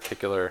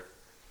particular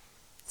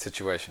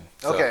situation.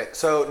 So, Okay,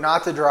 so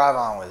not to drive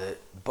on with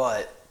it,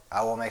 but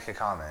I will make a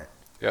comment.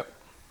 Yep.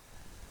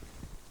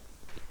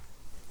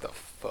 The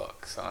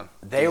fuck, son?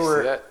 They Did you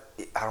were. see that?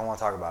 I don't want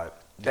to talk about it.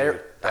 Dude,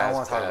 I don't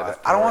want that's to talk bad. about it.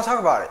 That's I don't want worse. to talk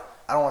about it.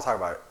 I don't want to talk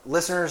about it.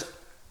 Listeners,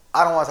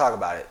 I don't want to talk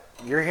about it.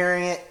 You're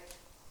hearing it.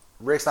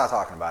 Rick's not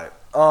talking about it.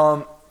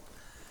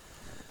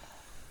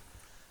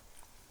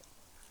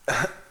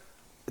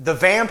 The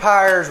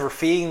vampires were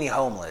feeding the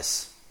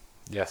homeless.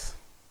 Yes.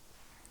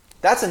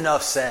 That's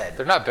enough said.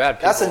 They're not bad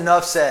people. That's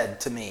enough said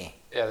to me.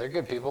 Yeah, they're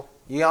good people.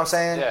 You know what I'm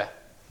saying? Yeah.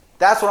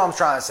 That's what I'm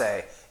trying to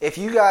say. If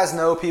you guys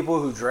know people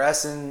who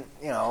dress in,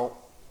 and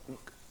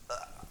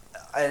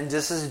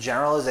this is a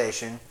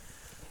generalization,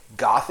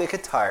 gothic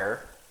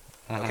attire,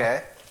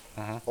 okay?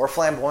 Or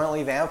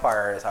flamboyantly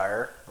vampire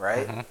attire,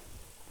 right?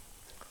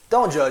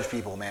 Don't judge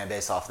people, man,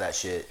 based off that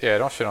shit. Yeah,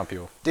 don't shit on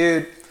people.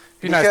 Dude,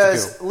 Be nice to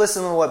because people.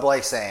 listen to what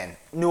Blake's saying.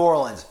 New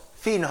Orleans,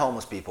 feeding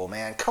homeless people,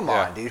 man. Come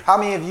Yeah. on, dude. How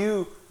many of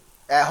you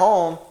at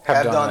home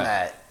have done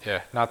that?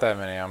 Yeah, not that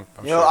many. I'm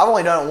You sure. know, I've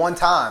only done it one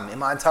time in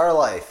my entire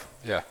life.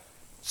 Yeah.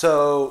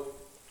 So,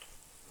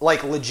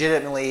 like,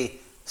 legitimately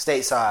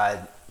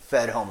stateside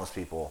fed homeless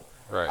people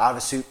Right. out of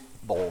a soup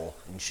bowl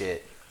and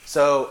shit.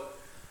 So,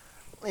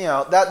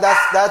 that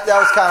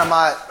was kind of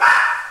my.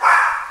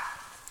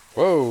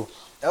 Whoa.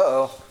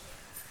 Uh-oh.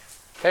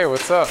 Hey,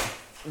 what's up?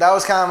 That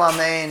was kind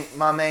of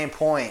my main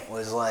point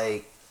was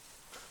like,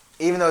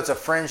 even though it's a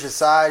fringe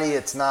society,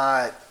 it's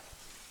not.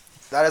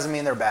 That doesn't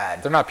mean they're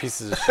bad. They're not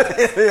pieces of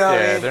shit. You know what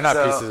I Yeah, mean? they're not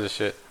So, pieces of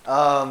shit.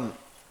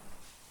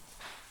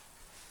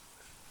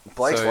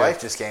 Blake's So, yeah.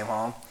 wife just came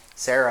home.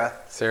 Sarah.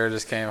 Sarah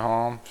just came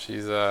home.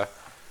 She's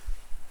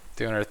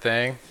doing her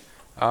thing.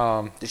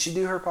 Did she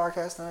do her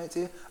podcast tonight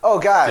too? Oh,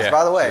 guys, Yeah,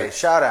 by the way, she-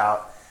 shout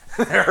out.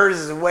 Hers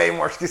is way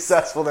more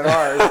successful than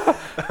ours.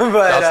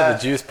 But Also the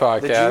Juice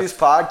podcast. The Juice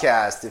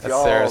podcast. If That's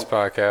y'all, Sarah's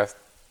podcast.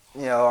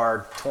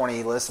 our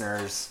 20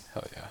 listeners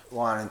Hell yeah.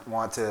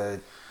 want to,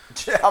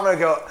 I'm gonna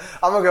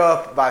go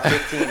up by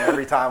 15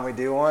 every time we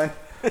do one,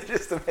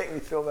 just to make me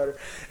feel better.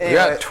 We Anyway,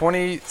 got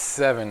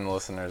 27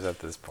 listeners at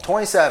this point.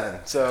 27.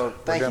 So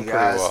thank you doing pretty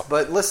guys. well.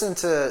 But listen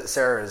to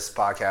Sarah's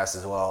podcast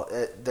as well.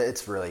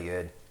 It's really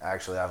good.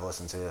 Actually, I've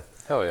listened to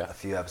Hell yeah. a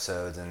few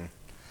episodes and.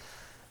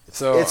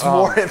 So It's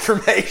more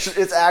information.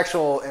 It's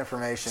actual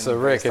information. So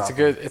Rick, based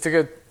it's a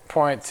good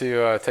point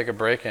to take a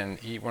break and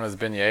eat one of those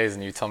beignets,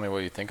 and you tell me what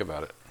you think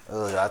about it.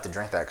 Oh, do I have to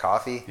drink that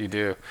coffee? You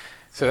do.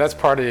 So that's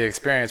part of the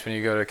experience when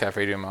you go to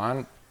Cafe Du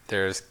Monde.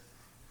 There's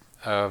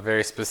a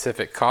very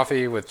specific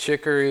coffee with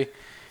chicory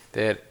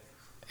that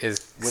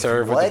is With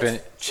served what?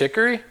 with the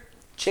chicory.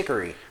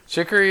 Chicory.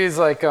 Chicory is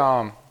like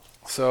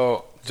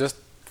so just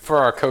for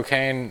our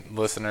cocaine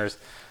listeners,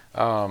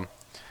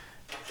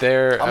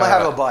 there. I'm gonna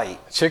have a bite.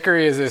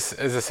 Chicory is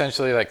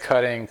essentially like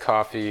cutting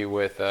coffee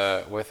with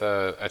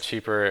a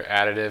cheaper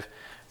additive.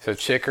 So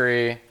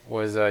chicory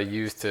was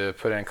used to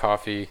put in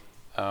coffee.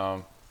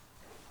 I'm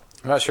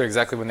not sure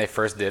exactly when they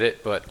first did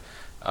it, but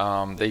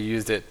they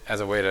used it as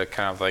a way to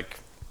kind of like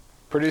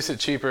produce it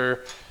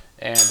cheaper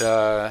and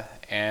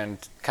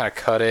kind of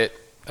cut it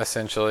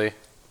essentially,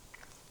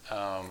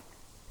 and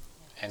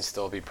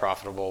still be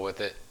profitable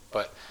with it.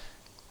 But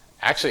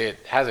actually, it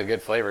has a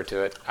good flavor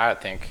to it, I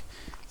think.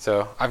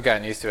 So I've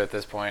gotten used to it at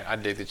this point. I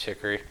dig the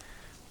chicory.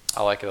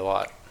 I like it a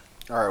lot.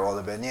 All right. Well,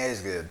 the beignet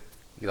is good.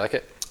 You like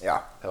it?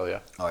 Yeah. Hell yeah.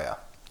 Oh yeah.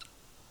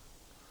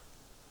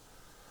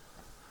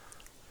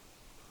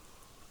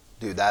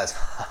 Dude, that's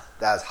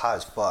hot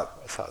as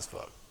fuck. That's hot as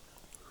fuck.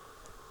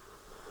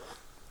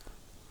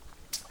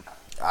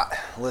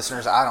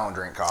 Listeners, I don't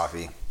drink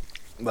coffee,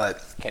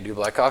 but Can't do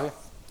black coffee?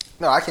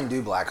 no, I can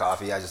do black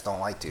coffee. I just don't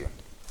like to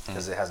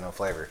because it has no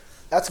flavor.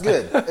 That's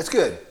good. It's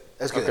good.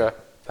 It's good. Okay.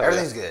 Hell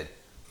Everything's good.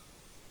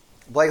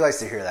 Blake likes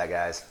to hear that,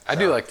 guys. I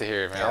do like to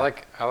hear it, man. Yeah.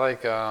 I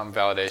like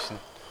validation.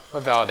 I'm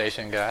a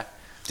validation guy.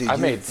 Dude, I've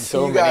made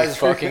so you many guys-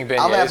 fucking beignets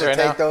I'm gonna have to right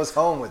take now. those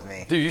home with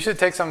me. Dude, you should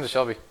take some to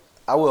Shelby.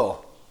 I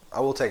will. I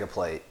will take a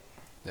plate.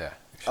 Yeah.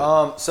 You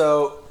should.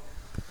 So,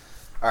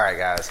 all right,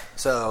 guys.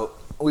 So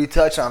we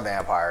touch on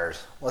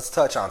vampires. Let's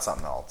touch on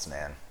something else,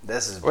 man.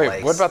 This is Blake's.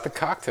 Wait, what about the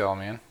cocktail,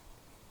 man?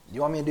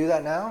 You want me to do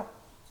that now?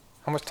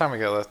 How much time we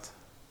got left?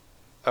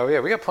 Oh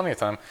yeah, we got plenty of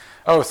time.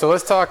 Oh, so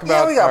let's talk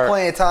about Yeah, we got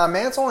plenty of time,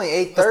 man. It's only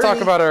 8:30. Let's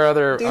talk about our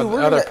other Dude,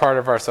 we're other gonna- part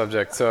of our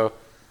subject. So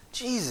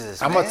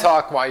Jesus, I'm man. gonna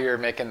talk while you're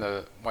making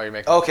the the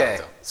Okay,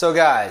 cocktail. so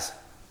guys,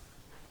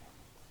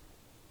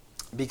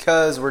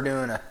 because we're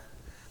doing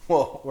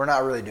we're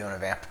not really doing a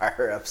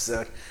vampire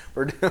episode.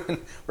 We're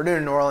doing a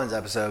New Orleans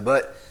episode,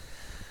 but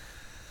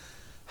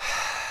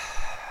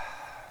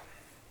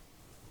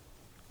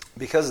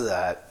because of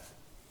that,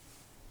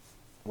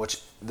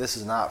 which this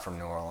is not from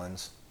New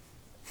Orleans.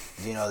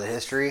 Do you know the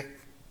history?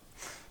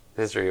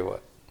 History of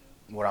what?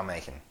 What I'm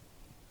making?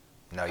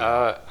 No, you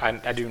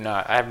don't. I do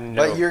not. I have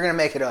no. But you're gonna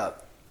make it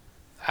up.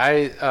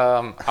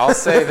 I'll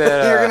say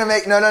that You're gonna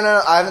make no.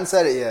 I haven't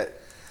said it yet.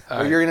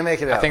 But you're gonna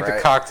make it up. I think right?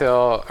 the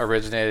cocktail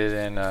originated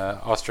in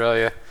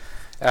Australia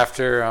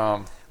after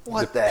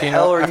What the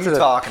hell are you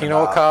talking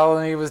penal about?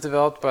 colony was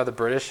developed by the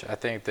British. I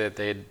think that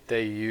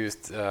they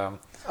used the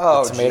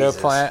Oh, tomato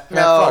Jesus. plant.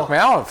 Man, No. fuck, man,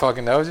 I don't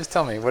fucking know. Just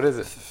tell me, what is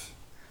it?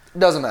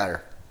 Doesn't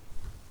matter.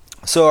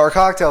 So our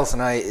cocktail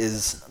tonight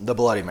is the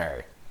Bloody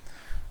Mary.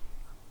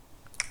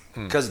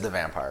 Because of the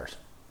vampires.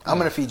 I'm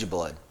gonna feed you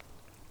blood.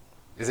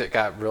 Is it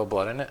got real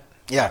blood in it?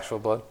 Yeah. Actual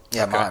blood?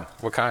 Yeah, Okay. mine.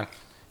 What kind?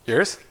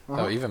 Yours?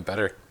 Uh-huh. Oh, even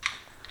better.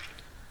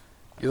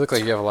 You look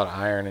like you have a lot of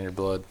iron in your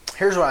blood.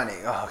 Here's what I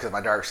need. Oh, because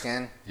my dark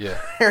skin. Yeah.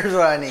 Here's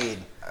what I need.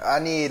 I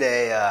need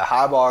a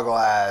highball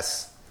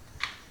glass,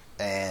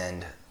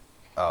 and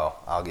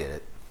I'll get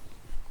it.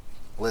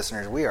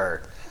 Listeners,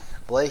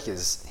 Blake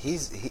is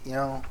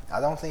I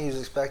don't think he's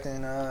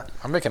expecting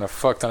I'm making a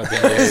fuck ton of his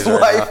beignets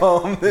right wife now.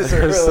 home this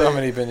There's early. so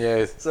many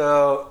beignets.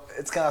 So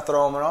it's kind of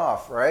throwing him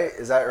off, right?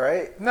 Is that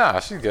right? Nah,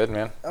 she's good,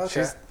 man.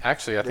 Okay. She's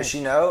actually, I Does think.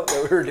 she know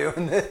that we were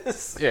doing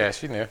this? Yeah,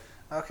 she knew.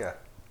 Okay.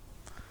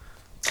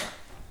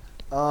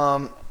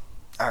 All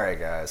right,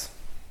 guys.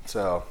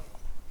 So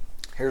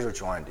here's what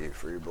you want to do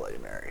for your Bloody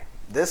Mary.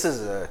 This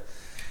is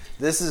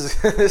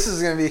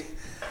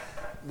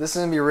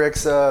gonna be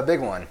Rick's big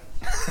one.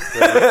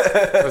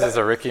 Was this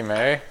a Ricky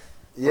May? What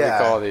do Yeah.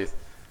 you call these?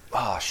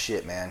 Oh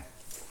shit, man.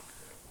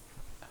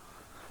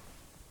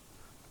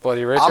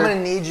 Bloody Richard? I'm gonna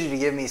need you to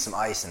give me some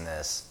ice in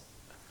this.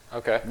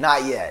 Okay.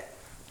 Not yet.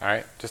 All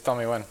right. Just tell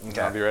me when.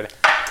 Okay. I'll be ready.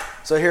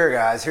 So here,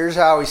 guys. Here's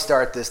how we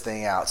start this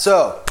thing out.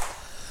 So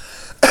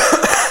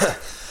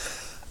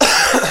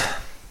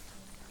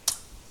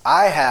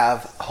I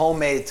have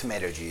homemade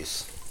tomato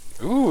juice.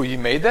 Ooh, you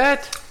made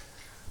that?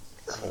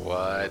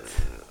 What?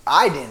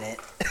 I didn't,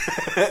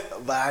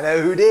 but I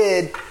know who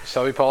did.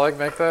 Shelby Pollock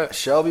make that?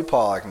 Shelby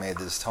Pollock made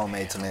this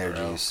homemade tomato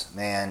juice,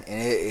 man,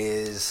 and it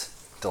is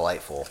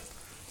delightful.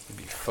 You'd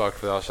be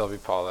fucked without Shelby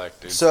Pollock,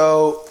 dude.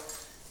 So,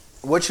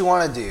 what you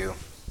want to do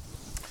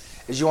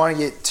is you want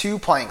to get 2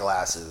 pint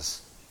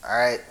glasses, all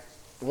right?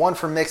 One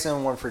for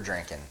mixing, one for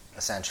drinking,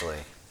 essentially.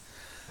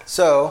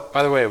 So,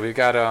 By the way, we've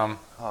got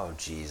oh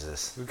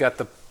Jesus, we've got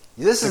the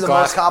this is the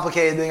glass- most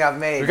complicated thing I've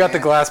made. we got the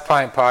man. Glass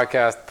Pint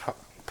podcast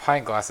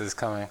pint glasses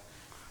coming.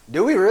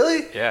 Do we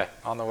really? Yeah,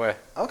 on the way.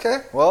 Okay.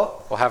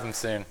 Well, We'll have them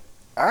soon.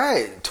 all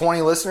right.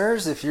 20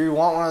 listeners. If you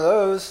want one of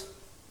those,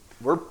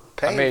 we're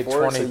paying I made for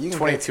 20, it. So you can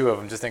 22 of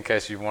them just in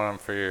case you want them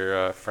for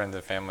your friends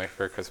and family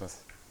for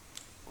Christmas.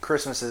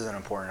 Christmas is an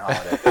important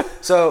holiday.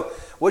 So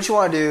what you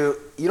want to do,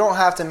 you don't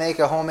have to make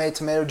a homemade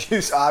tomato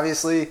juice,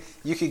 obviously.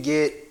 You could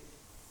get,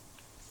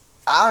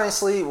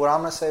 honestly, what I'm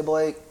going to say,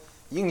 Blake,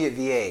 you can get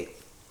V8.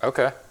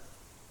 Okay.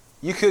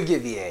 You could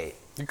get V8.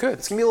 You could.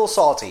 It's going to be a little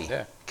salty.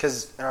 Yeah.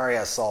 Because it already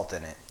has salt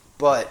in it.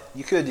 But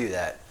you could do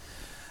that.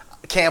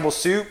 Campbell's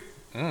soup,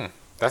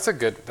 That's a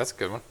good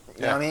one.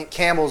 you know what I mean?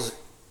 Campbell's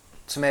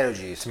tomato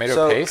juice.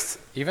 Tomato paste,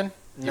 even?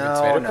 No,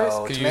 tomato no. paste?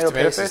 Could you use Tomato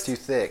tomato paste is paste? too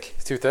thick.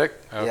 It's too thick?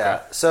 Okay.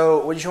 Yeah.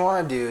 So what you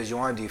want to do is you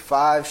want to do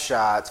 5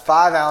 shots,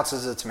 5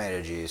 ounces of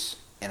tomato juice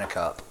in a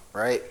cup,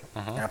 right?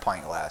 In a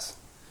pint glass.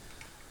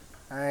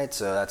 All right.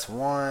 So that's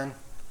 1.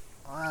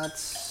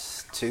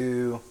 That's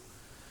 2.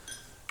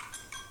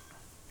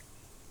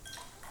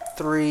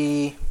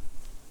 3.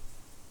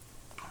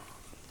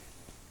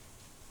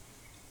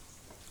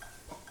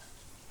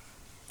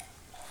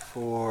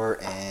 4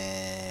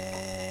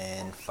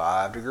 and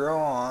 5 to grow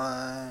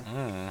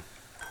on.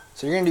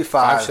 So you're gonna do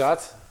 5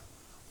 shots?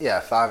 Yeah,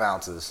 5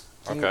 ounces.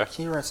 Can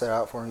Okay. You rinse that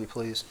out for me,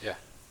 please? Yeah.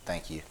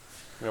 Thank you.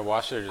 You gonna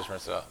wash it or just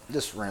rinse it out?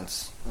 Just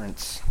rinse.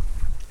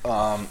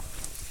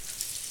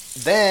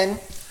 Then,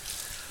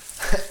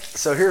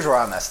 so here's where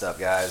I messed up,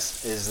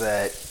 guys. Is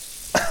that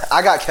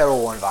I got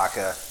Kettle One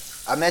vodka.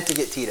 I meant to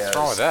get Tito's. What's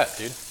wrong with that,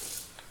 dude?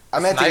 I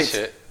meant to nice get.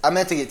 shit. I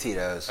meant to get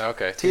Tito's.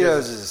 Okay.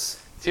 Tito's is.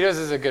 Tito's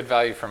is a good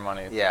value for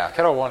money. Yeah.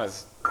 Kettle One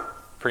is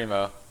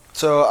primo.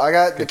 So I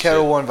got the Good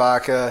Kettle shit. One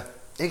vodka.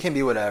 It can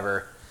be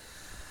whatever.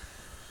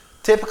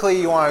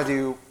 Typically, you want to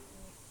do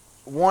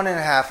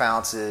 1.5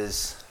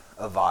 ounces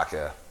of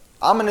vodka.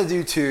 I'm gonna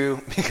do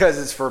 2 because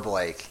it's for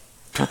Blake.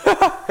 All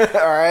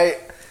right.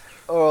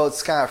 Well,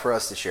 it's kind of for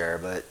us to share,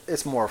 but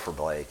it's more for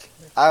Blake.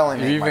 I only Are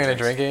make you my even gonna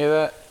drinks. drink any of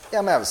that? Yeah,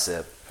 I'm gonna have a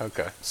sip.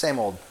 Okay. Same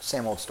old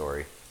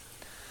story.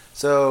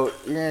 So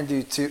you're gonna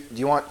do 2. Do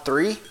you want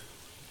 3?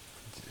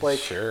 Blake.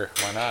 Sure.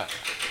 Why not?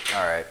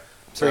 All right.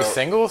 3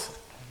 singles?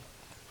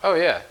 Oh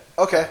yeah.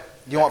 Okay.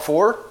 Do you want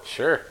 4?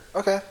 Sure.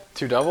 Okay.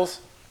 2 doubles?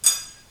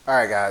 All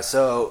right, guys.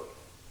 So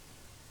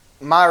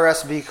my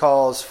recipe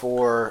calls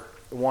for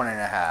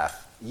 1.5.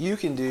 You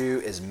can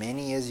do as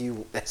many as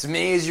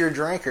your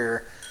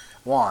drinker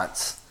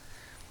wants.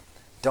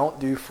 Don't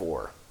do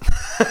 4.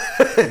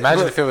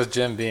 Imagine if it was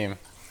Jim Beam.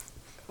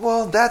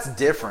 Well, that's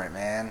different,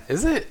 man.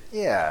 Is it?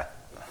 Yeah.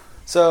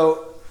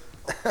 So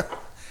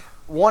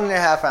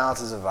 1.5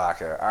 ounces of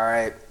vodka. All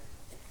right.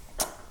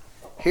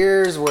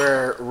 Here's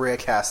where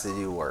Rick has to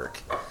do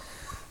work.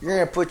 You're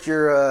gonna put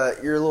your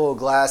little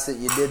glass that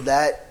you did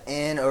that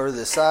in over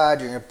the side.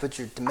 You're gonna put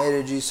your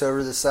tomato juice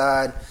over the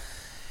side,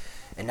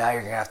 and now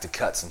you're gonna have to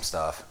cut some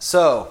stuff.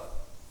 So,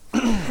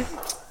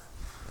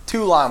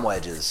 2 lime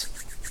wedges,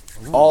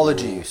 all the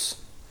juice.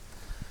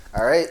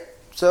 All right.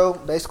 So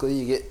basically,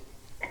 you get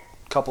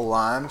a couple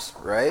limes,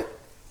 right?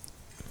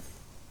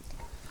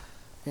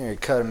 You're gonna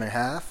cut them in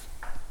half.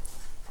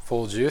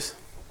 Full juice.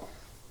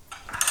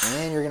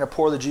 And you're going to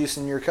pour the juice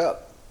in your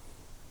cup.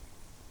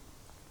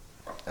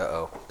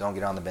 Uh-oh. Don't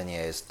get on the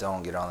beignets.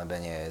 Don't get on the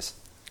beignets.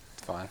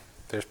 It's fine.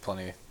 There's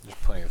plenty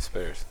of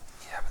spares.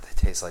 Yeah, but they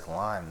taste like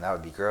lime. That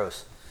would be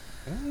gross.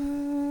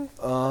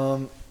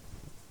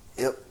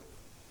 Yep.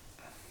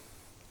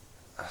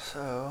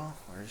 So,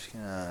 we're just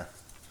going to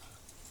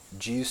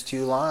juice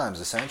 2 limes,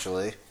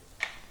 essentially.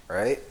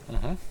 Right?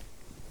 Mm-hmm.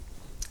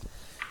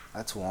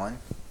 That's 1.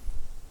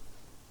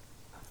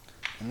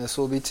 And this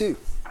will be 2.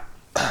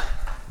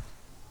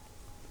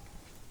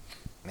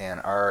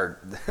 Man,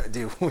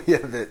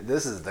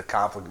 this is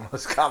the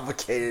most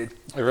complicated.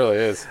 It really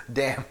is.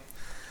 Damn.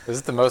 This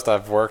is the most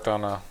I've worked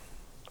on a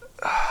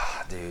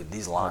Dude,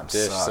 these limes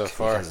dish suck so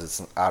far. because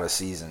it's out of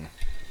season.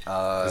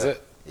 Is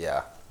it?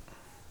 Yeah.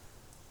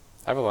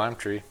 I have a lime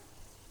tree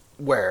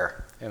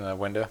Where? in the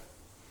window.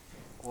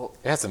 Well,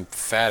 It has some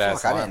fat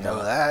ass. fuck, I didn't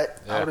know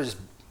that. Yeah. I would have just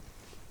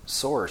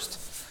sourced.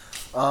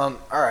 All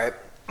right.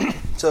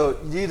 So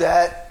you do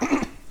that.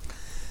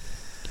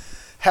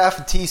 Half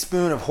a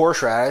teaspoon of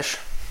horseradish. A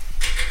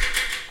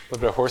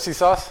little bit of horsey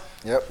sauce.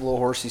 Yep, a little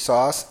horsey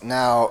sauce.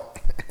 Now,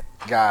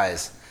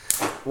 guys,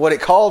 what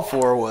it called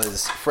for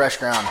was fresh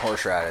ground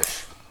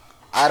horseradish.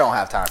 I don't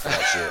have time for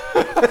that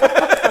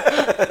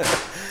shit.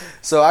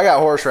 So I got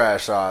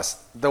horseradish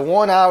sauce. The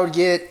one I would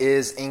get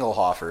is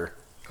Engelhofer.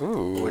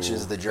 Ooh, Which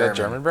is the That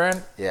German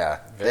brand. Yeah,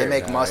 they Very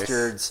make nice.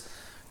 mustards.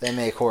 They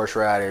make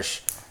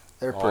horseradish.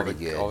 They're All pretty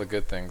the, good. All the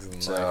good things in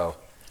life. So,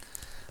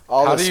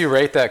 How do you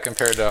rate that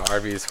compared to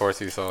Arby's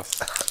horsey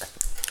sauce?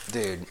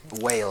 dude,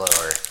 way lower.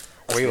 Let's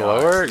Way be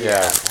lower? honest.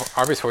 Yeah.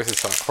 Arby's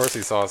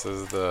horsey sauce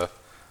is the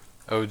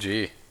OG.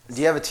 Do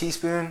you have a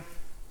teaspoon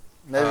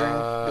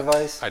measuring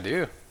device? I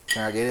do.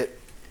 Can I get it?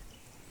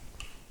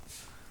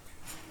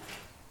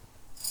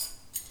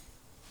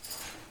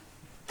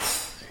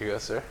 Here you go,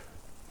 sir.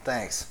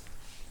 Thanks.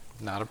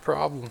 Not a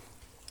problem.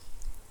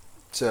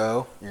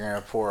 So you're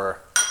gonna pour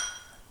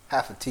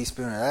half a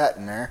teaspoon of that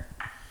in there,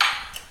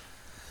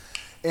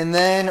 and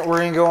then we're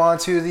gonna go on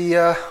to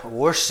the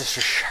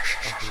Worcestershire.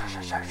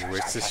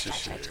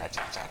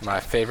 My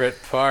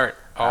favorite part.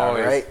 All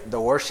Always. right, the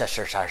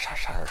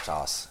Worcestershire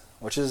sauce,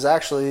 which is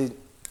actually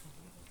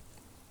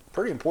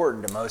pretty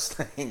important to most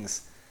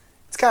things.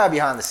 It's kind of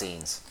behind the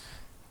scenes.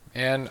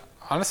 And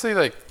honestly,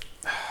 like,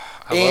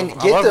 I And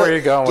love where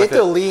you're going with get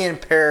the it. Lee and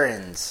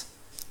Perrins,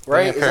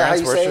 right? Lean Is that how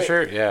you say it?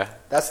 Worcestershire? Yeah.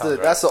 That's Sounds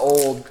right. the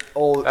old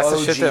That's OG.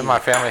 the shit that my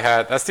family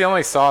had. That's the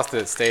only sauce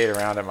that stayed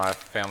around at my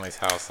family's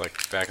house,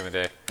 like back in the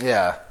day.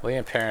 Yeah, Lee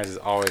and Perrins is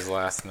always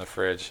last in the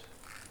fridge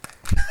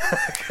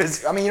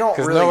because I mean you don't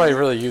because really nobody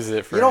really uses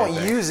it for. you don't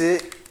anything. use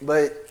it,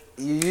 but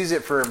you use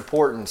it for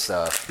important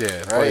stuff. Yeah,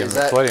 right? Bloody, Is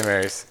that, Bloody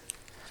Marys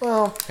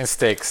well, and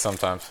steaks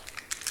sometimes.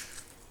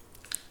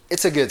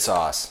 it's a good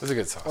sauce. It's a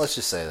good sauce. Let's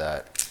just say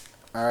that.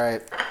 All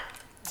right.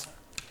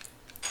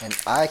 And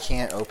I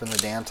can't open the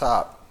damn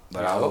top,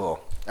 but I No. will.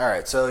 All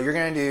right, so you're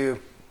going to do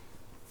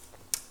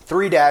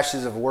 3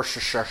 dashes of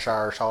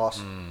Worcestershire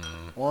sauce.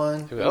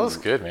 1, Dude, that looks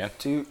good, man.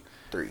 2,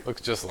 3.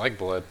 Looks just like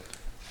blood.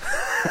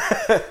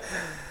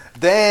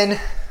 Then,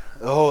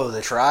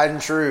 the tried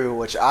and true,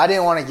 which I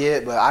didn't want to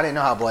get, but I didn't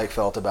know how Blake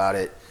felt about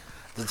it,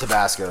 the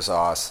Tabasco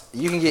sauce.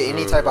 You can get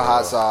any type of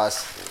hot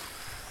sauce.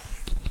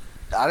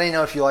 I didn't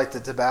know if you like the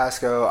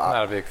Tabasco.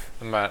 I'm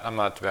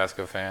not a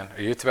Tabasco fan.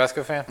 Are you a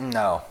Tabasco fan?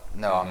 No,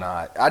 I'm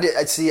not. I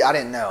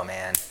didn't know,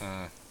 man.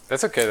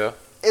 That's okay though.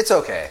 It's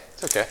okay.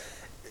 It's okay.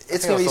 It's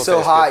think going to be it'll so still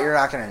taste hot, good. you're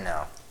not going to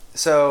know.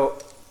 So,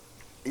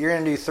 you're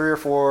going to do 3 or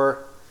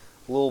 4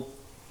 little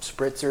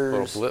spritzers.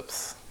 Little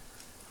blips.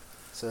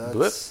 So that's,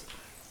 Blip.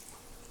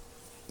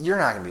 You're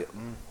not going to be.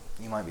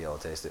 You might be able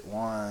to taste it.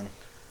 1,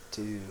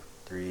 2,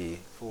 3,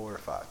 4,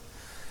 5.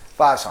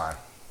 5's fine.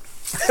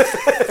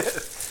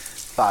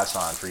 5's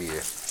fine for you.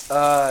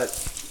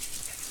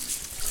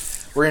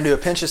 We're going to do a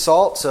pinch of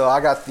salt. So I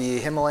got the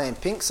Himalayan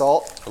pink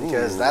salt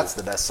because Ooh. that's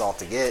the best salt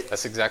to get.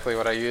 That's exactly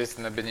what I used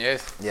in the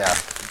beignets. Yeah.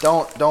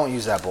 Don't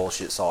use that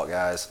bullshit salt,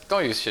 guys.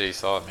 Don't use shitty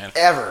salt, man.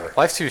 Ever.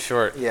 Life's too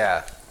short.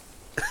 Yeah.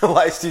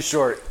 Life's too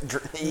short.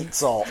 Eat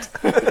salt.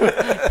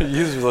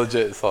 Use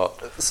legit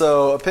salt.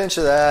 So a pinch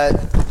of that.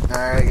 All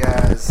right,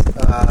 guys.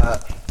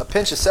 A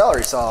pinch of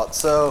celery salt.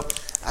 So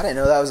I didn't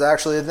know that was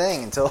actually a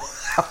thing until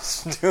I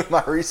was doing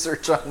my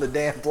research on the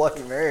damn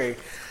Bloody Mary.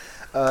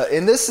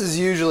 And this is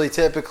usually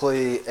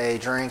typically a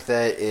drink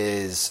that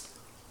is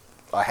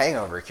a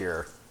hangover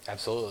cure.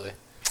 Absolutely.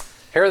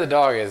 Hair of the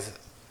dog is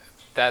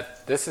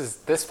that.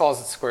 This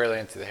falls squarely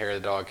into the hair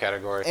of the dog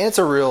category. And that's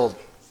real.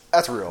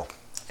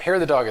 Hair of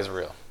the dog is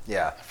real.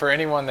 Yeah. For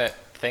anyone that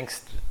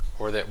thinks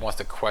or that wants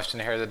to question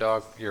hair of the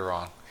dog, you're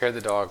wrong. Hair of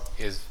the dog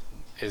is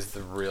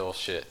the real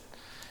shit.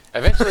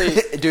 Eventually,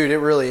 dude, it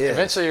really is.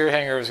 Eventually, your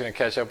hangover is going to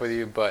catch up with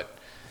you, but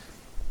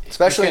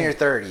especially in your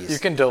 30s, you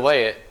can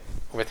delay it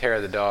with hair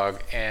of the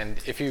dog, and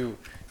if you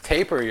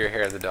taper your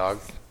hair of the dog,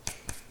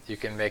 you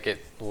can make it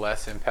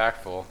less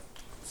impactful.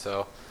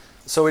 So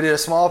we did a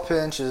small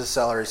pinch of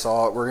celery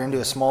salt. We're gonna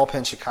do a small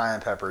pinch of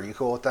cayenne pepper. You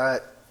cool with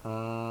that?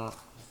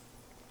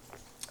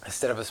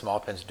 Instead of a small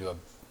pinch, do a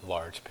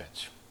large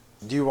pinch.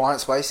 Do you want it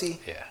spicy?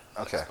 Yeah.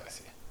 Okay.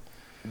 Spicy.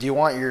 Do you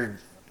want your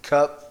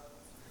cup?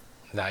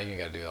 Nah, you ain't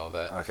gotta do all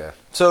that. Okay.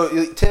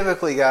 So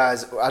typically,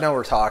 guys, I know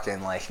we're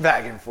talking like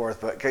back and forth,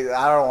 but 'cause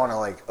I don't want to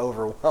like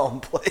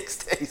overwhelm Blake's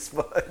taste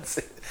buds.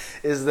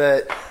 Is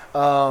that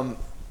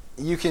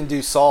you can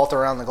do salt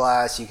around the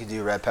glass, you can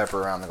do red pepper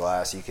around the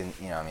glass, you can,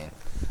 you know what I mean.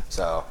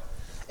 So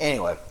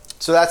anyway,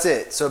 so that's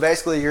it. So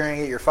basically, you're gonna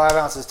get your 5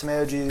 ounces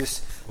tomato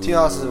juice, 2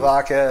 ounces of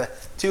vodka,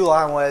 2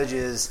 lime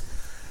wedges,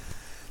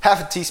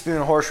 half a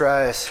teaspoon of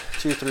horseradish,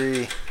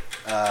 2-3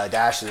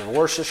 dashes of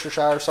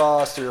Worcestershire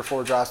sauce, 3 or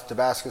 4 drops of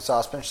Tabasco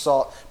sauce, pinch of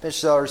salt, pinch of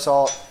celery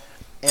salt,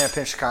 and a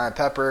pinch of cayenne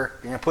pepper.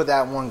 You're going to put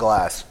that in one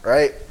glass,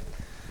 right?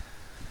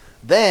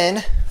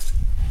 Then,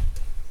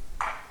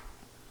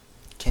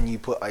 can you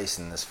put ice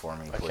in this for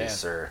me, please,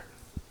 sir?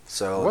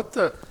 So what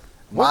the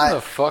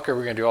fuck are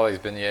we going to do all these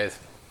beignets?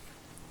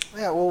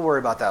 Yeah, we'll worry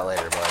about that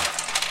later, bud.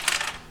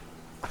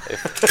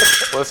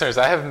 Listeners,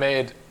 I have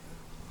made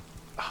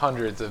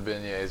hundreds of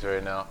beignets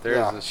right now. There's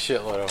a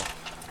shitload of them.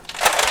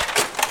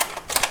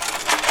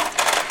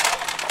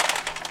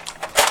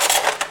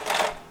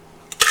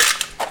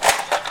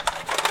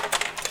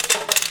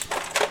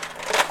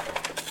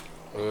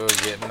 Ooh,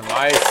 getting them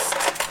iced.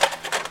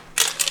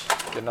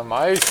 Getting them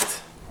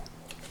iced.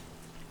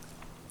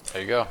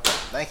 There you go.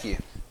 Thank you.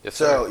 Yes,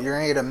 so sir. you're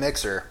going to get a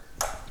mixer.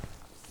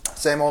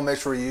 Same old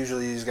mixer we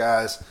usually use,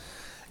 guys.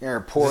 You're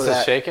going to pour Is that.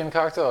 this a shaken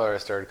cocktail or a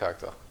stirred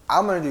cocktail?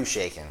 I'm going to do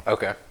shaken.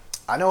 Okay.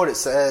 I know what it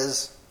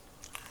says.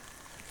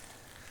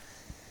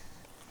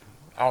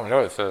 I don't know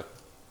what it says.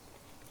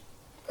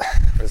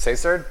 Does it say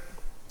stirred?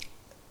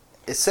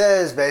 It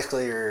says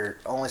basically you're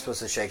only supposed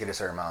to shake it a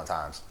certain amount of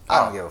times.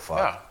 I don't give a fuck.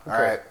 Yeah, okay.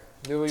 All right.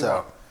 Do what you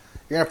want.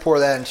 You're going to pour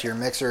that into your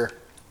mixer.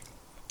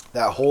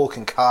 That whole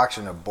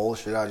concoction of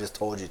bullshit I just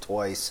told you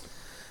twice.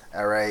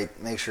 All right.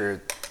 Make sure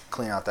to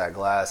clean out that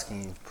glass.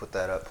 Can you put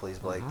that up, please,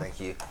 Blake? Thank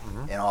you.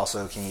 And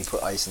also, can you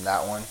put ice in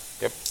that one?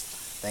 Yep.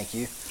 Thank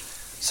you.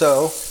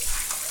 So,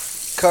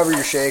 cover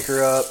your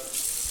shaker up.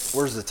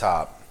 Where's the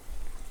top?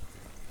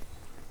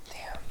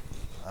 Damn.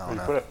 I don't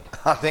know. Put it?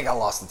 I think I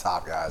lost the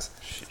top, guys.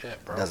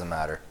 Shit, bro. It doesn't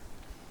matter.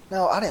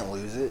 No, I didn't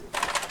lose it.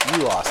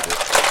 You lost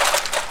it.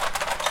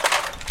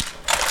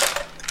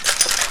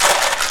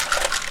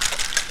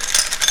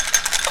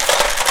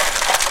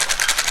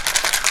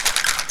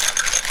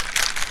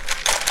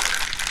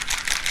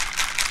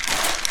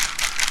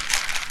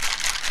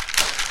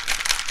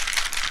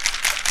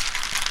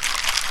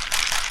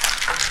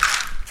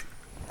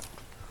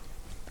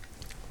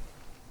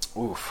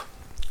 Oof.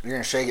 You're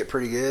going to shake it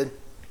pretty good.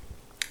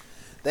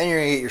 Then you're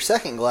going to get your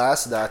second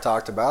glass that I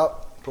talked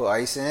about. Put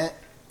ice in it.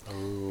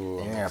 Ooh,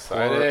 And I'm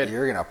excited.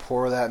 you're going to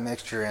pour that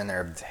mixture in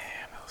there.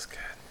 Damn, that was good.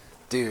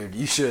 Dude,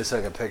 you should have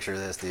took a picture of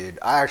this, dude.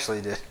 I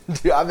actually did.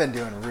 Dude, I've been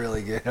doing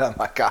really good on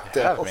my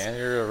cocktails. Yeah, man,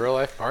 you're a real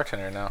life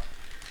bartender now.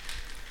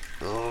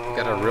 You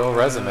got a real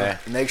resume.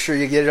 Make sure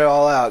you get it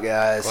all out,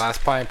 guys.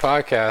 Last Pint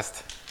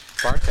Podcast.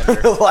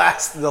 Bartender. the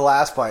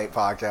last pint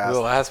podcast. The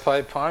Last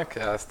Pint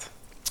Podcast.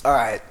 All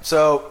right,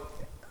 so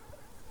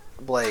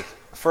Blake,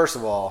 first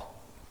of all,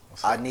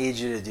 I need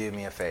you to do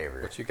me a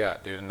favor. What you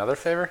got, dude? Another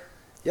favor?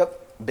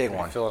 Yep, big Can you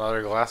one. fill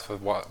another glass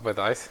with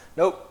ice?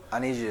 Nope, I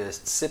need you to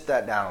sip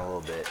that down a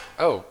little bit.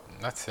 Oh,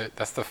 that's it.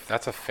 That's a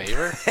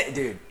favor. Hey,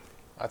 dude,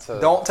 That's a.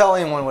 don't tell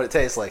anyone what it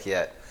tastes like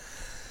yet.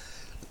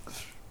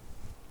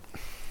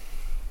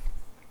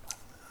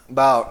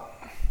 About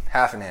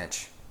half an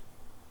inch.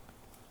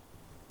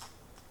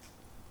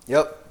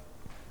 Yep.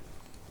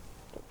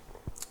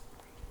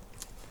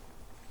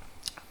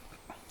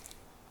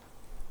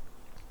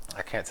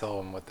 I can't tell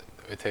them what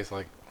it tastes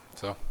like.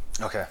 So.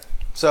 Okay.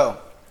 So,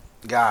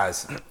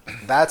 guys,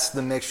 that's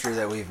the mixture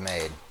that we've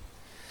made.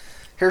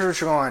 Here's what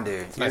you're going to do.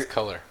 It's a nice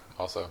color,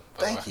 also.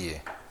 Thank you.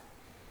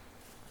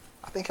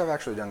 I think I've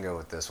actually done good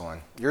with this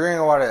one. You're going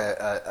to want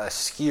a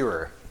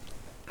skewer.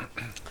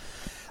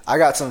 I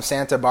got some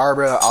Santa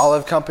Barbara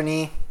Olive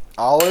Company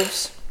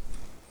olives.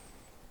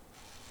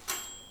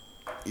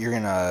 You're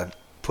going to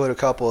put a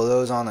couple of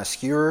those on a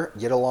skewer.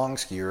 Get a long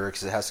skewer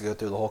because it has to go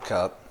through the whole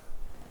cup.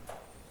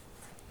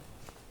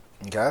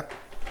 Okay.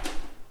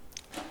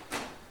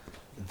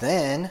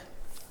 Then.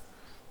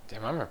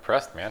 Damn, I'm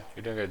impressed, man.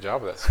 You're doing a good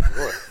job with that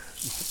skewer.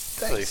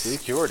 Really Thanks, dude.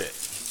 skewered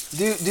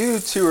it. Do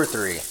 2 or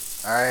 3.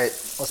 All right.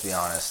 Let's be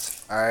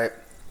honest. All right.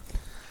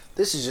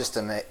 This is just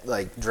to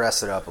make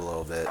dress it up a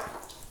little bit.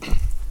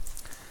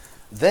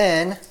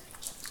 Then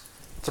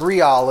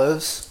 3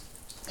 olives,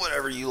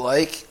 whatever you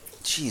like.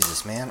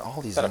 Jesus, man,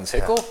 all these Is that a things.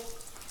 pickle?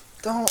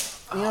 Don't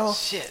you know? Oh,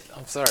 shit.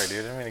 I'm sorry, dude.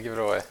 I didn't mean to give it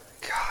away.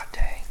 God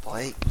dang,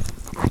 Blake.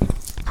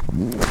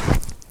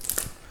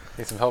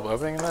 Need some help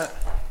opening that?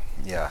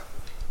 Yeah.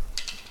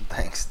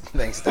 Thanks,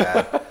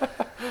 Dad.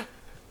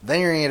 Then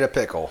you're gonna get a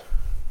pickle.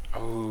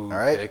 Oh, all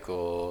right.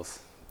 Pickles.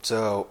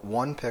 So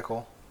 1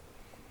 pickle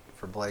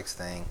for Blake's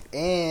thing,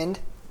 and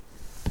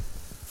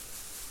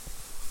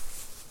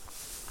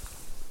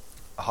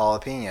a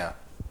jalapeno.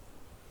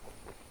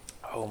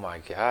 Oh my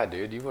god,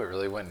 dude! You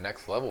really went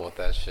next level with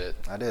that shit.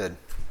 I did,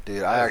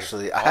 dude.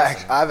 Awesome.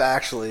 I've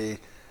actually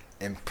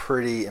am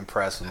pretty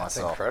impressed with That's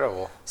myself.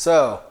 incredible.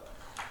 So,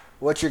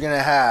 what you're gonna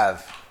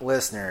have,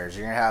 listeners?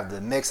 You're gonna have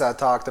the mix I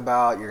talked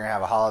about. You're gonna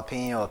have a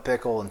jalapeno, a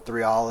pickle, and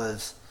 3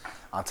 olives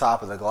on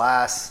top of the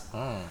glass,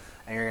 and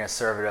you're gonna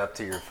serve it up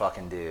to your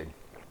fucking dude.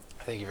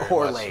 Thank you very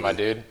Or much, lady. my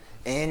dude.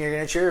 And you're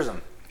gonna cheers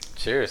them.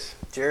 Cheers.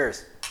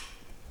 Cheers.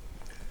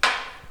 All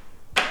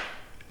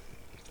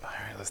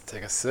right, let's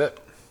take a sip.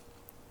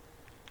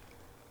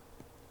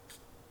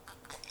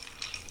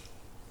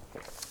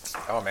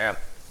 Oh man,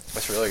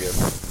 that's really good.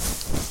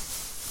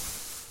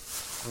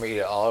 I'm gonna eat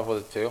an olive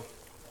with it too.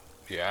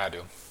 Yeah, I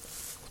do.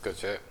 It's good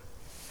shit.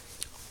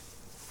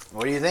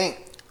 What do you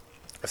think?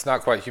 It's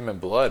not quite human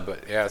blood,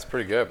 but yeah, it's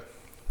pretty good.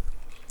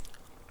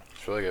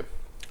 It's really good.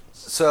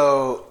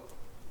 So,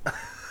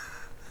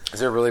 Is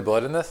there really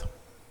blood in this?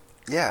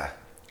 yeah.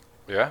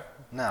 Yeah?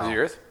 No. Is it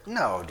yours?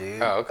 No,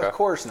 dude. Oh, okay. Of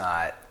course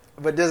not.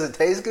 But does it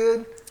taste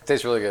good? It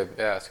tastes really good.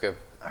 Yeah, it's good.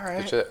 All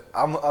right. Good shit.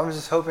 I'm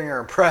just hoping you're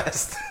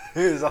impressed.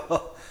 Is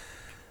all.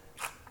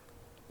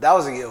 That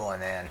was a good one,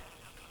 man.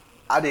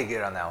 I did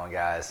good on that one,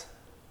 guys.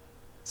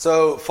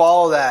 So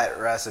follow that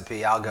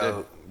recipe. I'll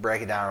go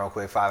break it down real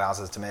quick. 5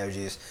 ounces of tomato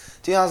juice,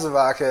 2 ounces of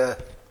vodka,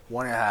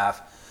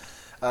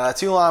 1.5.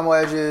 2 lime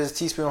wedges,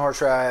 teaspoon of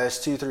horseradish,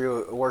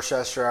 2-3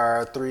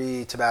 Worcestershire,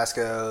 3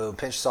 Tabasco,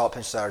 pinch of salt,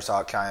 pinch of sour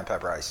salt, cayenne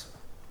pepper ice.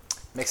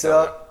 Mix it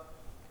up,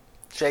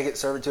 shake it,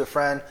 serve it to a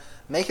friend.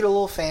 Make it a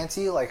little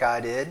fancy like I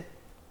did.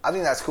 I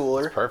think that's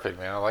cooler. Perfect,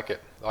 man. I like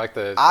it. I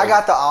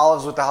got the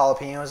olives with the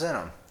jalapenos in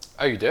them.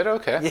 Oh, you did?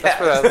 Okay. Yeah. That's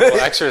for that little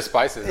extra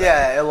spices.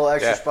 Yeah, a little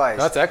extra spice.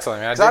 No, that's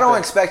excellent, man. Because I don't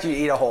expect you to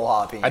eat a whole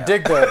jalapeno. I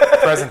dig the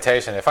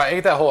presentation. If I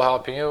ate that whole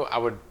jalapeno, I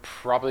would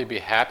probably be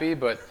happy,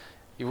 but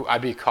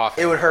I'd be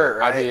coughing. It would hurt,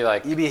 right? I'd be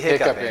like You'd be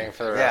hiccuping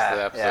for the rest of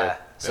the episode. Yeah.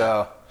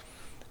 So,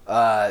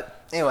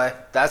 anyway,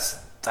 that's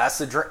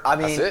the drink. I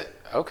mean, that's it.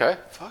 Okay.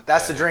 Fuck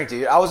that's that. the drink,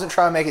 dude. I wasn't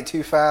trying to make it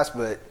too fast,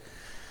 but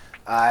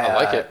I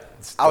like it.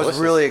 I was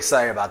really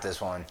excited about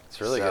this one.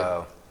 It's really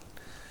good.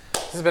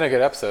 This has been a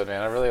good episode,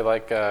 man. I really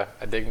like. I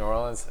dig New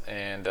Orleans,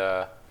 and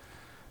I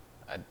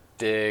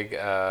dig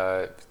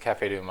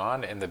Cafe du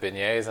Monde and the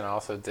beignets, and I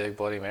also dig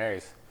Bloody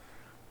Marys.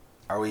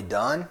 Are we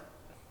done?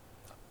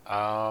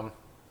 I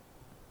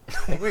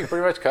think we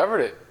pretty much covered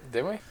it,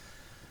 didn't we?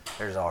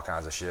 There's all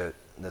kinds of shit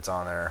that's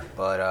on there,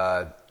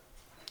 but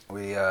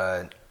we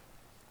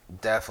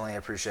definitely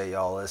appreciate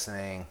y'all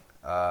listening.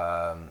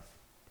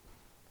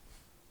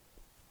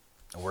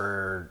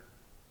 We're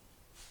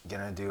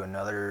gonna do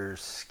another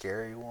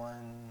scary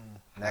one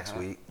next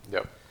week.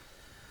 Yep.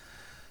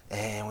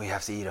 And we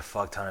have to eat a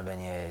fuck ton of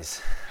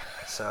beignets.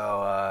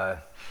 So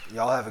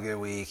y'all have a good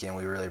week, and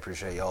we really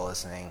appreciate y'all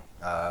listening.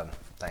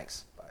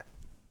 Thanks.